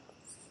time.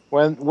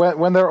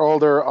 When they're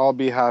older, I'll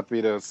be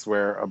happy to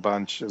swear a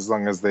bunch as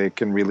long as they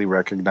can really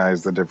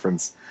recognize the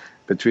difference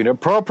between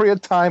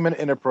appropriate time and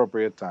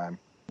inappropriate time.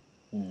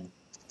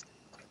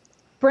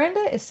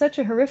 Brenda is such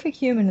a horrific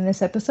human in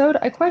this episode,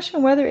 I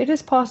question whether it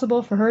is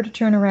possible for her to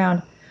turn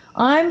around.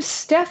 I'm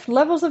Steph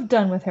levels of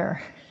done with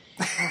her.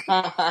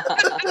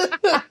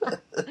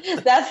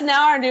 That's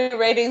now our new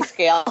rating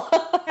scale.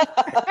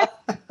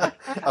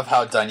 Of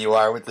how done you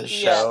are with the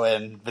show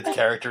and with the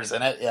characters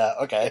in it. Yeah,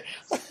 okay.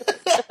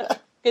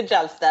 Good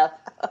job, Steph.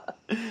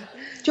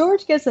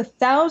 George gets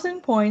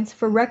 1,000 points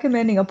for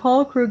recommending a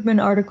Paul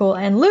Krugman article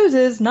and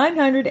loses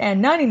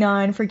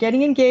 999 for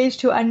getting engaged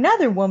to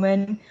another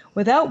woman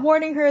without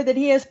warning her that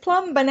he is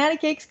plum banana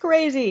cakes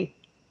crazy.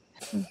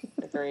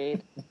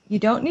 Agreed. You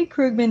don't need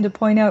Krugman to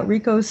point out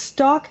Rico's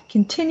stock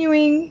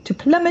continuing to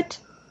plummet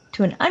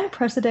to an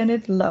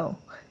unprecedented low.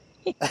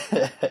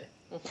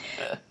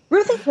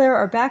 Ruth and Claire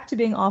are back to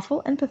being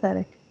awful and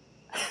pathetic.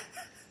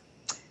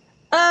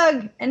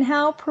 Ugh, and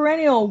how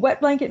perennial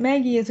Wet Blanket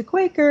Maggie is a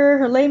Quaker,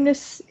 her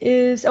lameness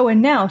is... Oh,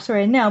 and now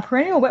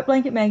perennial Wet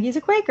Blanket Maggie is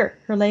a Quaker.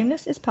 Her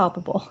lameness is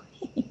palpable.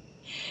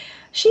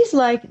 She's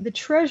like the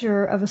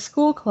treasurer of a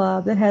school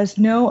club that has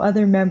no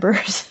other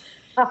members.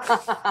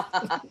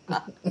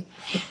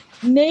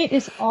 Nate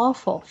is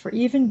awful for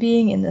even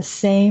being in the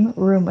same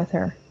room with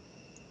her.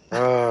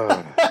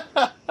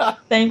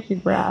 Thank you,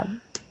 Brad.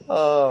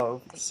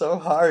 Oh, so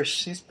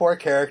harsh. These poor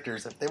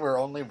characters, if they were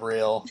only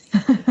real.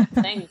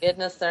 Thank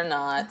goodness they're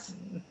not.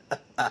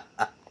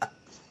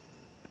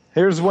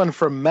 Here's one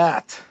from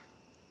Matt.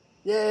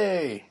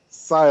 Yay!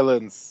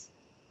 Silence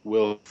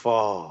will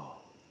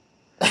fall.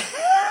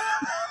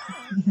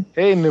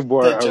 Hey,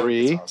 Nubor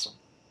Ari. Awesome.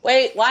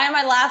 Wait, why am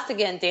I last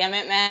again? Damn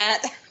it,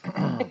 Matt.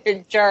 You're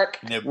a jerk.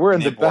 We're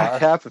in the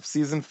back half of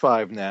season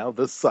 5 now,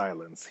 The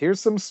Silence. Here's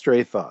some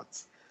stray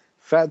thoughts.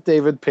 Fat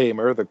David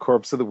Paymer, the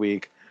corpse of the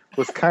week,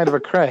 was kind of a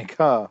crank,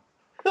 huh?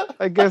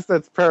 I guess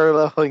that's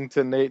paralleling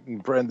to Nate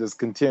and Brenda's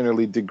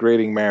continually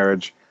degrading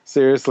marriage.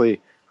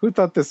 Seriously, who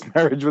thought this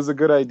marriage was a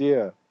good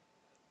idea?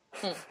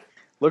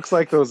 Looks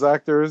like those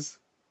actors...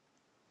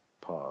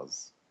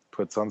 Pause.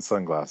 Puts on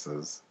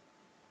sunglasses.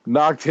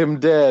 Knocked him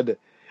dead.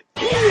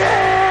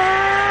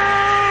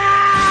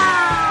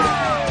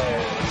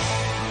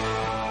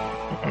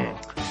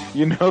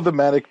 You know the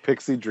manic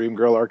pixie dream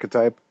girl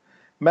archetype?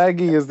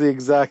 Maggie is the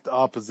exact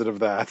opposite of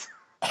that.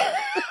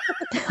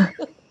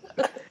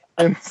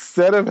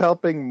 Instead of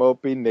helping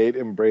mopey Nate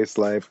embrace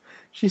life,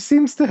 she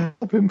seems to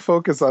help him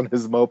focus on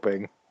his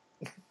moping.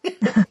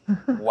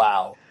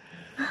 Wow.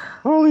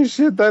 Holy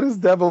shit, that is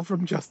Devil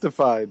from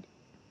Justified.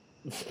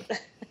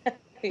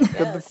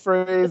 Could the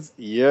phrase,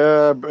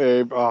 yeah,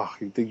 babe, oh,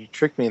 you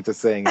tricked me into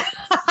saying it.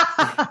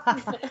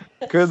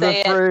 Could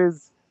the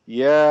phrase,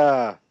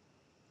 yeah,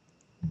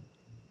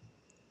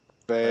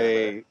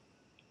 babe,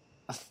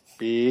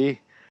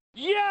 be...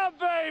 Yeah,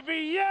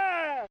 baby,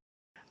 yeah!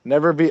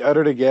 Never be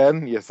uttered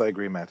again? Yes, I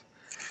agree, Matt.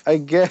 I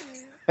get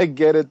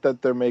it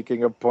that they're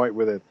making a point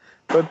with it,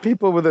 but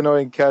people with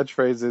annoying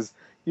catchphrases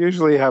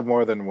usually have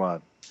more than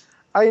one.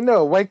 I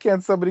know, why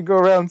can't somebody go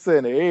around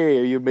saying, hey,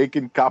 are you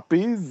making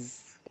copies?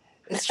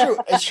 It's true.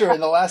 It's true. In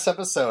the last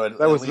episode,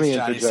 that was me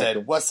Johnny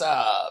said, "What's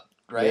up?"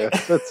 Right? Yeah,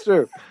 that's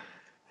true.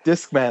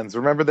 Discmans,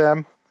 remember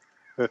them?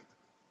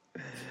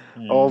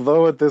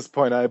 Although at this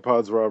point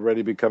iPods were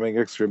already becoming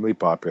extremely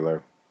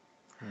popular.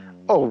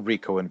 Oh,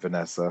 Rico and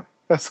Vanessa,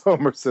 as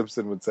Homer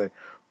Simpson would say,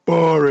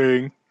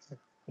 boring.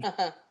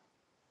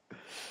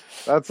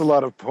 That's a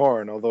lot of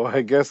porn. Although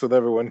I guess with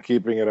everyone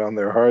keeping it on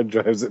their hard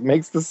drives, it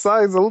makes the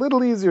size a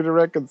little easier to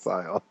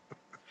reconcile.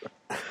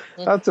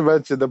 Not to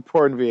mention the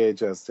porn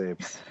VHS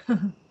tapes.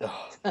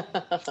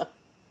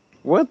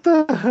 What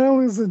the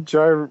hell is a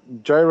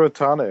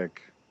gyrotonic?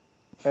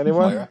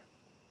 Anyone? Moira?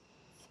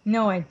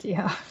 No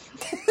idea.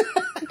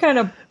 What kind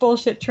of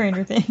bullshit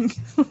trainer thing?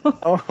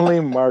 Only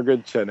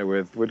Margaret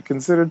Chenoweth would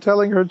consider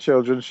telling her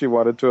children she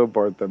wanted to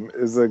abort them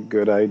is a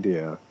good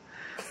idea.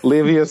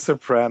 Livia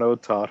Soprano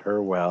taught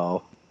her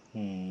well.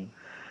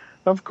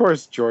 Of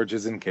course, George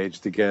is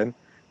engaged again.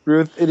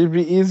 Ruth, it'd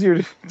be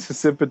easier to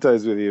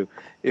sympathize with you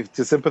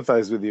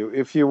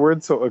if you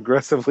weren't so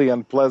aggressively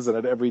unpleasant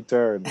at every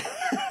turn.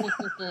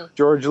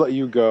 George let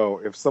you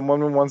go. If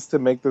someone wants to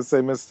make the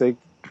same mistake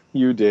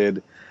you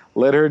did,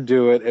 let her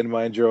do it and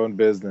mind your own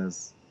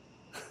business.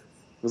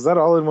 Was that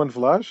all in one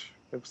flush?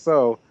 If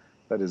so,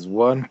 That is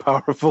one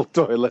powerful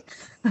toilet.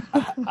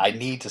 I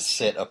need to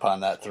sit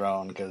upon that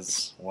throne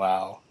because,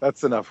 wow.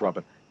 That's enough,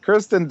 Robin.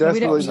 Kirsten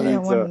desperately we don't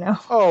needs wanna a know.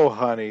 "oh,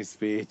 honey"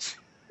 speech.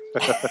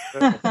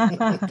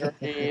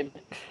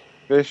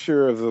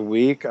 Fisher of the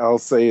week, I'll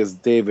say, is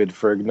David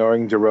for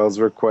ignoring Jarrell's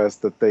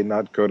request that they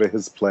not go to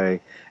his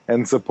play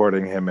and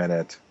supporting him in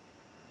it.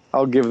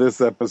 I'll give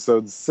this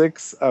episode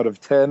 6 out of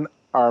 10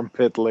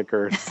 armpit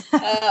lickers.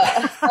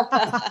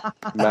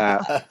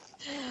 Matt.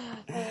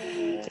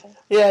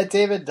 Yeah,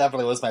 David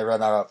definitely was my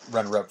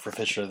runner-up for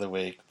Fisher of the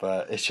Week,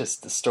 but it's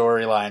just the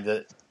storyline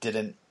that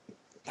didn't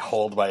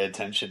hold my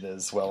attention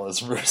as well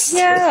as Rooster.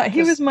 Yeah,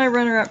 he was my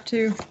runner-up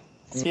too.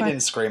 He didn't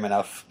scream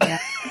enough.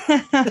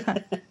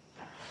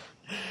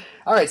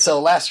 All right, so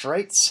last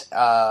rights.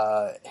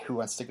 Who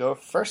wants to go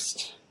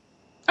first?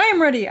 I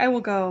am ready. I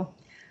will go.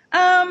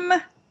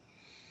 I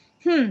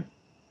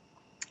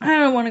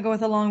don't want to go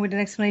with a long-winded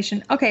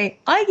explanation. Okay,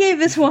 I gave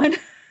this one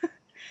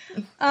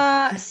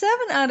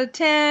 7 out of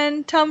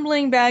 10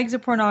 tumbling bags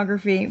of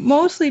pornography,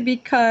 mostly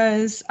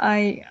because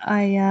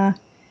I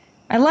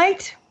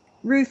liked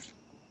Ruth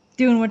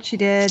doing what she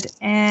did,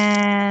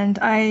 and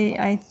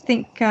I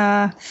think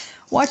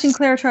watching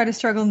Claire try to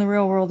struggle in the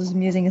real world is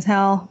amusing as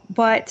hell.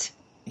 But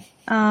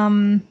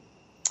the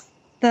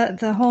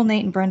whole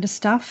Nate and Brenda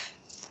stuff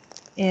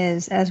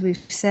is, as we've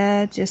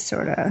said, just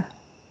sort of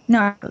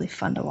not really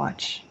fun to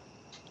watch.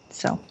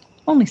 So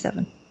only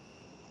 7.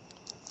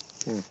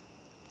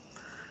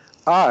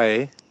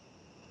 I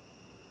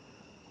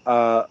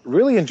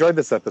really enjoyed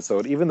this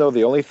episode, even though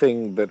the only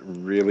thing that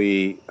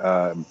really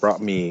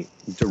brought me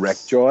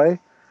direct joy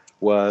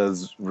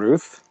was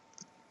Ruth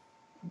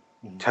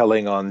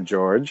telling on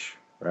George,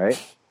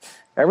 right?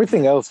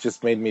 Everything else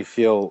just made me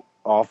feel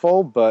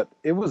awful, but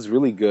it was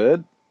really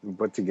good,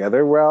 put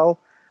together well.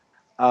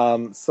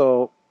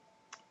 So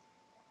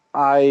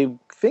I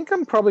think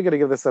I'm probably going to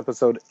give this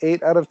episode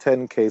 8 out of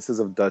 10 cases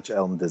of Dutch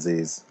elm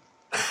disease.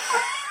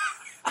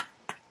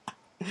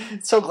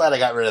 So glad I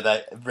got rid of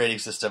that rating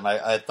system.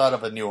 I thought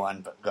of a new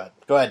one, but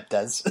go ahead,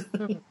 Des.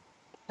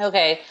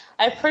 Okay,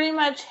 I pretty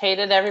much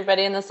hated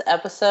everybody in this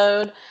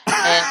episode,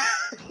 and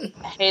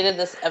hated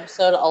this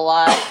episode a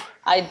lot.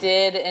 I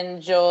did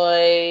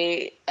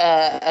enjoy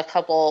a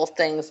couple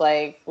things,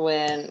 like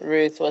when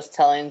Ruth was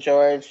telling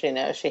George,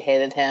 she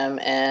hated him,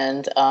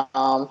 and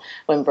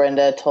when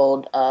Brenda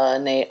told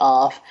Nate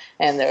off,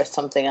 and there was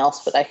something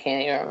else, but I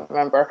can't even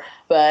remember.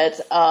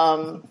 But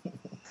other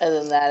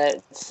than that,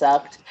 it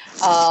sucked.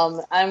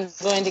 I'm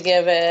going to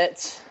give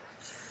it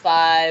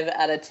 5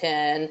 out of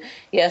 10.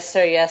 Yes,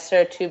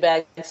 sir, 2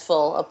 bags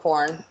full of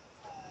porn.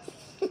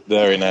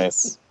 Very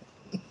nice.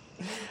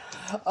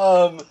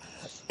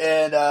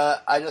 And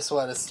I just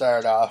want to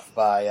start off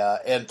by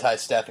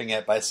anti-stepping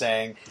it by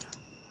saying,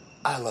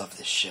 I love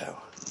this show.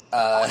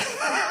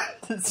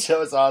 This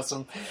show is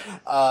awesome.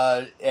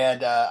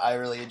 And I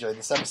really enjoyed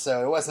this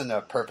episode. It wasn't a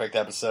perfect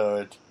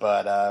episode,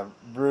 but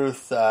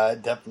Ruth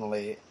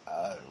definitely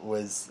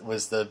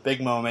was the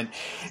big moment.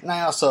 And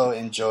I also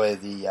enjoy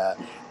the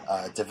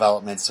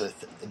developments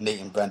with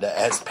Nate and Brenda,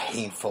 as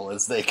painful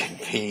as they can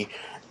be.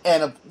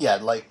 And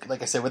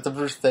like I said, with the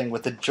Ruth thing,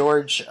 with the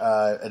George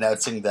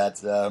announcing that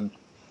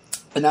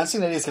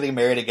he's getting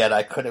married again,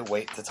 I couldn't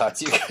wait to talk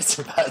to you guys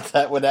about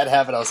that. When that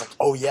happened, I was like,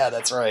 oh yeah,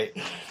 that's right.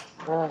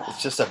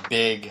 It's just a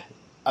big...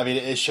 I mean,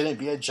 it shouldn't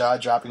be a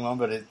jaw-dropping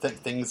moment, but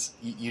things...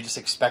 You just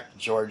expect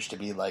George to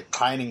be, like,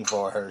 pining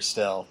for her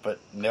still, but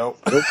nope.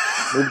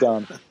 Moved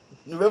on.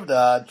 Moved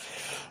on.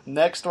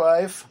 Next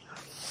wife.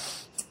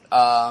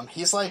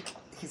 He's like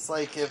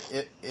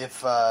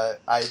if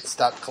I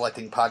stopped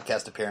collecting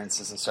podcast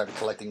appearances and started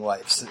collecting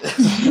wives.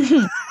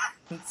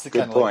 It's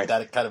kind of like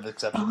that kind of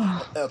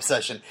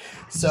obsession.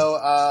 So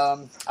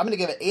I'm going to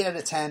give it 8 out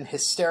of 10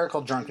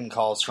 hysterical drunken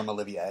calls from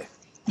Olivier.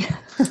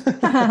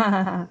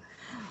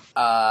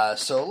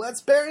 So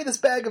let's bury this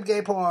bag of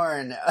gay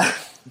porn.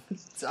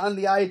 It's on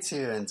the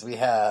iTunes. We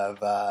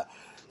have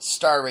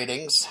star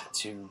ratings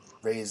to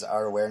raise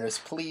our awareness.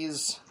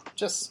 Please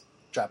just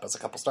drop us a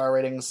couple star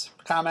ratings,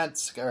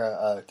 comments,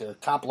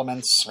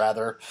 compliments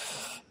rather,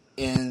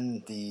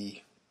 in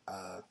the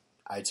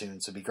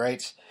iTunes would be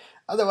great.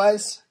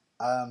 Otherwise,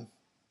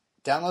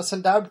 download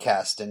some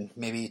Dowdcast and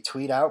maybe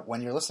tweet out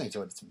when you're listening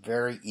to it. It's a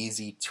very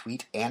easy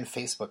tweet and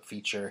Facebook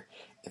feature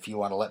if you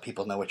want to let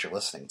people know what you're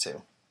listening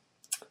to.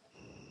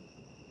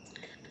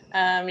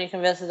 You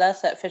can visit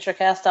us at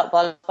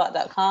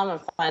fishercast.blogspot.com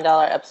and find all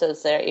our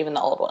episodes there, even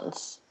the old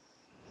ones.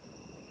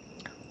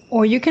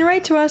 Or you can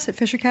write to us at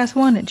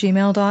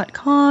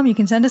fishercast1@gmail.com. You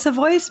can send us a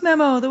voice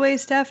memo the way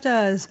Steph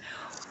does.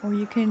 Or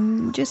you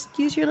can just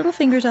use your little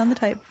fingers on the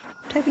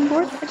typing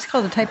board. I just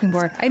call it a typing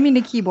board. I mean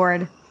a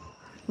keyboard.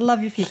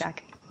 Love your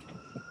feedback.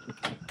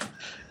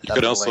 You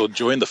could also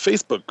join the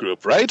Facebook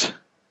group, right?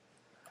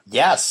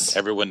 Yes.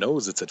 Everyone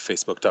knows it's at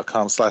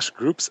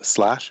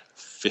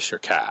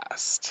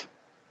facebook.com/groups/FisherCast.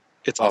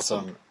 It's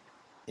awesome.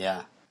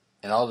 Yeah.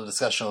 And all the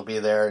discussion will be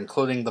there,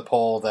 including the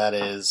poll that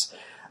is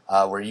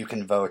where you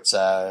can vote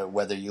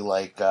whether you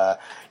like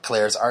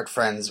Claire's art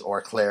friends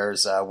or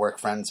Claire's work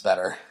friends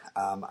better.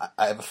 I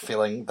have a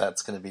feeling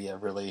that's going to be a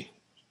really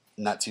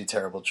not too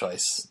terrible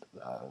choice.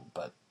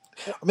 But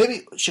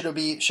maybe should it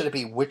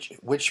be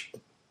which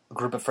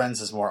group of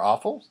friends is more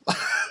awful?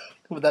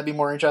 Would that be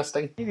more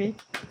interesting? Maybe.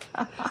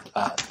 I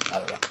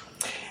don't know.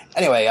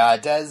 Anyway,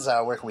 Des,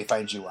 where can we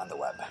find you on the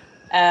web?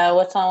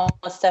 What's on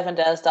with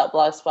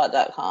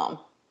StephanDez.blogspot.com.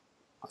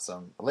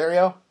 Awesome.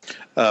 Valerio?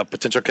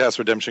 Potential Cast,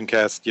 Redemption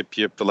Cast, Yip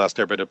Yip, The Last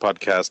Airbender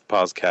Podcast,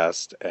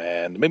 Pausecast,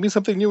 and maybe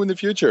something new in the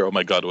future. Oh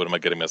my god, what am I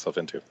getting myself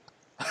into?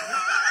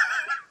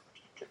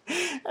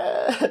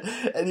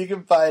 And you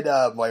can find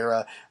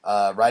Moira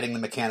riding the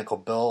mechanical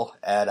bull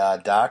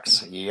at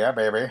Docks. Yeah,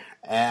 baby.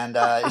 And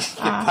you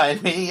can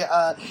find me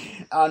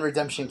on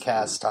Redemption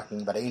Cast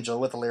talking about Angel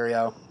with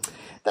Illyrio.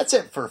 That's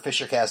it for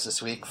Fishercast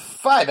this week.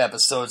 5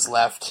 episodes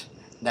left.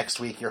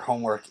 Next week, your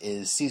homework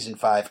is Season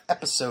 5,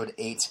 Episode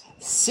 8,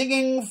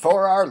 Singing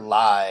for Our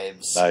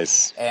Lives.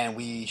 Nice. And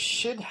we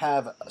should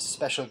have a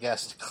special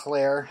guest,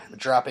 Claire,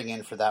 dropping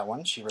in for that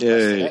one. She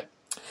requested it.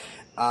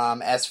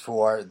 As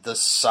for The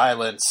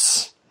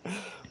Silence,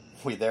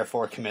 we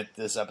therefore commit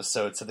this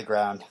episode to the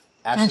ground.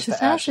 Ashes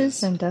to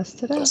ashes. And dust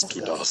to dust. Dust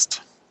to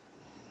dust.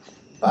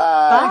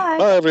 Bye.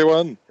 Bye,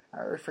 everyone. I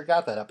already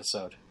forgot that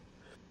episode.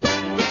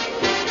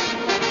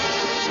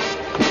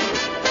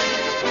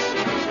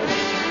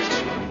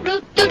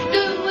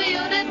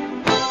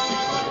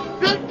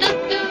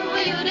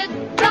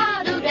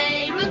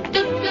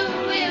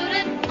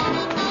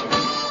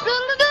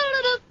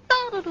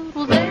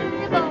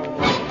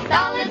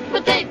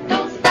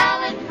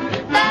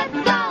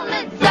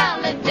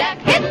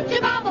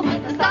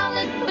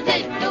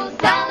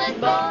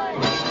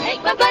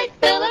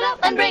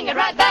 Bring it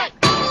right back.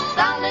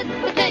 Solid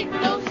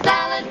potato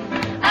salad,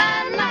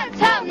 and let's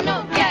have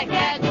no gag.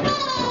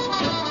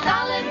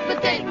 Solid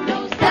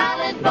potato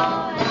salad,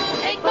 boy.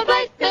 Take my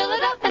plate, fill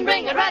it up, and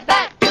bring it right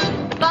back.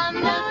 Bun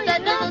looks a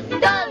little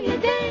done,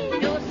 your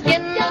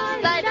skin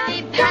looks like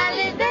deep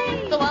palette,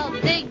 so I'll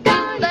dig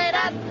down that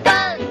I've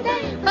done.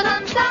 But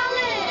I'm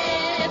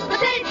solid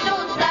potato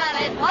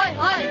salad, hoi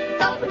hoi.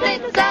 Solid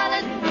potato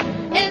salad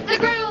is a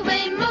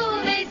groovy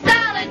movie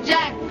salad,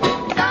 Jack.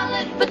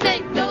 Solid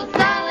potato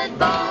salad,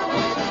 boy.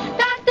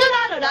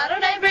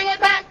 Bring it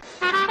back.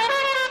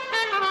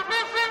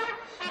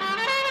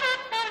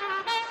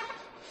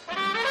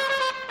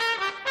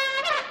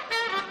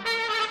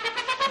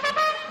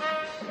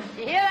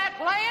 You hear that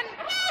playing?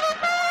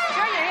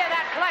 Sure you hear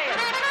that playing.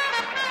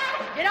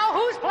 You know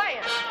who's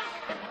playing?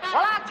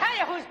 Well, I'll tell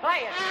you who's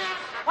playing.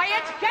 Why,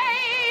 it's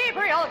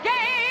Gabriel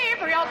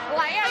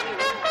playing.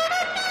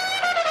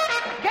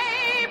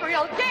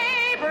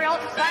 Gabriel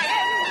saying,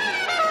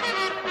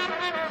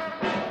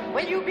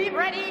 will you be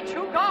ready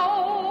to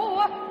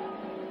go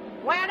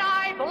when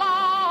I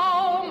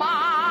blow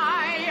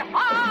my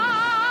horn?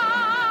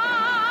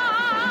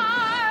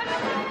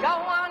 Go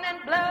on and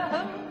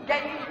blow,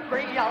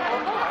 Gabriel.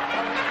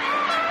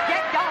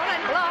 Get on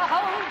and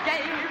blow,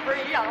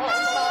 Gabriel.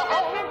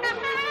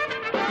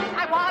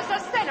 I was a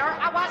sinner,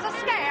 I was a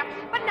scamp,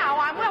 but now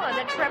I'm willing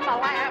to trim my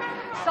lamp.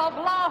 So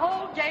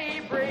blow,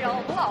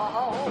 Gabriel,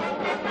 blow.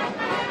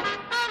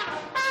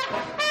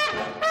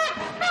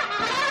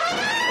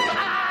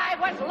 I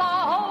was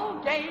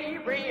low,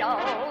 Gabriel,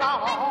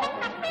 low.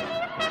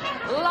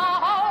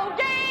 Low,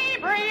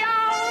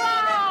 Gabriel,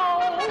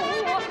 low.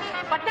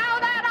 But now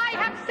that I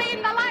have seen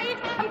the light,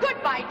 I'm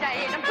good by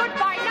day and I'm good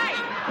by night.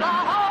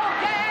 Low,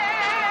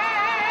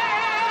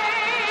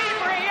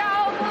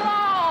 Gabriel,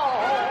 low.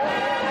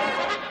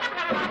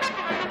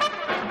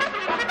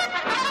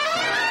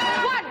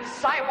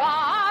 Once I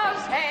was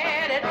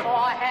headed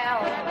for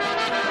hell.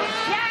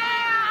 Yeah,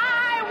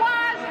 I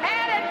was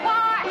headed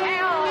for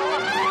hell.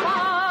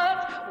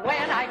 But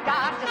when I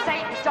got to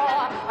Satan's door,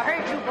 I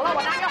heard you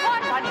blowing on your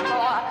horn once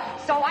more.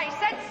 So I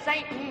said,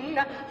 Satan,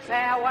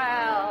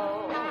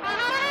 farewell.